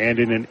 And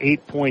in an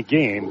 8-point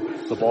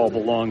game, the ball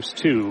belongs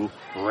to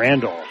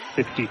Randolph.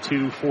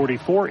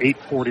 52-44,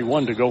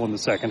 8:41 to go in the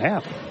second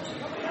half.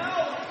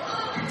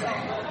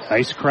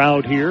 Nice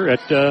crowd here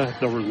at the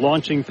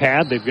launching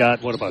pad. They've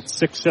got, about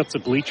 6 sets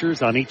of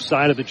bleachers on each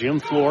side of the gym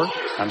floor.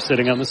 I'm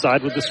sitting on the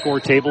side with the score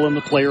table and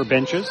the player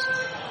benches.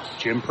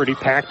 Gym pretty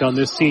packed on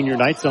this senior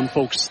night. Some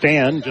folks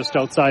stand just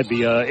outside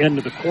the end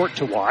of the court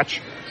to watch.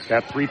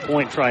 That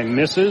 3-point try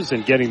misses,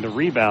 and getting the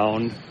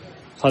rebound,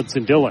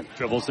 Hudson Dillon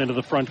dribbles into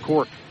the front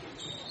court.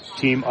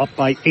 Team up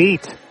by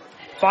 8.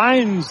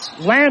 Finds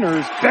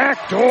Lanners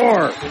back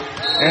door.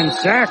 And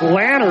Zach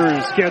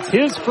Lanners gets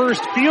his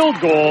first field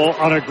goal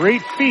on a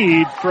great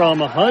feed from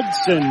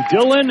Hudson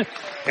Dillon.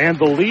 And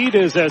the lead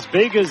is as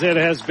big as it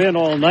has been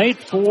all night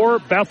for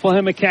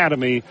Bethlehem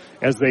Academy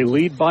as they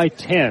lead by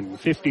 10.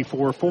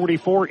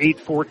 54-44,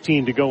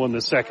 8:14 to go in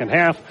the second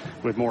half,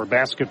 with more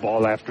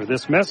basketball after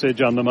this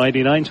message on the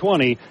Mighty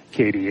 920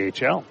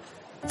 KDHL.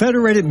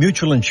 Federated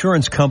Mutual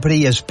Insurance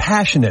Company is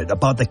passionate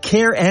about the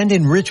care and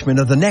enrichment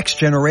of the next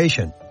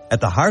generation. At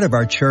the heart of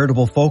our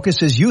charitable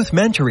focus is youth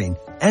mentoring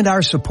and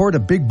our support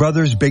of Big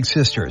Brothers Big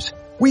Sisters.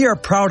 We are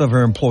proud of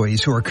our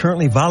employees who are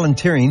currently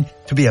volunteering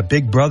to be a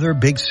big brother,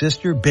 big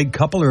sister, big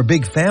couple, or a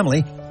big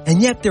family,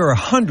 and yet there are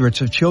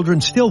hundreds of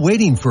children still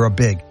waiting for a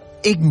big.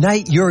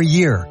 Ignite your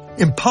year.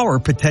 Empower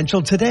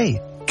potential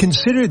today.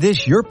 Consider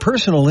this your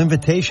personal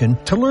invitation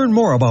to learn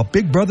more about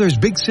Big Brothers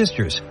Big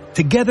Sisters.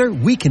 Together,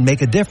 we can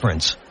make a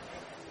difference.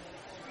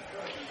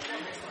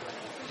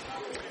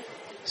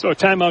 So a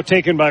timeout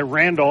taken by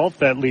Randolph.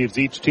 That leaves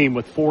each team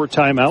with 4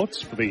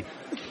 timeouts for the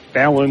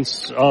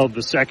balance of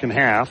the second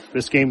half.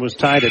 This game was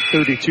tied at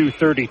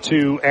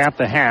 32-32 at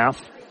the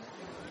half.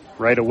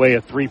 Right away,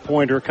 a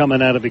 3-pointer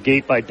coming out of the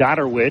gate by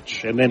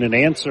Dotterwich, and then an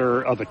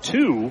answer of a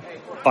 2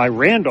 by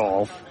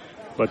Randolph.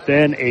 But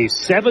then a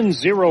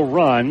 7-0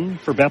 run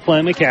for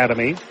Bethlehem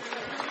Academy.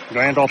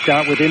 Randolph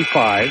got within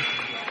 5.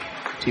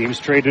 Teams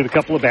traded a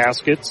couple of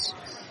baskets,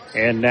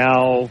 and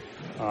now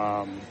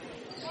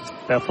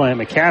Bethlehem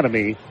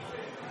Academy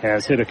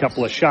has hit a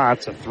couple of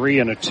shots, a 3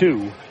 and a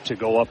 2, to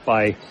go up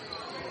by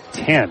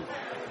 10.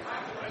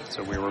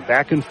 So we were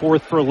back and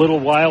forth for a little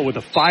while with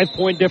a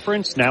 5-point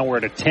difference. Now we're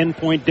at a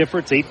 10-point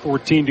difference,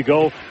 8:14 to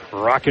go.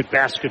 Rocket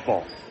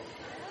basketball.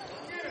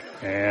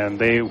 And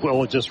they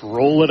will just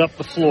roll it up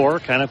the floor,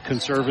 kind of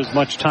conserve as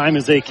much time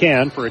as they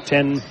can for a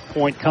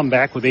 10-point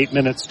comeback with 8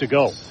 minutes to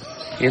go.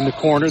 In the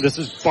corner, this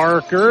is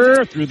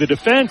Barker through the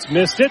defense,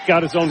 missed it,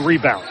 got his own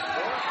rebound.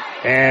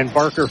 And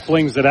Barker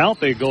flings it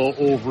out. They go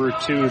over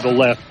to the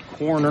left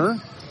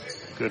corner.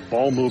 Good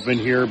ball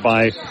movement here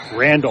by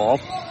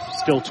Randolph.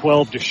 Still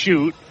 12 to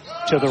shoot.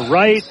 To the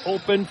right,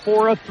 open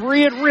for a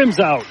 3. It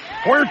rims out.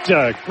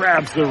 Huerta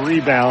grabs the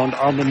rebound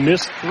on the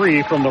missed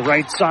 3 from the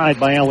right side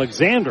by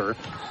Alexander.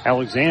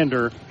 No,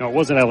 it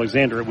wasn't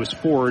Alexander. It was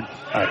Ford,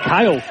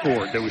 Kyle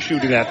Ford, that was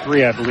shooting that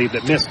 3, I believe,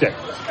 that missed it.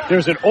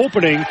 There's an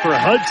opening for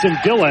Hudson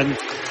Dillon.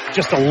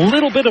 Just a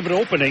little bit of an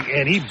opening,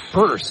 and he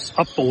bursts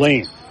up the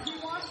lane.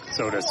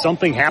 So does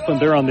something happen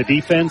there on the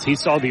defense? He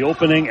saw the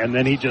opening, and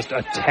then he just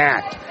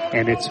attacked.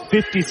 And it's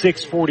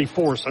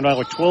 56-44, so now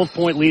a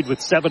 12-point lead with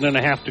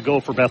 7.5 to go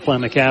for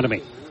Bethlehem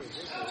Academy.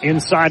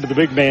 Inside to the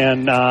big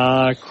man,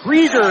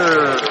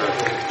 Krieger.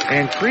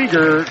 And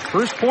Krieger,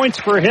 first points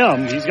for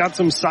him. He's got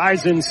some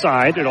size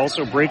inside. It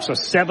also breaks a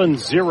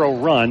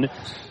 7-0 run,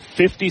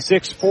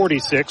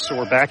 56-46, so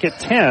we're back at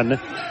 10.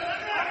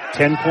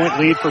 10-point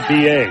lead for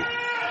BA.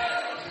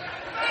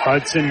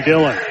 Hudson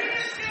Dillon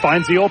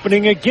finds the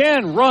opening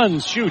again,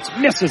 runs, shoots,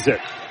 misses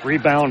it.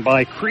 Rebound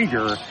by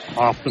Krieger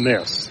off the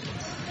miss.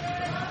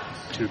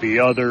 To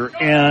the other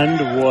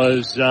end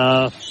was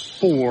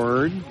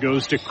Ford.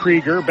 Goes to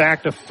Krieger,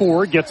 back to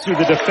Ford, gets through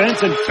the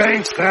defense and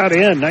banks that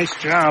in. Nice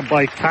job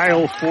by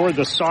Kyle Ford,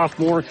 the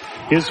sophomore.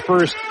 His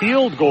first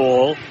field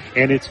goal,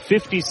 and it's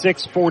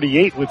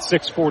 56-48 with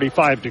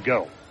 6:45 to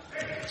go.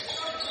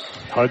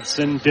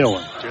 Hudson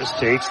Dillon just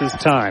takes his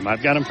time.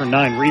 I've got him for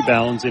 9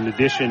 rebounds in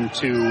addition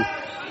to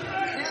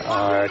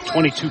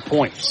 22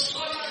 points.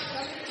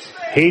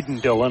 Hayden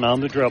Dillon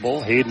on the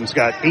dribble. Hayden's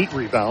got 8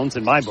 rebounds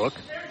in my book.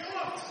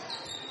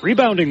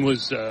 Rebounding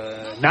was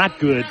not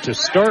good to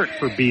start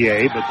for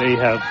BA, but they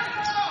have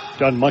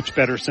done much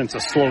better since a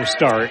slow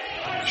start.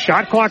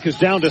 Shot clock is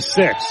down to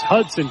 6.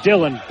 Hudson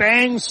Dillon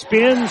bangs,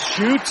 spins,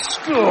 shoots,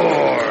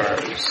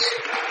 scores.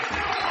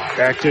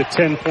 Back to a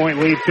 10-point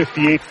lead,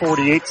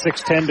 58-48,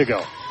 6:10 to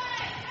go.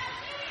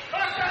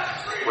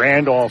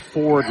 Randolph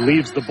Ford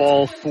leaves the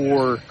ball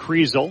for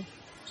Kriesel.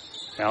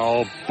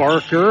 Now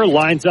Barker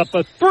lines up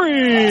a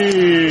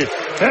 3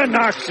 and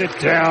knocks it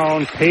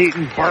down.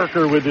 Peyton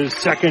Barker with his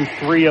second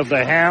 3 of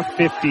the half,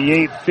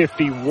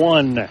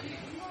 58-51.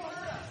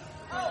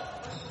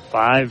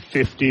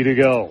 5:50 to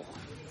go.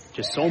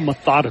 Just so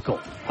methodical.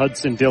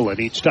 Hudson Dillon,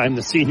 each time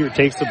the senior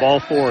takes the ball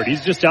forward.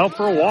 He's just out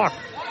for a walk.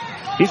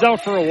 He's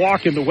out for a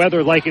walk in the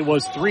weather like it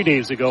was 3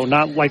 days ago,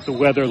 not like the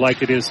weather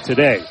like it is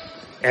today.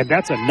 And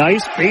that's a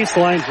nice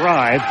baseline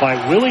drive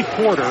by Willie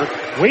Porter.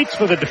 Waits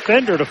for the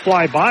defender to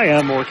fly by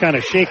him or kind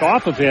of shake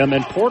off of him,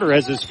 and Porter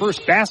has his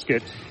first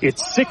basket.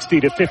 It's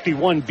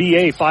 60-51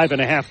 BA,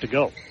 5.5 to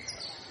go.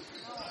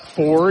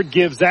 Ford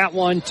gives that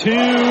one to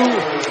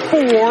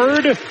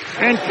Ford,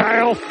 and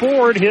Kyle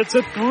Ford hits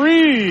a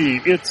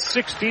 3. It's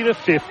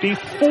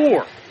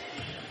 60-54.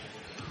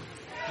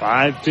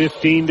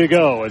 5:15 to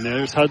go, and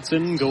there's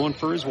Hudson going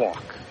for his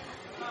walk.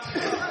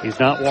 He's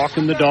not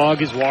walking the dog,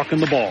 he's walking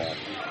the ball.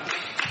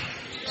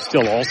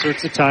 Still all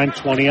sorts of time,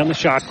 20 on the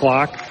shot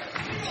clock.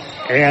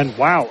 And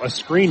wow, a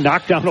screen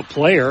knocked down a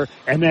player,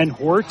 and then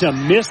Huerta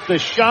missed the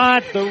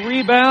shot, the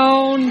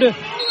rebound.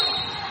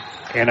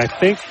 And I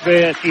think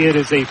that it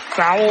is a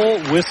foul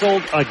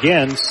whistled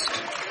against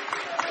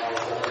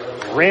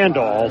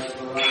Randolph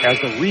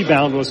as the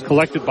rebound was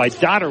collected by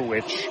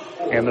Dotterwich,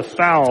 and the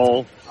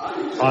foul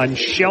on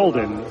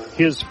Sheldon,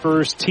 his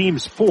first,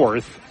 team's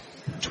 4th.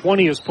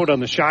 20 is put on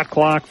the shot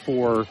clock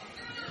for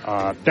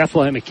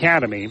Bethlehem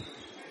Academy.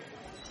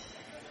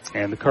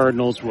 And the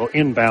Cardinals will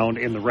inbound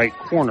in the right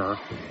corner.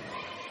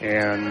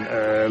 And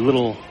a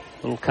little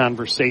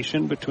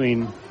conversation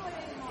between a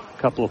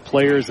couple of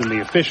players and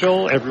the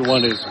official.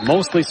 Everyone is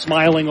mostly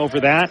smiling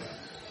over that,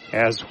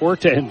 as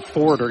Huerta and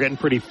Ford are getting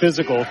pretty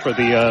physical for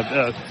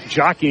the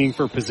jockeying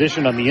for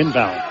position on the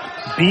inbound.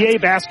 BA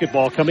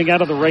basketball coming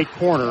out of the right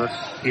corner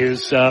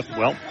is,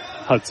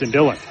 Hudson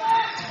Dillon.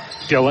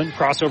 Dillon,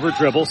 crossover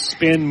dribble,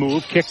 spin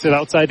move, kicks it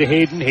outside to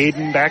Hayden.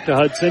 Hayden back to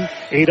Hudson.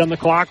 8 on the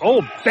clock.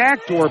 Oh,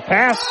 backdoor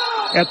pass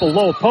at the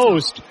low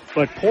post,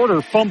 but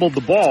Porter fumbled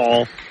the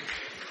ball.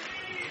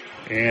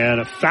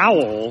 And a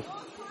foul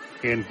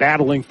in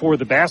battling for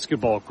the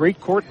basketball. Great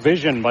court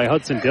vision by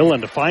Hudson Dillon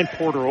to find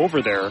Porter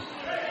over there.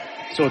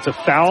 So it's a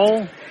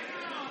foul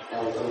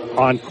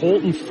on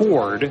Colton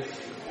Ford,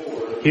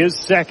 his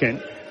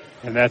second,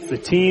 and that's the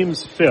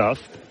team's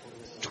 5th.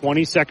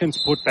 20 seconds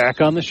put back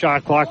on the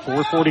shot clock,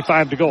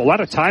 4:45 to go. A lot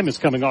of time is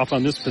coming off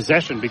on this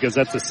possession because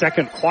that's the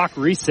second clock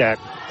reset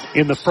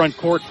in the front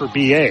court for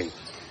BA.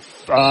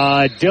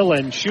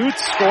 Dillon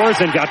shoots, scores,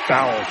 and got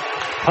fouled.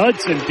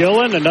 Hudson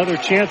Dillon, another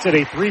chance at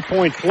a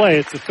 3-point play.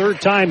 It's the 3rd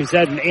time he's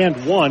had an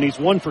and one. He's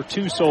 1 for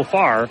 2 so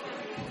far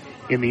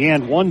in the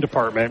and one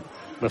department.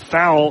 The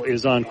foul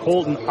is on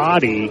Colton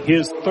Oddie,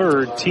 his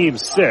 3rd,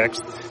 team's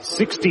 6th.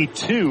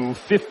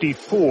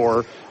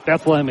 62-54.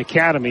 Bethlehem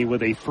Academy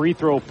with a free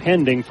throw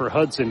pending for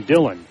Hudson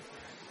Dillon.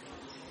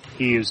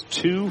 He is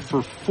 2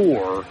 for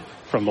 4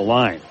 from the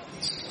line.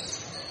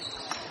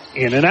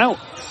 In and out.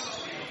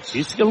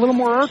 Needs to get a little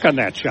more arc on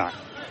that shot.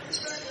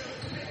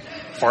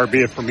 Far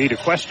be it for me to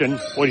question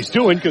what he's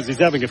doing because he's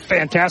having a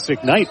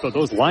fantastic night, but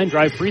those line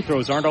drive free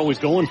throws aren't always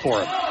going for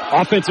him.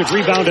 Offensive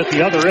rebound at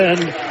the other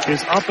end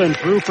is up and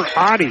through for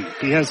Oddie.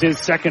 He has his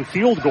second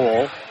field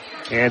goal.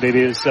 And it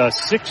is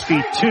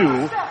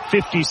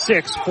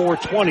 62-56,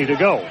 4:20 to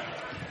go.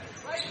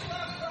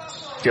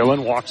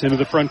 Dillon walks into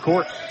the front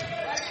court.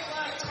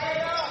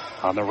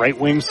 On the right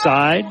wing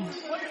side,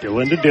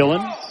 Dillon to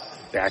Dillon,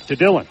 back to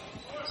Dillon.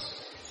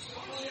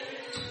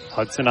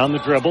 Hudson on the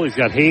dribble. He's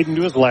got Hayden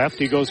to his left.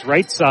 He goes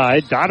right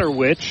side.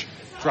 Dotterwich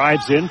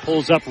drives in,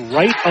 pulls up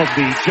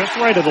just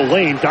right of the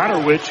lane.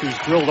 Dotterwich, who's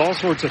drilled all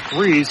sorts of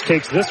threes,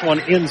 takes this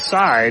one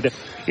inside.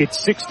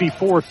 It's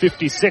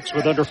 64-56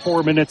 with under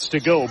 4 minutes to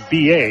go.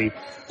 BA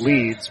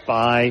leads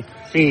by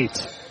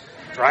 8.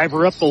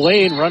 Driver up the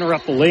lane, runner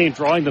up the lane.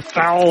 Drawing the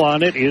foul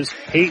on it is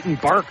Peyton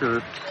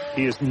Barker.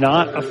 He is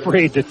not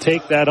afraid to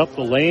take that up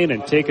the lane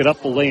and take it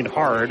up the lane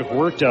hard.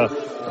 Huerta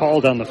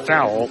called on the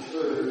foul.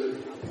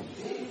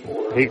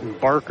 Peyton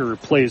Barker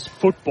plays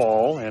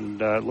football,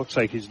 and it looks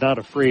like he's not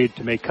afraid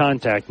to make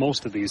contact.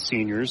 Most of these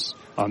seniors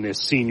on this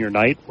senior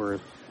night where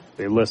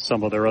They list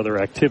some of their other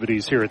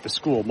activities here at the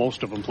school.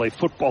 Most of them play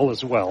football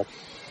as well.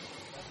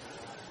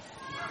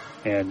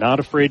 And not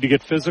afraid to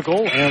get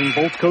physical, and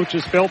both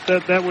coaches felt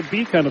that that would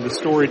be kind of the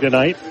story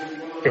tonight.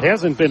 It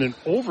hasn't been an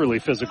overly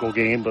physical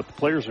game, but the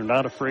players are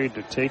not afraid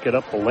to take it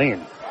up the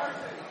lane.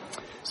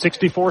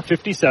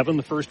 64-57,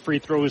 the first free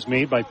throw is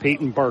made by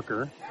Peyton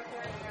Barker.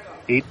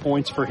 8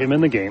 points for him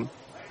in the game.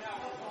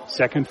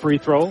 Second free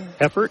throw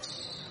effort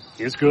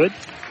is good.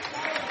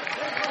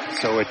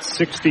 So it's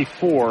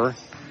 64-58.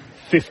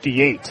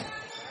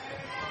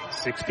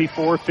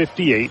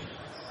 64-58.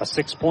 A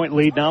 6-point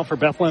lead now for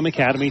Bethlehem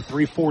Academy.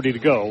 3:40 to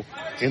go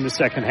in the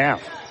second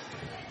half.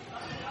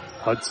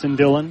 Hudson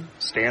Dillon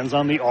stands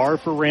on the R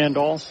for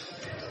Randolph.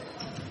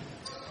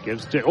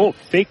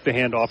 Fake the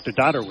handoff to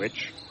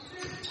Dodderwich.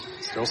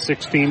 Still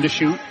 16 to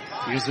shoot.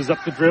 Uses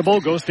up the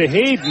dribble. Goes to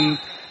Hayden.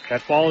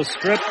 That ball is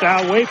stripped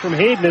away from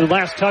Hayden and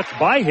last touch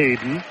by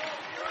Hayden.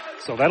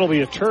 So that'll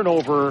be a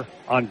turnover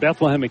on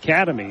Bethlehem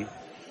Academy.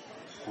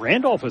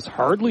 Randolph has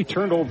hardly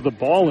turned over the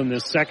ball in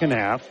this second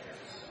half.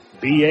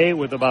 BA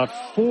with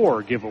about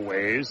 4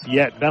 giveaways,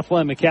 yet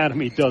Bethlehem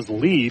Academy does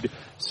lead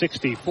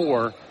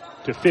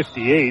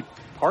 64-58,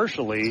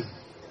 partially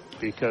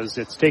because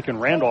it's taken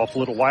Randolph a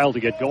little while to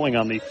get going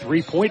on the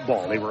 3-point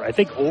ball. They were, I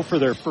think, 0 for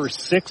their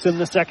first 6 in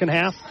the second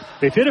half.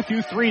 They've hit a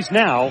few threes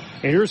now,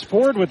 and here's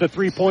Ford with a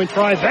 3-point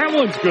try. That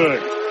one's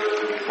good.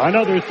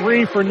 Another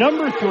 3 for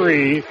number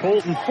 3,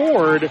 Colton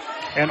Ford,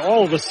 and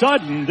all of a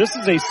sudden, this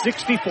is a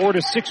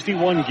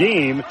 64-61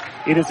 game.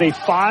 It is a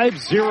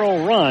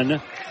 5-0 run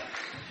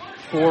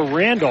for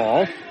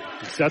Randolph.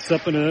 He sets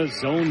up in a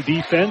zone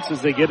defense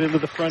as they get into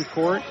the front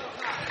court.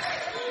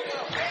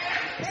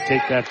 Let's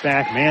take that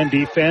back. Man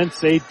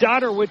defense. A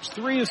Dodderwich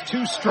 3 is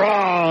too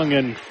strong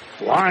and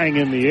flying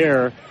in the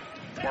air.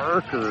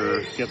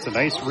 Barker gets a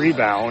nice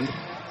rebound.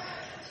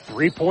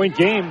 3-point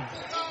game.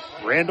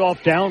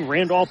 Randolph down.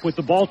 Randolph with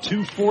the ball.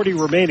 2:40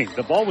 remaining.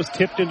 The ball was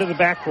tipped into the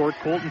backcourt.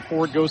 Colton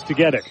Ford goes to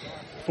get it.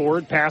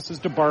 Ford passes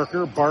to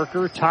Barker.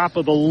 Barker, top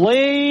of the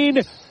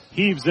lane.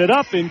 Heaves it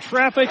up in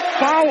traffic.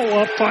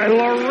 Follow-up by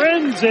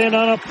Lorenzen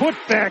on a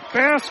putback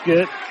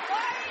basket.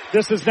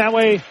 This is now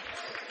a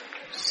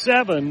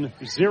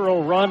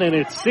 7-0 run, and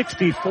it's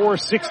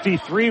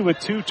 64-63 with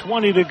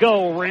 2:20 to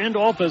go.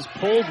 Randolph has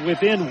pulled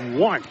within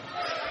 1.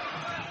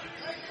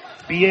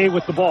 BA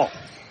with the ball.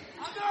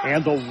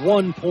 And the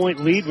 1-point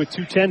lead with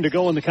 2:10 to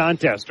go in the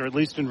contest, or at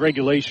least in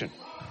regulation.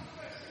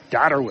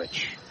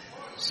 Dodderwich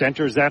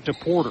centers that to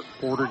Porter.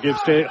 Porter gives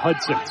to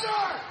Hudson,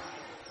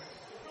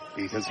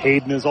 because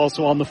Hayden is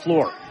also on the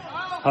floor.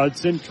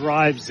 Hudson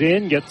drives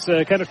in, gets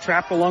kind of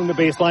trapped along the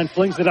baseline,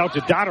 flings it out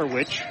to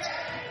Dodderwich,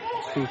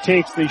 who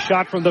takes the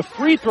shot from the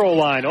free throw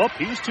line. Oh,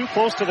 he was too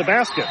close to the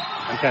basket.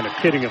 I'm kind of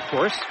kidding, of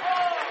course,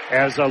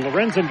 as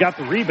Lorenzen got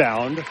the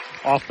rebound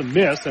off the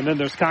miss, and then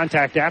there's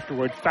contact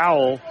afterward.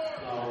 Foul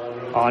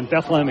on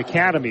Bethlehem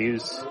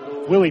Academy's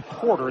Willie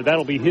Porter.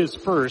 That'll be his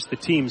first, the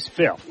team's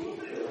 5th.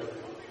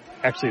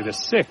 Actually, the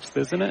 6th,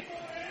 isn't it?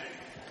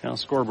 Now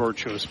scoreboard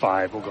shows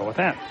 5. We'll go with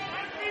that.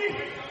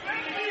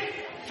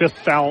 5th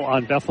foul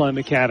on Bethlehem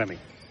Academy.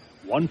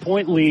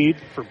 1-point lead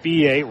for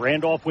BA.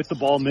 Randolph with the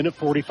ball, minute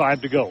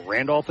 45 to go.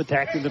 Randolph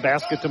attacking the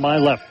basket to my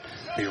left.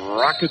 The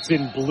Rockets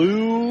in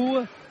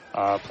blue.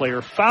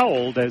 Player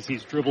fouled as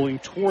he's dribbling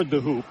toward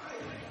the hoop.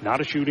 Not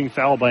a shooting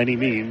foul by any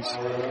means.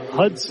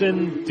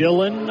 Hudson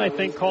Dillon, I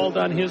think, called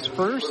on his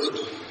first.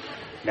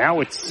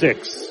 Now it's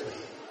 6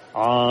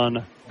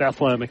 on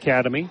Bethlehem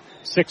Academy.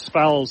 6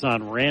 fouls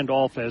on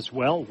Randolph as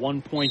well.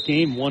 1-point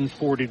game,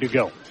 1:40 to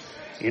go.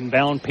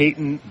 Inbound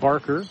Peyton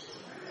Barker,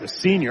 the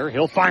senior.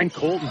 He'll find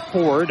Colton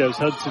Ford as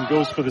Hudson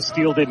goes for the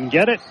steal, didn't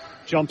get it.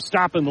 Jump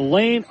stop in the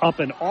lane, up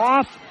and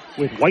off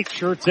with white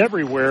shirts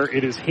everywhere.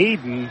 It is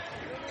Hayden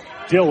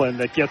Dillon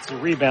that gets the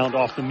rebound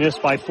off the miss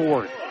by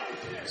Ford.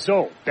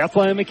 So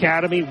Bethlehem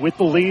Academy with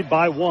the lead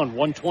by 1.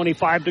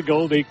 1:25 to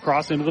go. They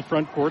cross into the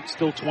front court.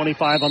 Still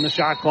 25 on the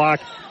shot clock.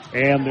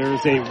 And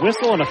there's a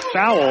whistle and a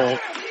foul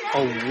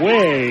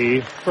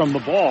away from the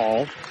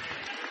ball.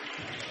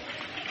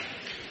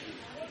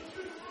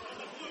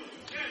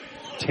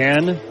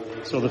 10.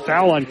 So the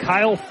foul on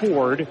Kyle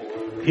Ford,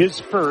 his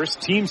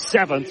first, team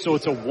 7th. So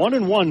it's a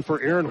 1-and-1 for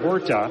Aaron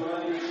Horta.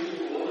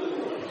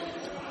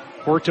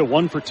 Horta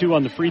 1 for 2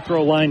 on the free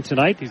throw line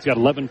tonight. He's got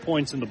 11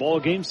 points in the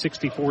ball game.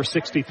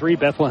 64-63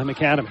 Bethlehem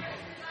Academy.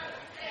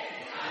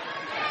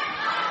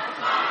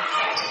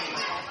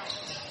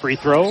 Free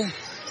throw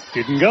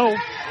didn't go.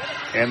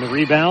 And the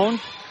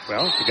rebound,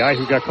 well, the guy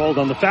who got called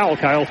on the foul,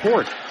 Kyle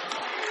Ford.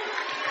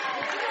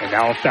 And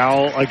now a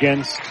foul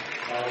against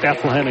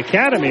Bethlehem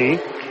Academy.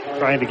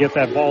 Trying to get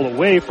that ball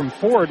away from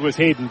Ford was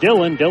Hayden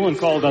Dillon. Dillon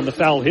called on the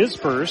foul, his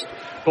first,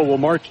 but will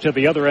march to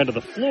the other end of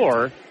the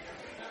floor.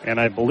 And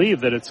I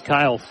believe that it's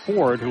Kyle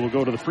Ford who will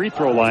go to the free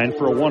throw line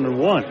for a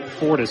 1-and-1.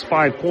 Ford has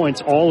 5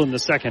 points all in the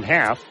second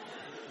half.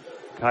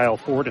 Kyle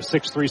Ford, a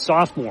 6'3"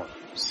 sophomore.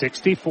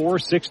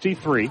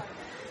 64-63.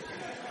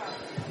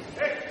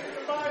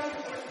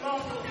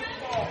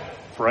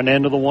 Front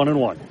end of the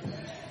 1-and-1.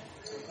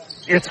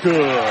 It's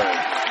good.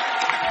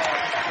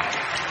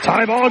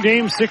 Tie ball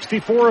game,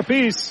 64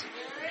 apiece.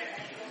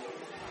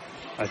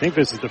 I think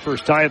this is the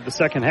first tie of the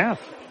second half.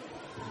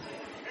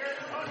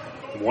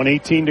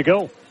 1:18 to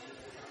go.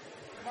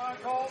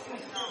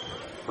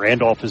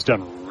 Randolph has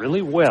done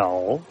really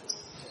well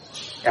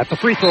at the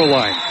free throw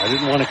line. I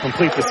didn't want to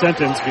complete the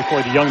sentence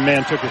before the young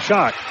man took a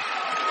shot.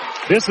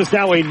 This is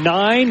now a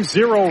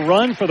 9-0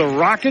 run for the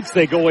Rockets.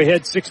 They go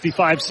ahead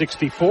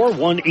 65-64,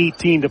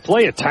 1:18 to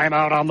play. A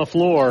timeout on the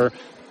floor.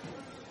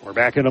 We're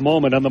back in a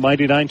moment on the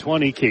Mighty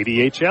 920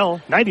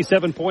 KDHL,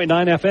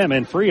 97.9 FM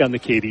and free on the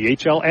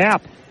KDHL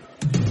app.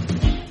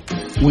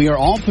 We are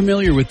all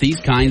familiar with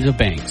these kinds of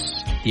banks.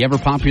 The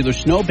ever-popular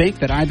snow bank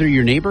that either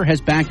your neighbor has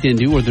backed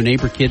into or their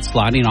neighbor kids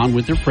sliding on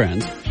with their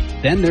friends.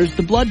 Then there's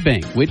the blood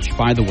bank, which,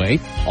 by the way,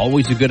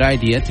 always a good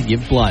idea to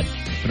give blood.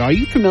 But are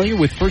you familiar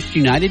with First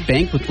United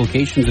Bank with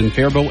locations in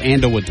Faribault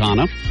and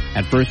Owatonna?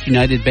 At First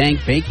United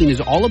Bank, banking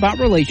is all about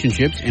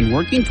relationships and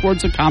working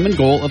towards a common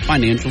goal of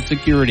financial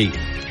security.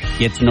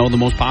 Get to know the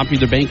most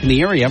popular bank in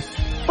the area,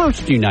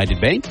 First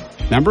United Bank,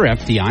 member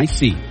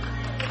FDIC.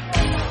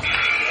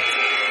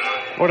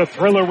 What a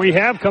thriller we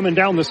have coming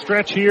down the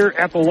stretch here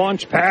at the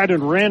launch pad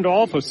in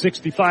Randolph. A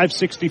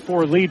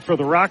 65-64 lead for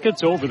the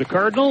Rockets over the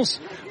Cardinals.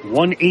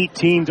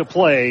 1:18 to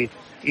play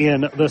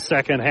in the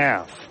second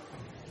half.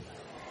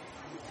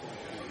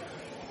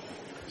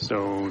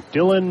 So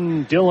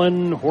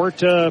Dillon,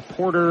 Horta,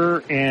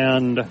 Porter,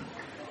 and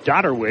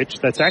Dotterwich.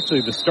 That's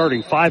actually the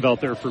starting five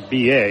out there for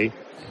BA.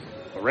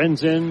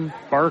 Lorenzen,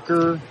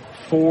 Barker,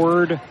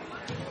 Ford,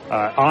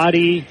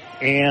 Adi,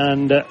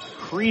 and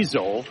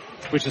Kriesel,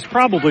 which is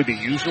probably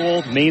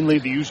mainly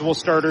the usual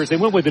starters. They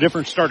went with a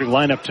different starting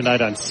lineup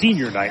tonight on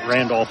senior night,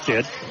 Randolph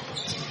did.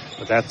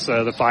 But that's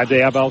the five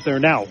they have out there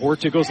now.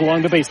 Horta goes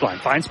along the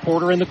baseline, finds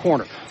Porter in the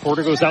corner.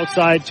 Porter goes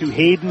outside to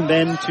Hayden,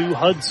 then to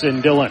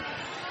Hudson Dillon.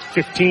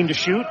 15 to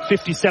shoot,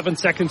 57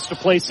 seconds to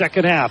play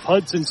second half.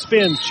 Hudson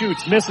spins,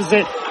 shoots, misses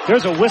it.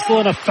 There's a whistle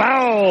and a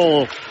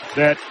foul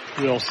that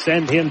will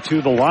send him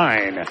to the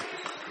line.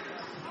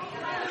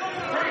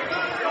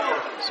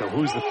 So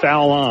who's the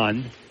foul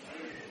on?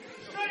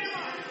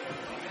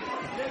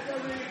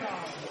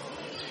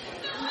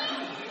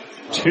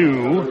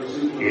 Two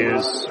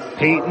is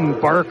Peyton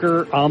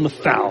Barker on the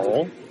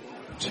foul.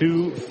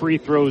 2 free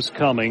throws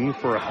coming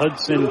for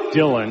Hudson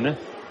Dillon.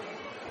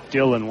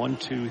 Dillon, 1,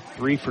 2,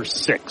 3 for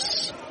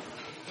 6.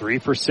 3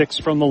 for 6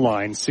 from the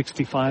line.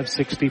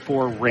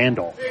 65-64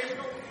 Randolph.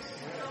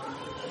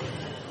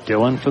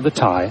 Dillon for the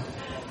tie.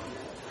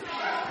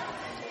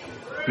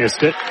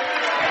 Missed it.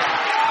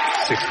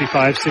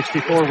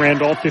 65-64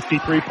 Randolph.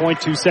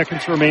 53.2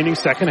 seconds remaining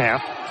second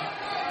half.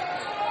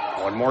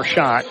 One more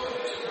shot.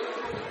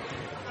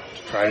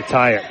 Try to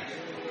tie it.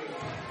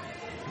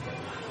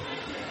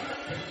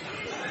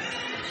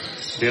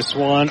 This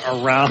one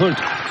around.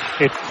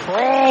 It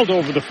crawled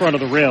over the front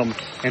of the rim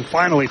and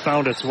finally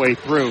found its way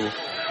through.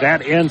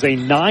 That ends a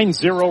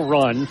 9-0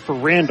 run for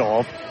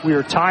Randolph. We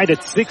are tied at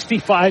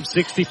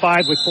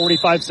 65-65 with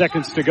 45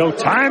 seconds to go.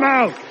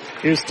 Timeout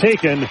is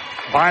taken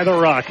by the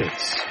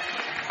Rockets.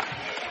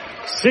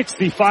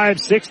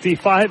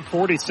 65-65,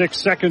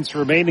 46 seconds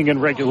remaining in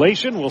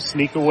regulation. We'll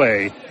sneak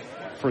away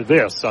for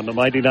this on the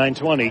Mighty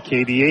 920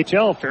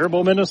 KDHL,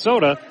 Faribault,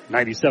 Minnesota,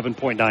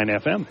 97.9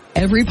 FM.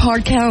 Every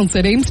part counts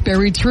at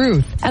Amesbury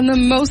Truth, and the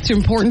most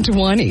important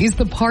one is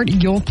the part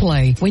you'll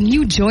play when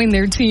you join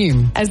their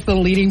team. As the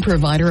leading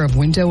provider of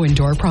window and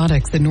door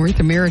products in North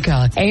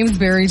America,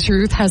 Amesbury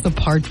Truth has a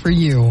part for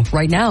you.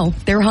 Right now,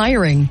 they're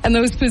hiring, and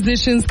those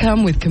positions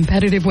come with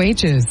competitive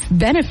wages,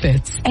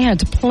 benefits, and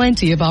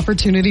plenty of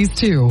opportunities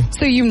too.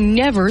 So you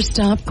never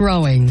stop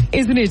growing.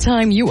 Isn't it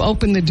time you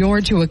open the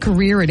door to a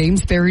career at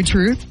Amesbury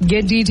Truth?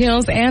 Get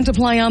details and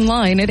apply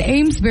online at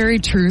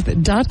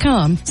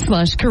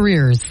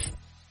amesburytruth.com/careers.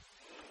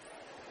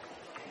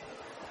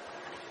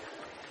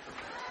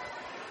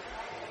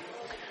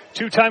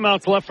 Two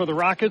timeouts left for the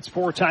Rockets,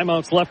 4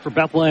 timeouts left for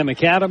Bethlehem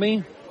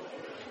Academy.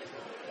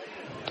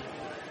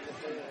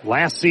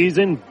 Last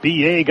season,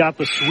 BA got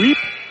the sweep,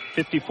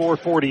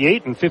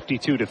 54-48 and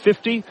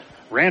 52-50.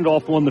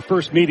 Randolph won the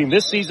first meeting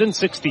this season,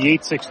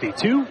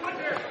 68-62.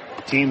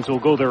 Teams will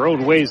go their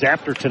own ways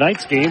after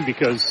tonight's game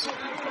because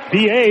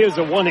BA is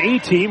a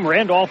 1A team.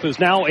 Randolph is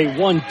now a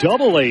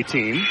 1AA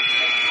team.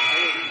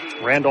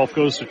 Randolph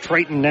goes to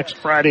Triton next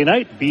Friday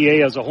night.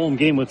 BA has a home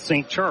game with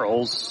St.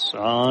 Charles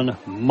on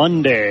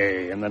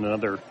Monday. And then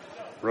another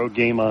road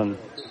game on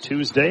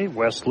Tuesday.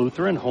 West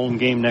Lutheran, home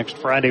game next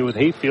Friday with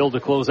Hayfield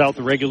to close out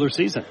the regular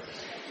season.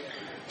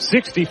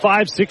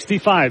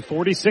 65-65,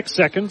 46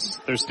 seconds.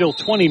 There's still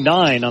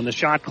 29 on the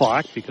shot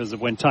clock because of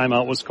when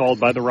timeout was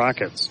called by the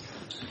Rockets.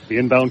 The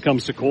inbound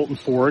comes to Colton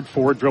Ford.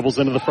 Ford dribbles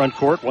into the front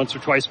court once or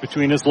twice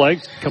between his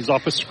legs. Comes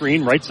off a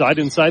screen, right side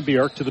inside the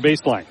arc to the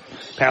baseline.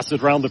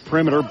 Passes around the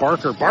perimeter.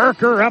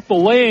 Barker up the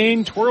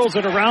lane. Twirls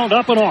it around,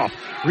 up and off.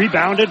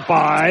 Rebounded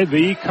by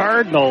the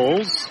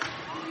Cardinals.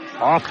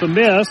 Off the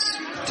miss.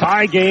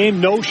 Tie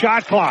game, no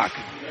shot clock.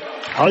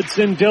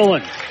 Hudson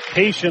Dillon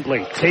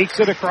patiently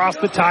takes it across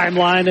the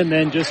timeline and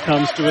then just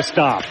comes to a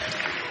stop.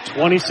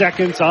 20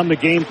 seconds on the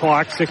game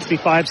clock,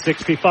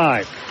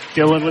 65-65.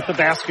 Dillon with the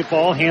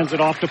basketball, hands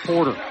it off to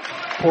Porter.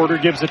 Porter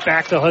gives it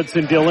back to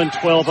Hudson Dillon,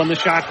 12 on the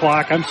shot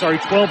clock.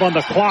 12 on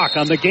the clock,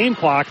 on the game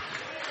clock.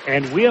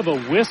 And we have a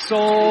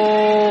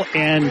whistle.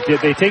 And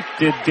did BA take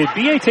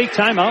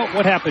timeout?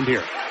 What happened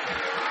here?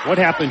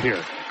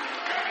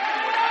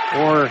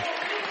 Or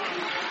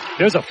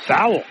there's a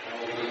foul.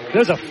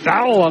 There's a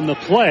foul on the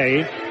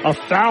play. A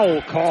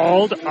foul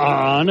called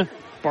on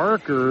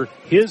Barker,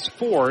 his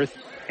fourth,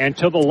 and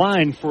to the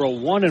line for a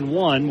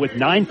 1-and-1 with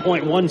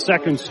 9.1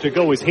 seconds to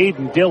go is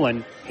Hayden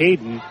Dillon.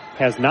 Hayden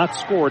has not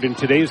scored in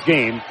today's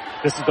game.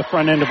 This is the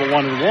front end of a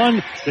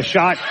 1-and-1. The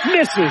shot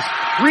misses.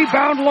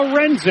 Rebound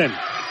Lorenzen.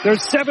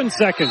 There's 7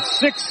 seconds,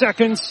 6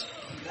 seconds,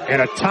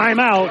 and a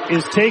timeout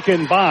is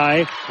taken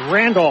by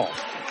Randolph.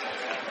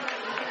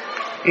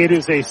 It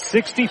is a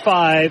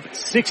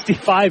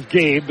 65-65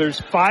 game. There's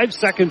 5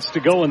 seconds to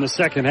go in the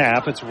second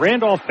half. It's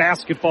Randolph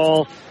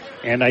basketball,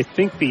 and I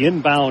think the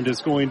inbound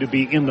is going to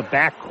be in the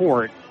back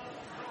court.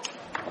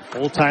 A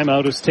full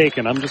timeout is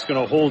taken. I'm just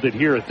going to hold it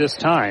here at this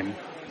time.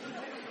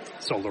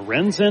 So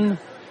Lorenzen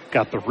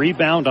got the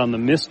rebound on the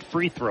missed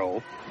free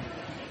throw.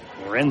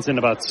 Lorenzen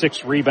about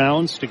 6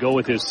 rebounds to go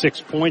with his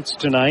 6 points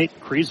tonight.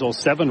 Kriesel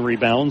 7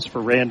 rebounds for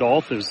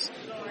Randolph is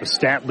the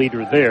stat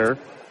leader there.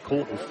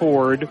 Colton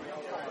Ford,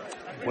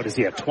 what is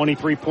he at,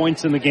 23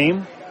 points in the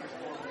game?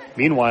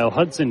 Meanwhile,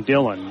 Hudson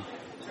Dillon,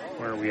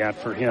 where are we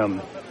at for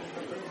him?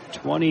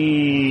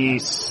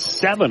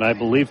 27, I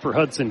believe, for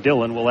Hudson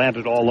Dillon. We'll add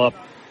it all up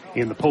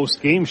in the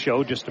post-game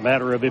show. Just a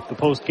matter of if the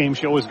post-game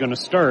show is going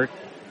to start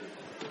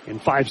in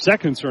 5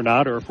 seconds or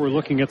not, or if we're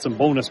looking at some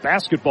bonus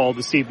basketball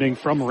this evening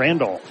from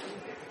Randolph.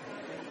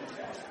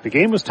 The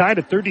game was tied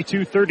at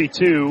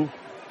 32-32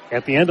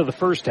 at the end of the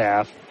first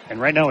half, and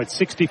right now it's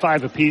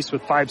 65 apiece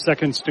with 5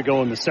 seconds to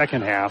go in the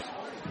second half.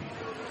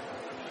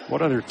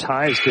 What other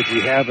ties did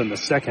we have in the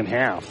second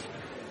half?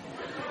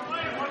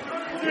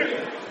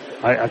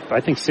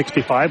 I think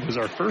 65 was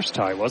our first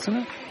tie, wasn't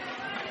it?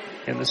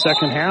 In the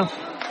second half?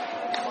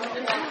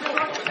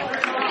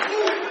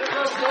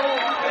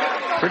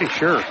 Pretty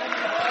sure.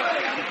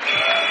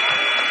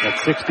 At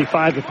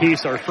 65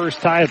 apiece, our first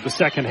tie of the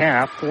second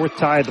half, fourth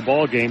tie of the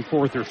ball game,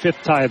 fourth or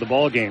fifth tie of the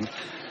ball game.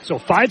 So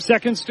 5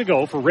 seconds to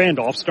go for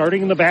Randolph,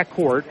 starting in the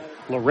backcourt.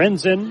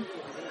 Lorenzen,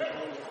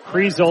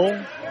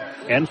 Kriesel,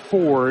 and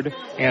Ford,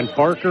 and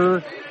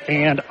Barker,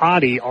 and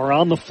Adi are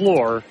on the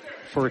floor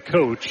for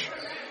Coach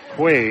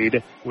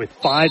Quaid with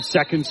 5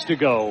 seconds to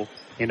go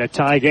in a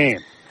tie game.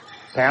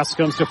 Pass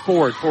comes to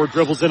Ford. Ford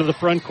dribbles into the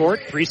front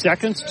court. 3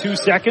 seconds, 2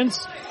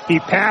 seconds. He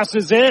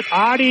passes it.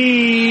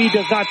 Adi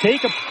does not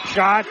take a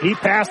shot. He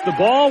passed the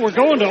ball. We're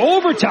going to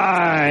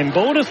overtime.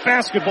 Bonus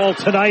basketball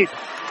tonight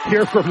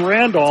here from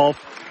Randolph.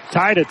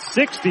 Tied at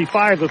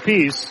 65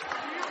 apiece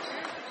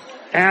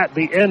at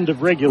the end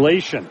of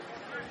regulation.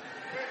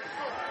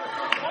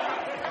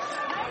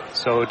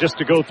 So just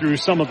to go through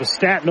some of the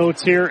stat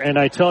notes here, and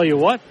I tell you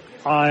what,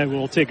 I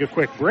will take a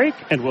quick break,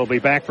 and we'll be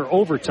back for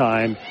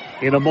overtime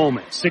in a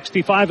moment.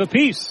 65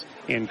 apiece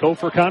in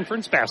Gopher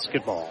Conference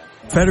basketball.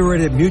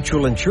 Federated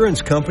Mutual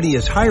Insurance Company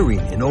is hiring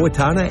in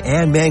Owatonna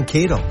and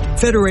Mankato.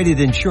 Federated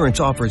Insurance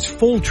offers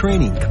full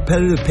training,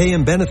 competitive pay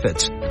and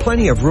benefits,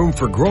 plenty of room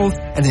for growth,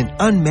 and an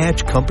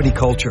unmatched company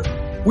culture.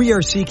 We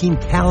are seeking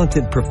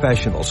talented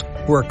professionals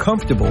who are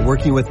comfortable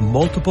working with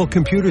multiple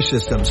computer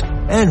systems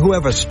and who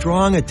have a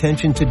strong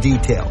attention to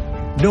detail.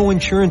 No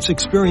insurance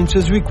experience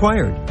is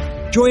required.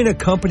 Join a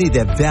company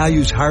that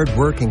values hard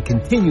work and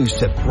continues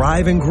to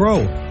thrive and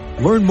grow.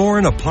 Learn more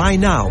and apply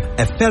now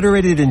at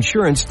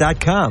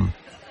federatedinsurance.com.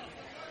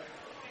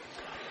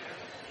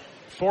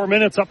 4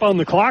 minutes up on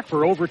the clock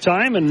for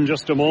overtime in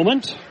just a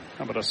moment.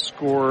 How about a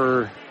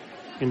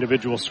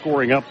individual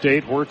scoring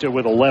update? Huerta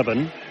with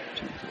 11.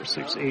 2, 4,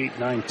 6, 8,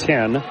 9,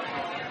 10.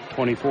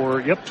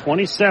 24,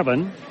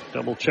 27.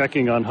 Double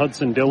checking on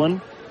Hudson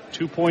Dillon.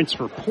 2 points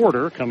for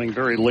Porter, coming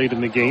very late in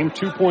the game.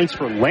 2 points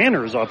for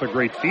Lanners off a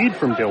great feed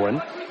from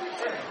Dillon.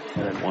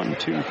 And 1,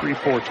 2, 3,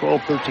 4,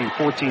 12, 13,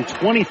 14,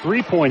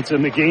 23 points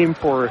in the game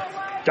for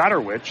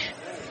Dotterwich.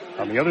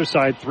 On the other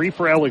side, 3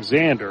 for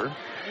Alexander.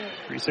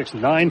 3, 6,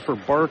 9 for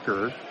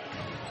Barker.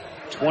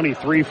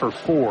 23 for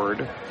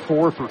Ford.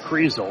 4 for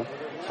Kriesel.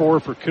 4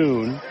 for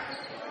Kuhn.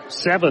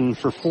 7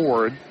 for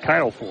Ford,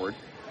 Kyle Ford.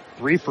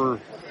 3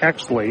 for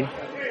Exley.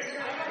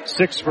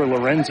 6 for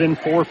Lorenzen.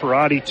 4 for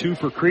Adi. 2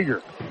 for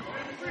Krieger.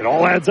 It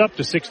all adds up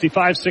to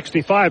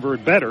 65-65 or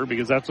better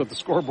because that's what the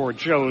scoreboard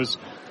shows.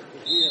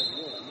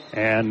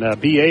 And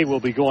BA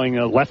will be going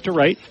left to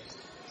right.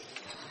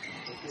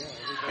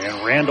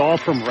 And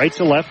Randolph from right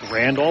to left.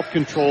 Randolph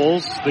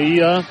controls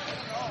the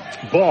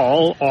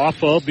ball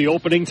off of the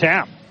opening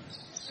tap.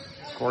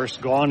 Of course,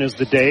 gone is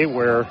the day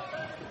where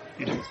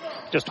you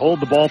just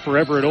hold the ball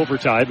forever at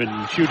overtime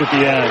and shoot at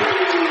the end.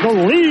 The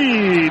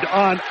lead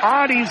on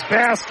Adi's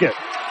basket.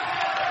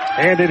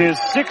 And it is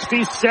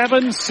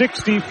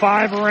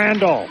 67-65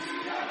 Randolph.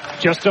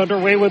 Just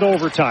underway with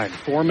overtime.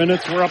 4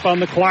 minutes, we're up on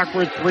the clock.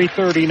 We're at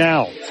 3:30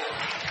 now.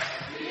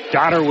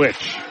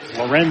 Dotterwich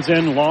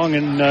Lorenzen, long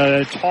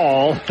and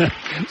tall,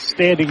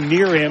 standing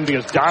near him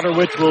because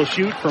Dodderwich will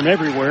shoot from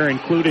everywhere,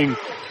 including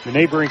the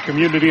neighboring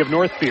community of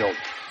Northfield.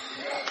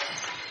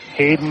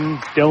 Hayden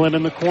Dillon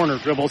in the corner,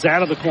 dribbles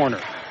out of the corner.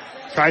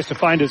 Tries to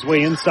find his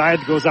way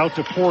inside, goes out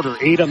to Porter,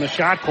 8 on the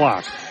shot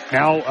clock.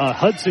 Now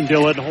Hudson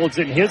Dillon holds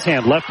it in his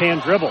hand,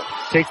 left-hand dribble,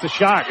 takes the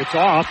shot, it's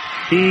off.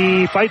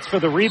 He fights for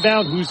the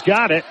rebound, who's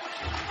got it?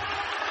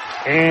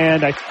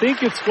 And I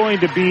think it's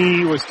going to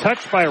be, was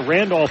touched by a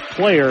Randolph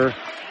player.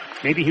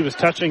 Maybe he was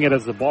touching it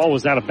as the ball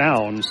was out of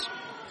bounds.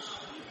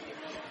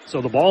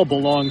 So the ball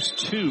belongs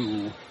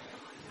to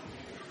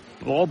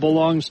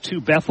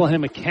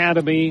Bethlehem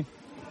Academy.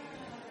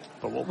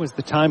 But what was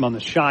the time on the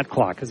shot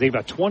clock? Because they've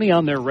got 20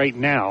 on there right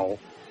now.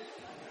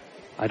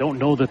 I don't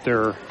know that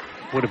there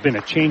would have been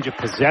a change of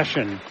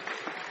possession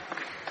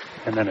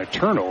and then a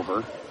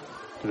turnover.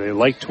 Do they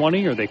like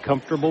 20? Are they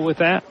comfortable with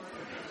that?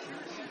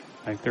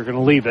 I think they're going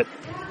to leave it.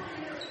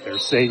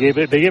 They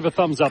gave a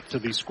thumbs up to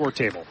the score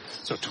table.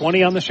 So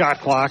 20 on the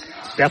shot clock.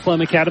 Bethlehem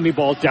Academy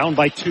ball down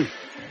by 2.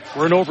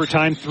 We're in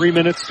overtime, 3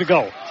 minutes to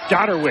go.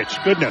 Dodderwich,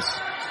 goodness.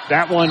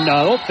 That one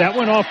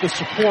off the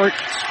support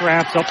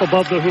straps up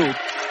above the hoop.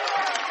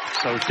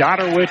 So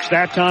Dodderwich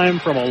that time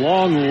from a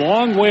long,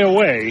 long way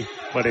away,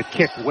 but it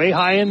kicked way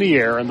high in the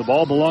air, and the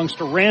ball belongs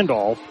to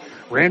Randolph.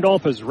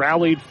 Randolph has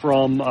rallied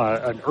from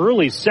an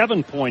early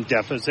 7-point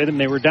deficit, and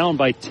they were down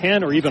by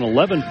 10 or even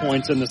 11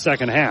 points in the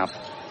second half.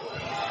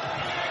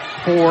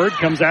 Ford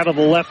comes out of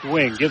the left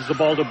wing, gives the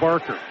ball to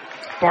Barker.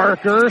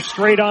 Barker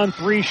straight on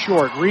 3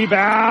 short.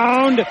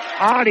 Rebound,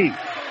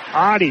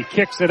 Adi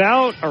kicks it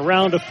out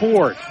around to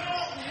Ford.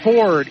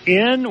 Ford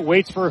in,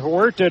 waits for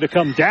Huerta to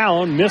come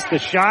down, missed the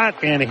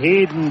shot, and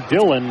Hayden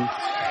Dillon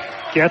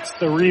gets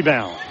the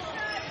rebound.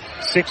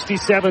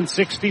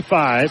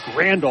 67-65,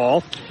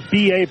 Randolph,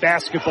 BA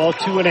basketball,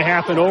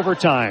 2.5 in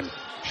overtime.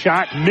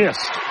 Shot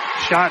missed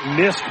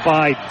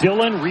by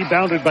Dillon,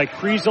 rebounded by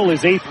Kriesel,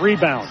 his 8th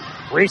rebound.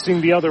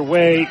 Racing the other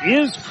way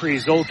is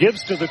Kriesel,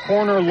 gives to the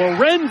corner,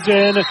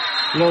 Lorenzen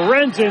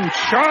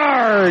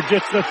charge,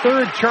 it's the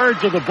 3rd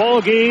charge of the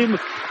ball game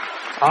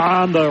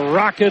on the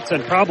Rockets,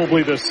 and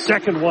probably the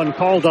 2nd one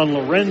called on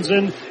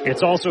Lorenzen.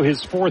 It's also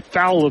his 4th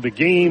foul of the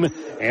game,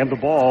 and the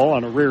ball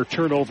on a rare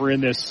turnover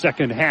in this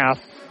second half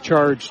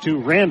charged to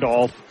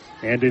Randolph,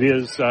 and it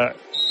is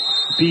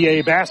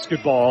BA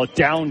basketball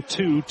down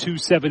to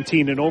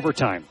 2:17 in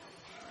overtime.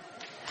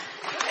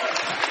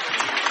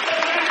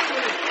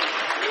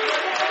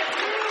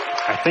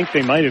 I think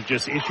they might have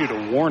just issued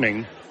a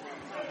warning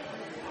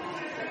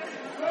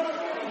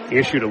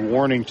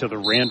to the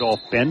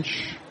Randolph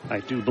bench, I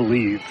do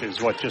believe,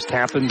 is what just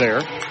happened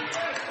there.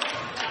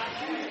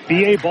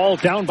 BA ball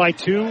down by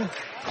 2,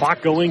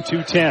 clock going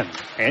to 10,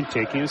 and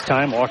taking his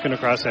time walking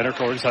across center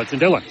court is Hudson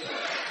Dillon.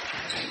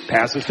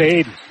 Passes to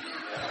Hayden.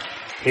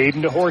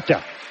 Hayden to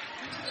Horta.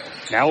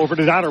 Now over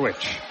to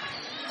Dodderwich.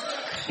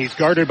 He's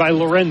guarded by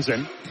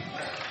Lorenzen.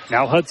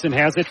 Now Hudson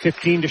has it,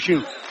 15 to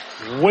shoot.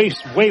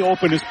 Way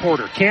open is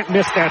Porter. Can't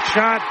miss that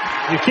shot.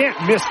 You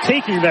can't miss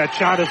taking that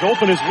shot as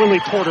open as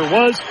Willie Porter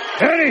was.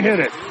 And he hit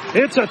it.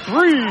 It's a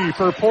 3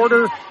 for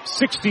Porter.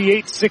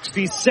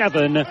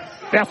 68-67.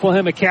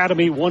 Bethlehem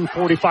Academy,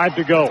 1:45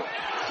 to go.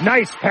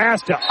 Nice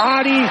pass to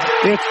Adi.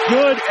 It's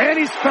good. And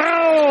he's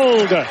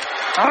fouled.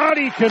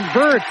 Adi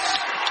converts.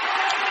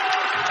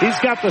 He's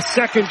got the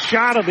 2nd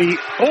shot of the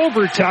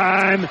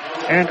overtime.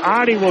 And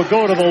Adi will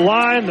go to the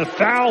line. The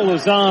foul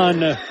is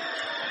on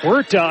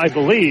Huerta, I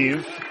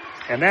believe.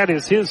 And that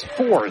is his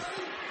 4th.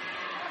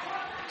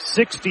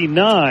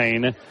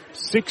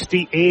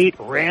 69-68,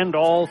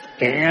 Randolph,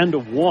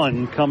 and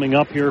 1 coming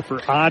up here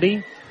for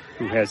Adi,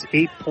 who has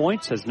 8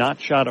 points, has not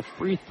shot a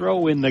free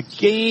throw in the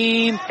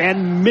game,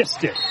 and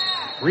missed it.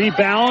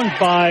 Rebound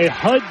by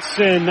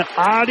Hudson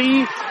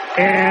Adi,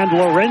 and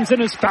Lorenzen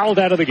is fouled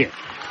out of the game.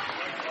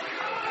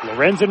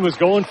 Lorenzen was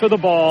going for the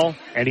ball,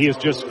 and he is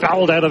just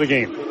fouled out of the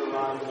game.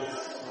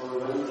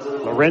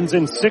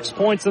 Lorenzen, 6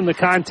 points in the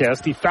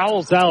contest. He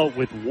fouls out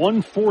with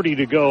 1:40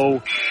 to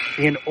go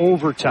in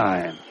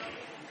overtime.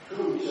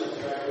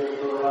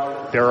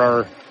 There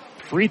are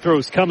free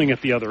throws coming at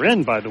the other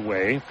end, by the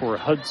way, for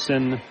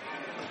Hudson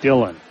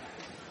Dillon.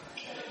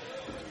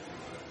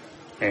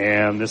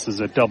 And this is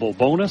a double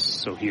bonus,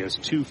 so he has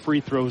 2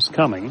 free throws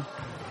coming.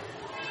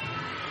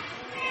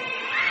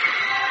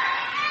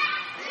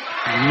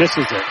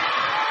 Misses it.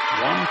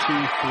 1,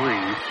 2,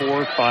 3,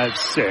 4, 5,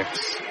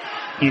 6.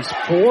 He's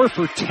 4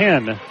 for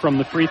 10 from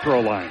the free throw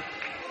line.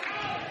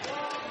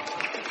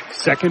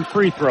 2nd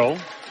free throw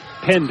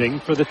pending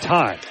for the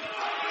tie.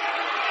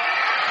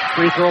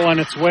 Free throw on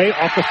its way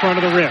off the front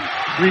of the rim.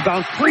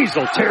 Rebound,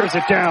 Kriesel tears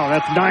it down.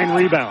 That's 9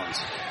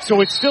 rebounds.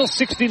 So it's still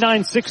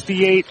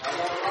 69-68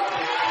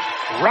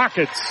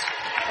 Rockets,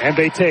 and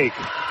they take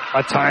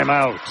a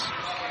timeout.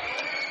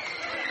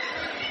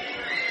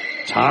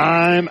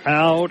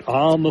 Timeout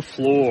on the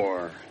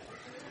floor.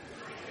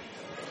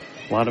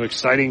 A lot of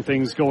exciting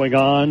things going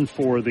on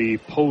for the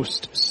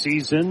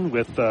postseason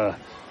with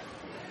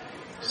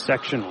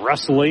Section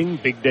wrestling,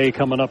 big day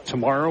coming up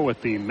tomorrow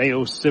at the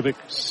Mayo Civic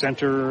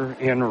Center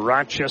in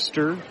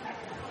Rochester.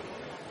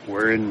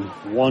 We're in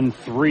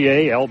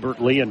 1-3A.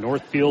 Albert Lee and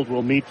Northfield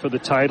will meet for the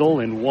title.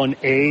 In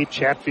 1A,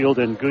 Chatfield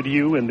and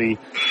Goodhue in the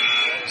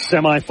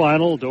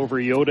semifinal. Dover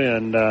Yoda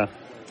and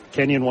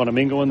Kenyon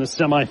Wanamingo in the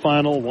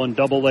semifinal.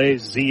 1AA,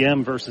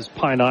 ZM versus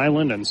Pine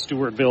Island, and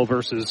Stewartville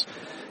versus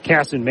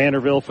Casson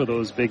Manorville for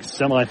those big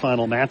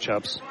semifinal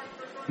matchups.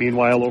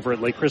 Meanwhile, over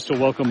at Lake Crystal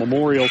Welcome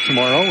Memorial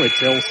tomorrow,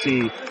 it's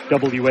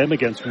LCWM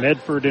against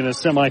Medford in a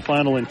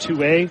semifinal in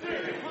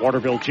 2A.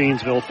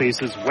 Waterville-Janesville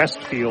faces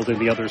Westfield in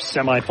the other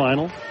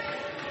semifinal.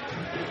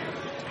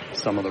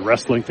 Some of the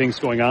wrestling things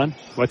going on.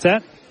 What's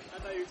that? I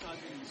thought you were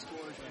talking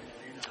scores.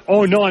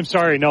 Oh, no, I'm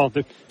sorry. No,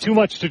 too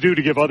much to do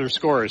to give other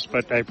scores,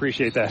 but I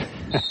appreciate that.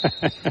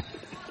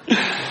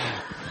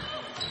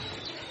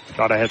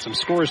 Thought I had some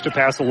scores to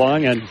pass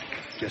along, and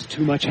just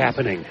too much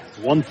happening.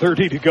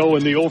 1:30 to go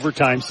in the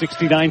overtime.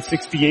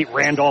 69-68,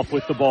 Randolph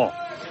with the ball.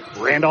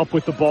 Randolph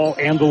with the ball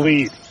and the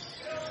lead.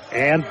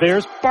 And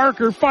there's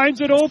Barker, finds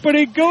it open,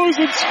 he goes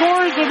and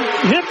scores and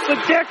hits the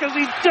deck as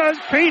he does.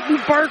 Peyton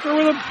Barker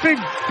with a big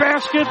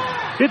basket.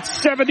 It's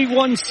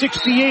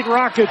 71-68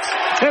 Rockets.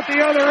 At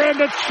the other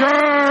end, a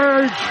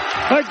charge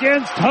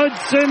against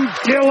Hudson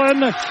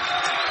Dillon.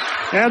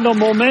 And the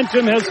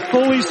momentum has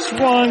fully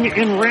swung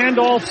in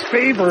Randolph's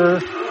favor.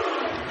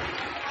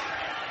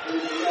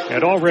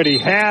 It already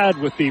had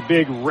with the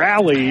big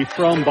rally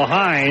from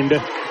behind.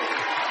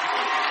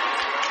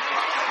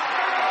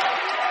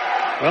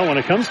 Well, when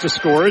it comes to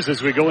scores,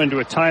 as we go into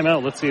a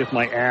timeout, let's see if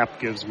my app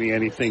gives me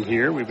anything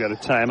here. We've got a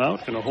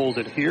timeout. Going to hold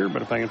it here,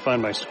 but if I can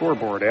find my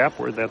scoreboard app,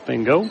 where'd that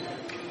thing go?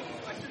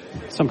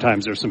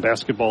 Sometimes there's some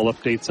basketball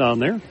updates on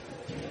there.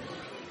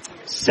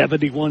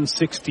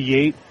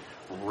 71-68,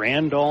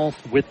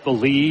 Randolph with the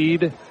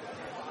lead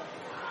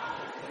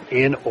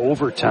in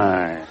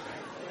overtime.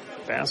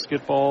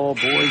 Basketball,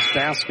 boys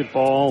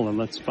basketball, and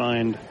let's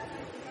find,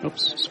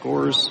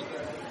 scores.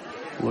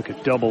 Look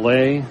at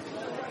AA.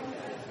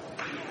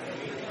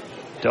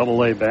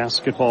 AA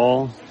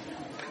basketball.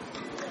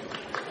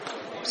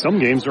 Some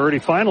games are already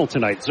final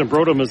tonight.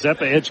 Zambroda,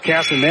 Mazeppa, Edge,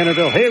 Cass, and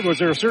Manorville. Hey, was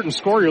there a certain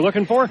score you're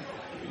looking for?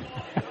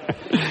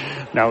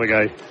 Now we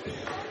got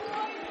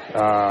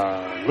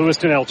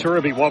Lewiston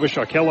Altura beat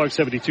Wabasha Kellogg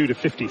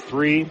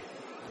 72-53.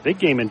 Big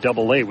game in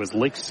AA was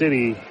Lake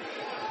City,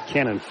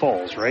 Cannon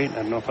Falls, right? I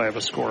don't know if I have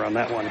a score on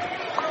that one.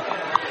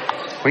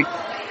 Wait.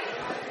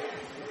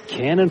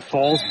 Cannon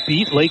Falls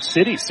beat Lake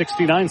City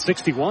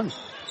 69-61.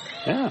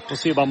 Yeah, we'll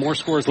see about more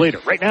scores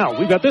later. Right now,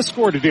 we've got this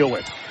score to deal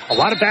with. A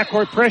lot of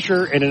backcourt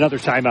pressure, and another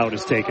timeout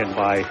is taken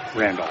by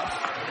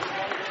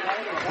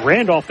Randolph.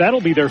 Randolph, that'll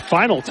be their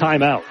final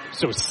timeout.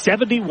 So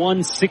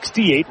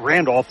 71-68,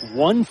 Randolph,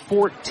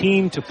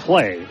 1:14 to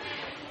play.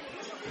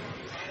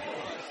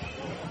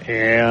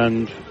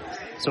 And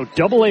so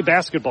AA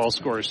basketball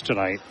scores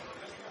tonight.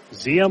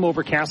 ZM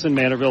over Casson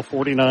Manorville,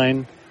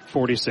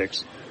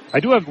 49-46.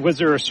 Was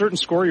there a certain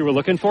score you were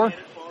looking for?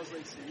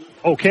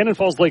 Oh, Cannon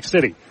Falls, Lake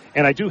City.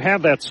 And I do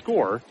have that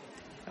score.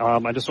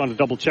 I just want to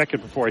double check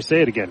it before I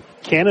say it again.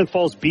 Cannon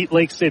Falls beat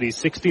Lake City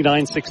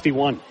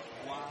 69-61.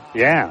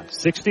 Yeah,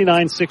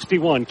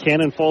 69-61.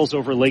 Cannon Falls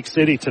over Lake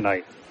City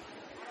tonight.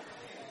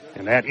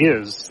 And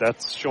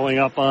that's showing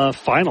up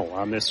final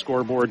on this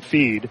scoreboard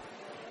feed.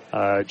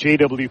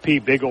 JWP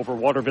big over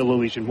Waterville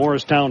Elysian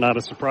Morristown. Not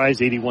a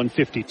surprise.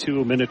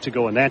 81-52, a minute to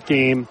go in that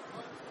game.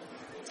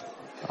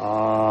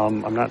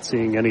 I'm not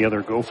seeing any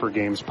other Gopher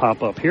games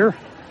pop up here.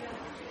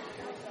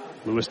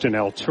 Lewiston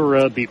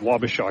Altura beat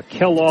Wabasha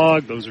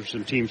Kellogg. Those are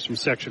some teams from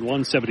Section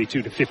 1,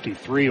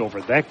 72-53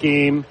 over that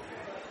game.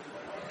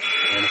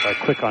 And if I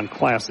click on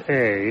Class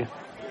A,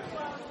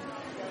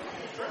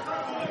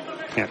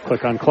 can't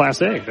click on Class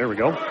A. There we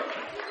go.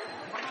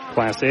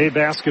 Class A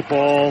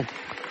basketball.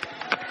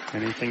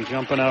 Anything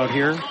jumping out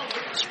here?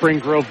 Spring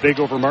Grove big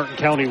over Martin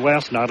County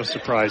West. Not a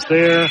surprise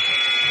there.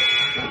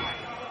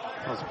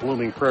 How's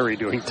Blooming Prairie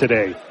doing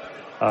today?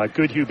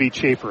 Goodhue beat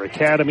Schaefer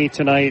Academy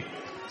tonight.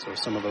 So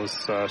some of those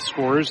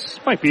scores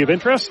might be of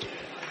interest.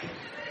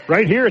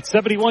 Right here at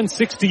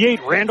 71-68,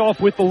 Randolph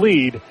with the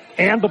lead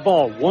and the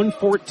ball.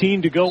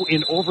 1:14 to go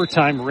in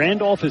overtime.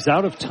 Randolph is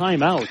out of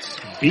timeouts.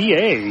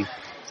 BA,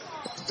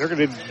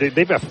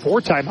 they've got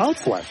 4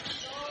 timeouts left.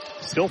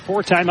 Still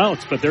 4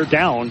 timeouts, but they're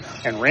down.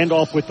 And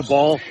Randolph with the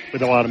ball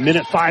with about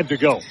 1:05 to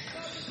go.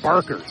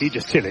 Barker, he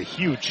just hit a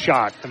huge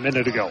shot a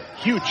minute ago.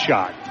 Huge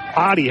shot.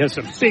 Adi has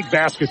some big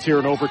baskets here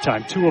in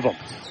overtime. 2 of them.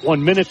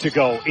 1 minute to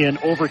go in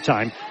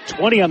overtime.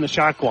 20 on the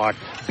shot clock.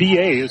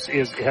 BA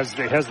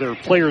has their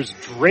players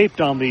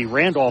draped on the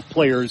Randolph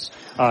players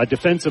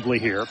defensively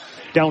here.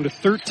 Down to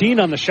 13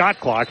 on the shot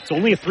clock. It's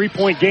only a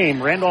 3-point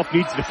game. Randolph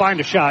needs to find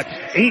a shot.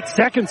 8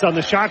 seconds on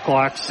the shot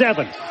clock.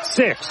 7,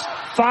 6,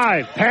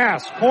 5,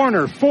 pass,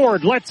 corner,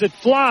 Ford lets it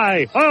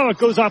fly. Oh, it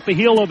goes off the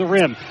heel of the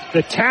rim.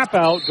 The tap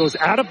out goes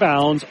out of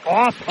bounds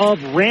off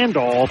of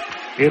Randolph.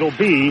 It'll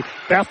be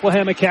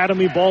Bethlehem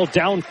Academy ball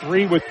down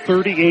 3 with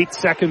 38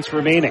 seconds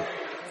remaining.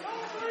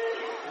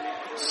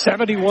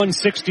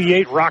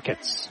 71-68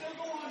 Rockets.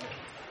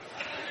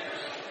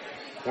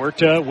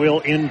 Huerta will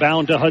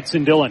inbound to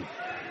Hudson Dillon.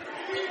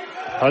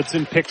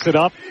 Hudson picks it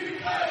up.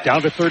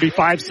 Down to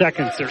 35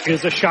 seconds. There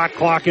is a shot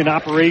clock in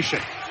operation.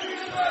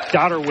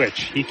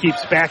 Dotterwich, he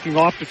keeps backing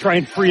off to try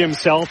and free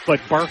himself,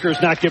 but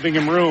Barker's not giving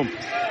him room.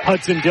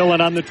 Hudson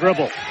Dillon on the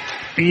dribble.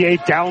 BA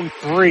down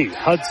 3.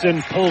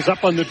 Hudson pulls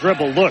up on the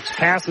dribble, looks,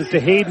 passes to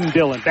Hayden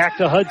Dillon, back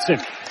to Hudson.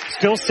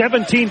 Still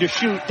 17 to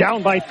shoot,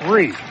 down by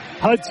 3.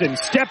 Hudson,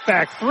 step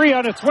back, 3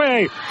 on its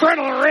way. Front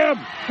of the rim,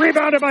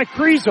 rebounded by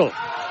Kriesel.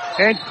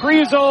 And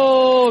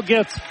Kriesel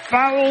gets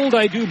fouled,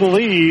 I do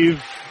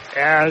believe,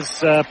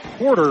 as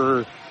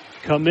Porter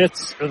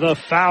commits the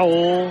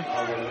foul.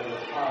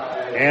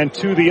 And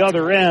to the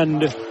other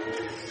end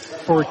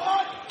for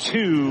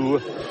 2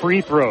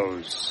 free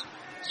throws.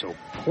 So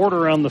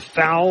Porter on the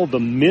foul, the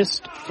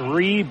missed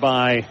 3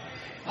 by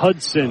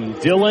Hudson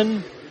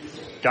Dillon.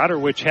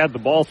 Dotterwich had the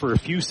ball for a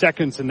few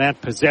seconds in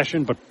that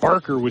possession, but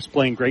Barker was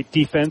playing great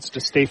defense to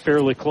stay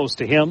fairly close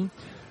to him.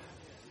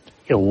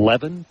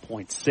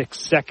 11.6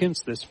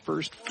 seconds. This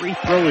first free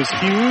throw is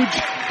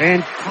huge,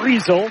 and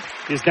Kriesel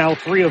is now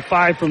 3 of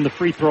 5 from the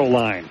free throw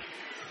line.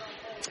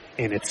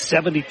 And it's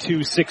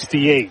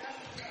 72-68.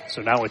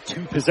 So now a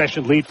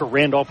 2-possession lead for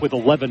Randolph with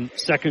 11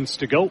 seconds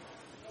to go.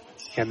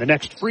 And the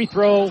next free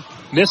throw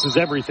misses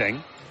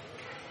everything.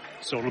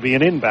 So it'll be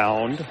an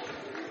inbound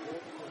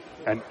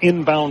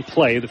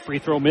play. The free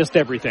throw missed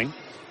everything.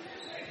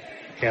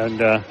 And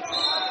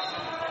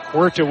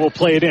Huerta will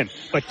play it in.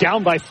 But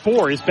down by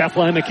 4 is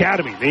Bethlehem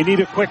Academy. They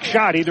need a quick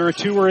shot, either a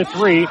 2 or a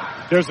 3.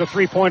 There's a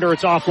 3-pointer.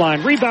 It's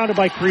offline. Rebounded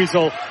by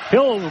Kriesel.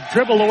 He'll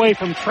dribble away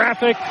from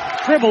traffic,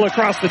 dribble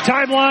across the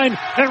timeline,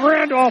 and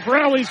Randolph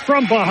rallies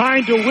from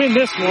behind to win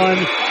this one.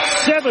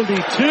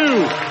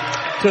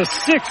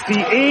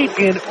 72-68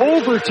 in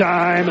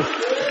overtime.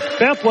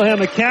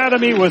 Bethlehem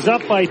Academy was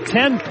up by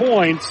 10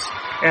 points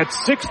at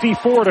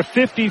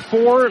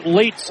 64-54,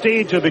 late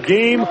stage of the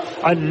game.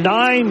 A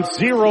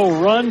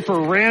 9-0 run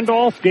for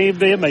Randolph gave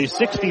them a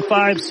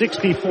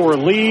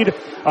 65-64 lead.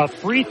 A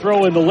free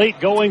throw in the late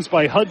goings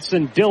by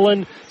Hudson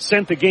Dillon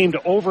sent the game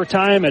to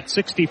overtime at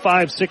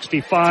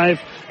 65-65,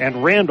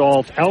 and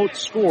Randolph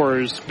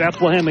outscores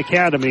Bethlehem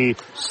Academy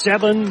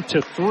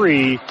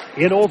 7-3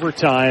 in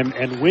overtime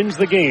and wins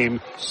the game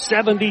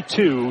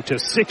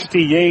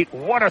 72-68.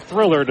 What a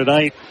thriller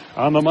tonight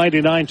on the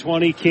Mighty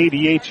 920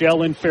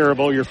 KDHL in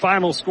Faribault. Your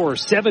final score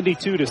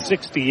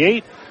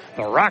 72-68.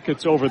 The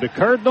Rockets over the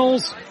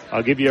Cardinals.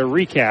 I'll give you a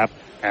recap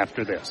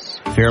after this.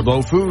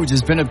 Faribault Foods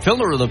has been a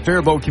pillar of the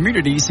Faribault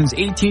community since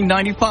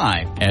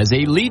 1895. As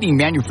a leading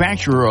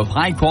manufacturer of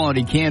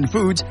high-quality canned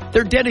foods,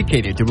 they're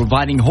dedicated to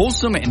providing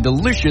wholesome and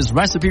delicious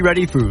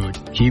recipe-ready food.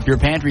 Keep your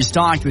pantry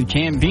stocked with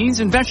canned beans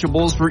and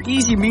vegetables for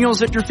easy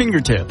meals at your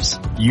fingertips.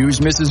 Use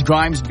Mrs.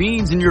 Grimes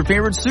beans in your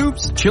favorite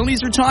soups,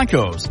 chilies, or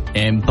tacos.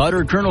 And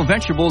butter kernel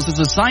vegetables is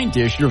a side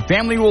dish your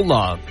family will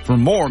love. For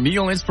more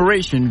meal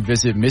inspiration,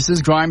 visit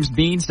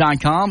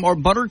MrsGrimesBeans.com or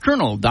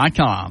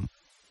butterkernel.com.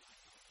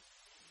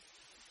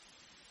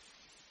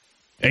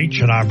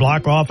 H&R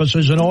Block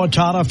offices in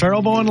Owatonna,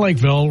 Faribault, and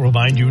Lakeville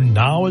remind you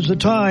now is the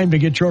time to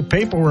get your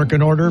paperwork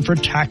in order for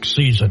tax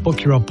season.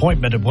 Book your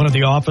appointment at one of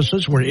the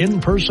offices where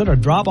in-person or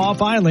drop-off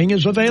filing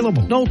is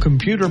available. No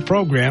computer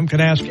program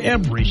can ask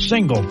every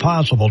single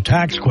possible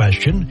tax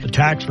question. The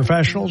tax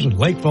professionals in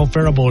Lakeville,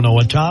 Faribault, and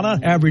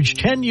Owatonna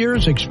average 10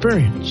 years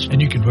experience,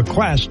 and you can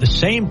request the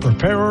same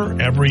preparer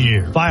every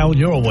year. File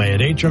your way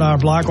at H&R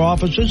Block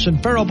offices in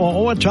Faribault,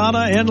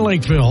 Owatonna, and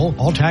Lakeville.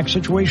 All tax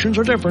situations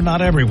are different.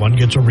 Not everyone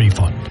gets a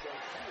refund.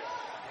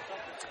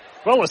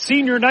 Well, a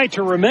senior night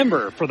to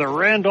remember for the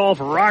Randolph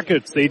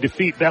Rockets. They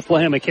defeat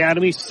Bethlehem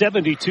Academy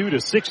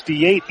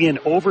 72-68 in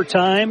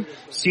overtime.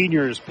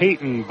 Seniors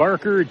Peyton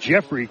Barker,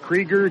 Jeffrey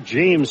Krieger,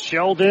 James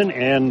Sheldon,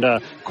 and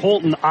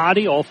Colton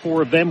Oddie. All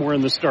 4 of them were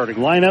in the starting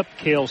lineup.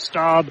 Cale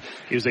Staub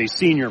is a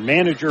senior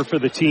manager for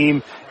the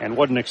team. And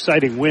what an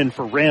exciting win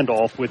for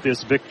Randolph with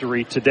this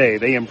victory today.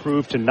 They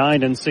improved to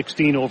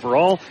 9-16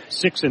 overall,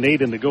 6-8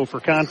 in the Gopher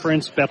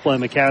Conference.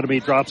 Bethlehem Academy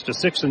drops to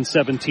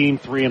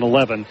 6-17,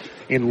 3-11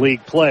 in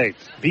league play.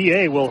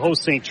 VA will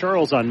host St.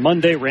 Charles on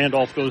Monday.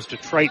 Randolph goes to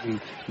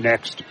Triton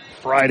next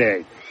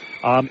Friday.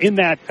 In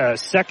that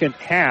second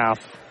half,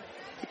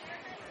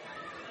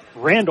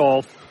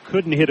 Randolph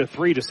couldn't hit a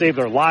 3 to save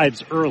their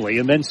lives early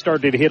and then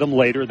started to hit them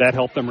later. That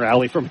helped them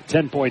rally from a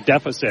 10-point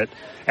deficit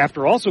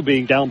after also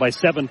being down by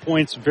 7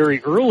 points very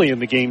early in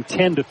the game,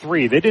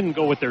 10-3. They didn't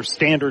go with their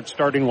standard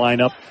starting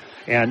lineup.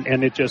 And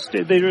they're just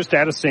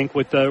out of sync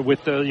with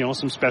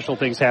some special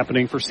things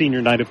happening for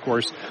senior night, of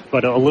course,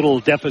 but a little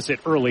deficit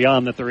early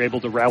on that they're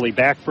able to rally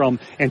back from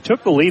and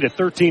took the lead at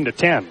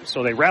 13-10.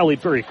 So they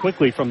rallied very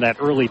quickly from that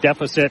early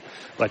deficit,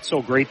 but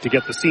so great to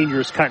get the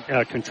seniors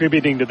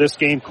contributing to this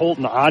game.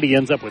 Colton Oddie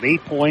ends up with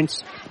 8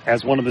 points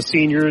as one of the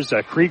seniors.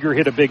 Krieger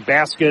hit a big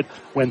basket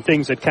when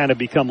things had kind of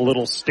become a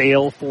little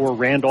stale for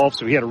Randolph,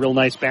 so he had a real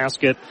nice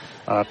basket.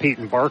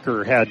 Peyton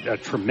Barker had a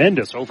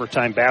tremendous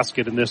overtime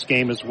basket in this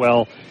game as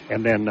well.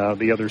 And then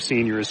the other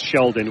senior is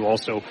Sheldon, who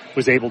also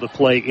was able to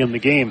play in the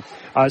game.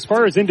 As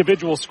far as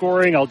individual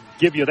scoring, I'll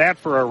give you that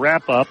for our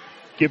wrap-up.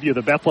 give you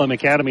the Bethlehem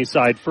Academy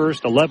side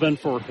first. 11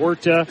 for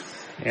Horta.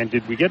 And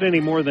did we get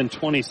any more than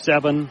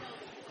 27?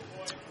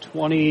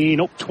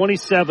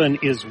 27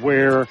 is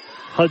where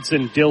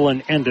Hudson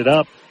Dillon ended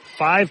up.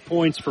 5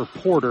 points for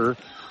Porter.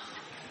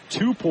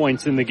 2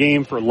 points in the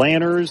game for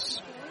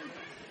Lanners.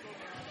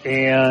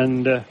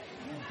 And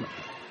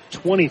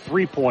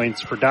 23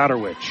 points for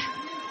Dodderwich.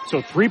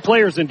 So 3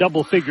 players in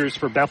double figures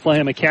for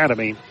Bethlehem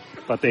Academy,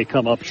 but they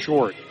come up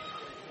short.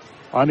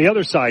 On the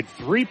other side,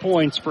 3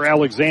 points for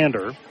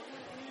Alexander.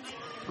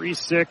 3,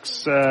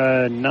 6,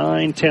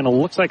 9, 10. It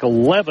looks like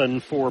 11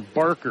 for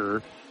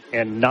Barker.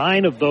 And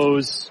 9 of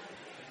those,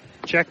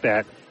 check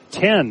that,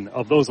 10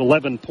 of those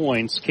 11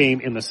 points came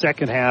in the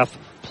second half,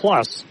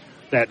 plus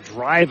that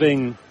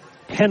driving,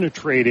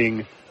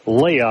 penetrating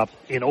layup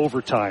in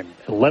overtime.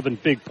 11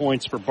 big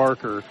points for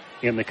Barker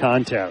in the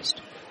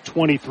contest.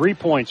 23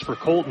 points for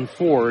Colton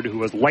Ford, who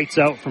was lights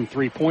out from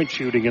three-point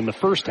shooting in the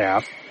first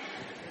half.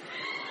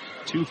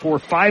 2, 4,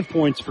 5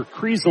 points for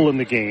Kriesel in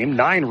the game.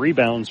 9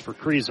 rebounds for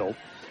Kriesel.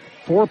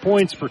 4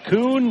 points for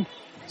Kuhn.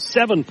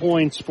 7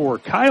 points for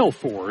Kyle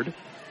Ford.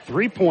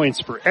 3 points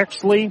for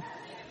Exley.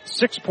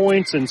 6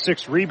 points and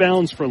 6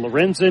 rebounds for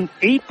Lorenzen.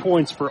 8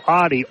 points for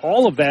Oddie.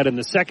 All of that in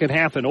the second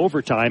half in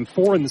overtime.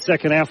 4 in the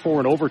second half,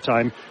 4 in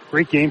overtime.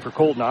 Great game for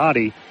Colton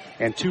Oddie.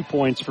 And 2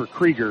 points for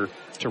Krieger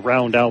to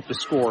round out the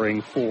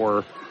scoring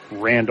for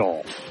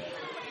Randolph.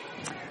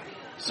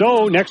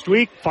 So next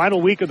week,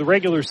 final week of the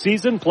regular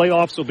season.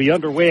 Playoffs will be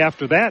underway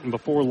after that. And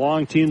before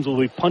long, teams will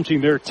be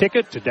punching their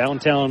ticket to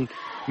downtown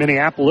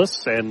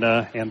Minneapolis and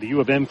the U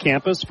of M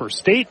campus for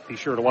state. Be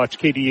sure to watch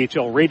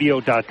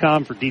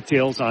KDHLradio.com for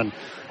details on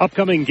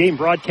upcoming game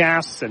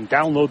broadcasts, and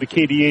download the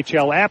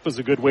KDHL app is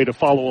a good way to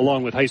follow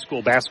along with high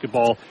school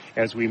basketball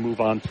as we move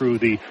on through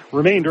the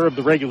remainder of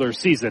the regular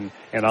season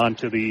and on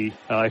to the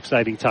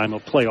exciting time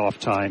of playoff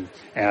time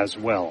as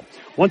well.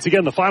 Once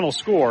again, the final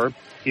score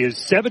is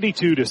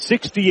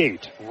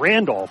 72-68.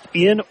 Randolph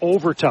in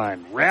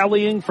overtime,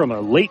 rallying from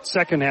a late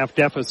second half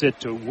deficit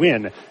to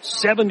win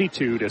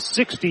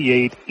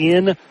 72-68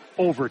 in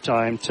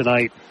overtime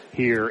tonight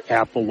here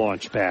at the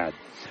launch pad.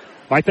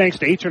 My thanks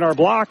to H&R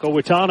Block,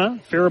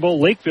 Owatonna, Faribault,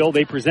 Lakeville.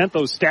 They present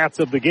those stats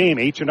of the game.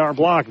 H&R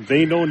Block,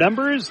 they know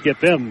numbers.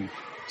 Get them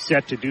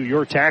set to do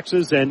your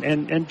taxes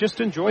and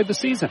just enjoy the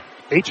season.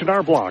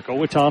 H&R Block,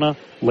 Owatonna,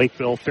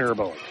 Lakeville,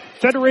 Faribault.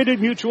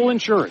 Federated Mutual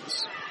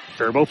Insurance,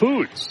 Faribault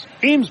Foods,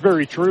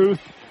 Amesbury Truth,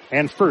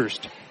 and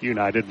First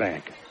United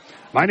Bank.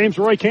 My name's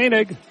Roy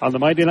Koenig on the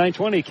Mighty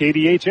 920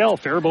 KDHL,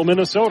 Faribault,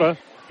 Minnesota.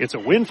 It's a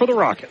win for the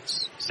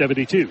Rockets,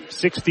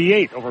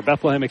 72-68 over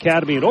Bethlehem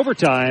Academy in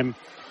overtime.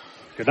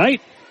 Good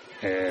night,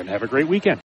 and have a great weekend.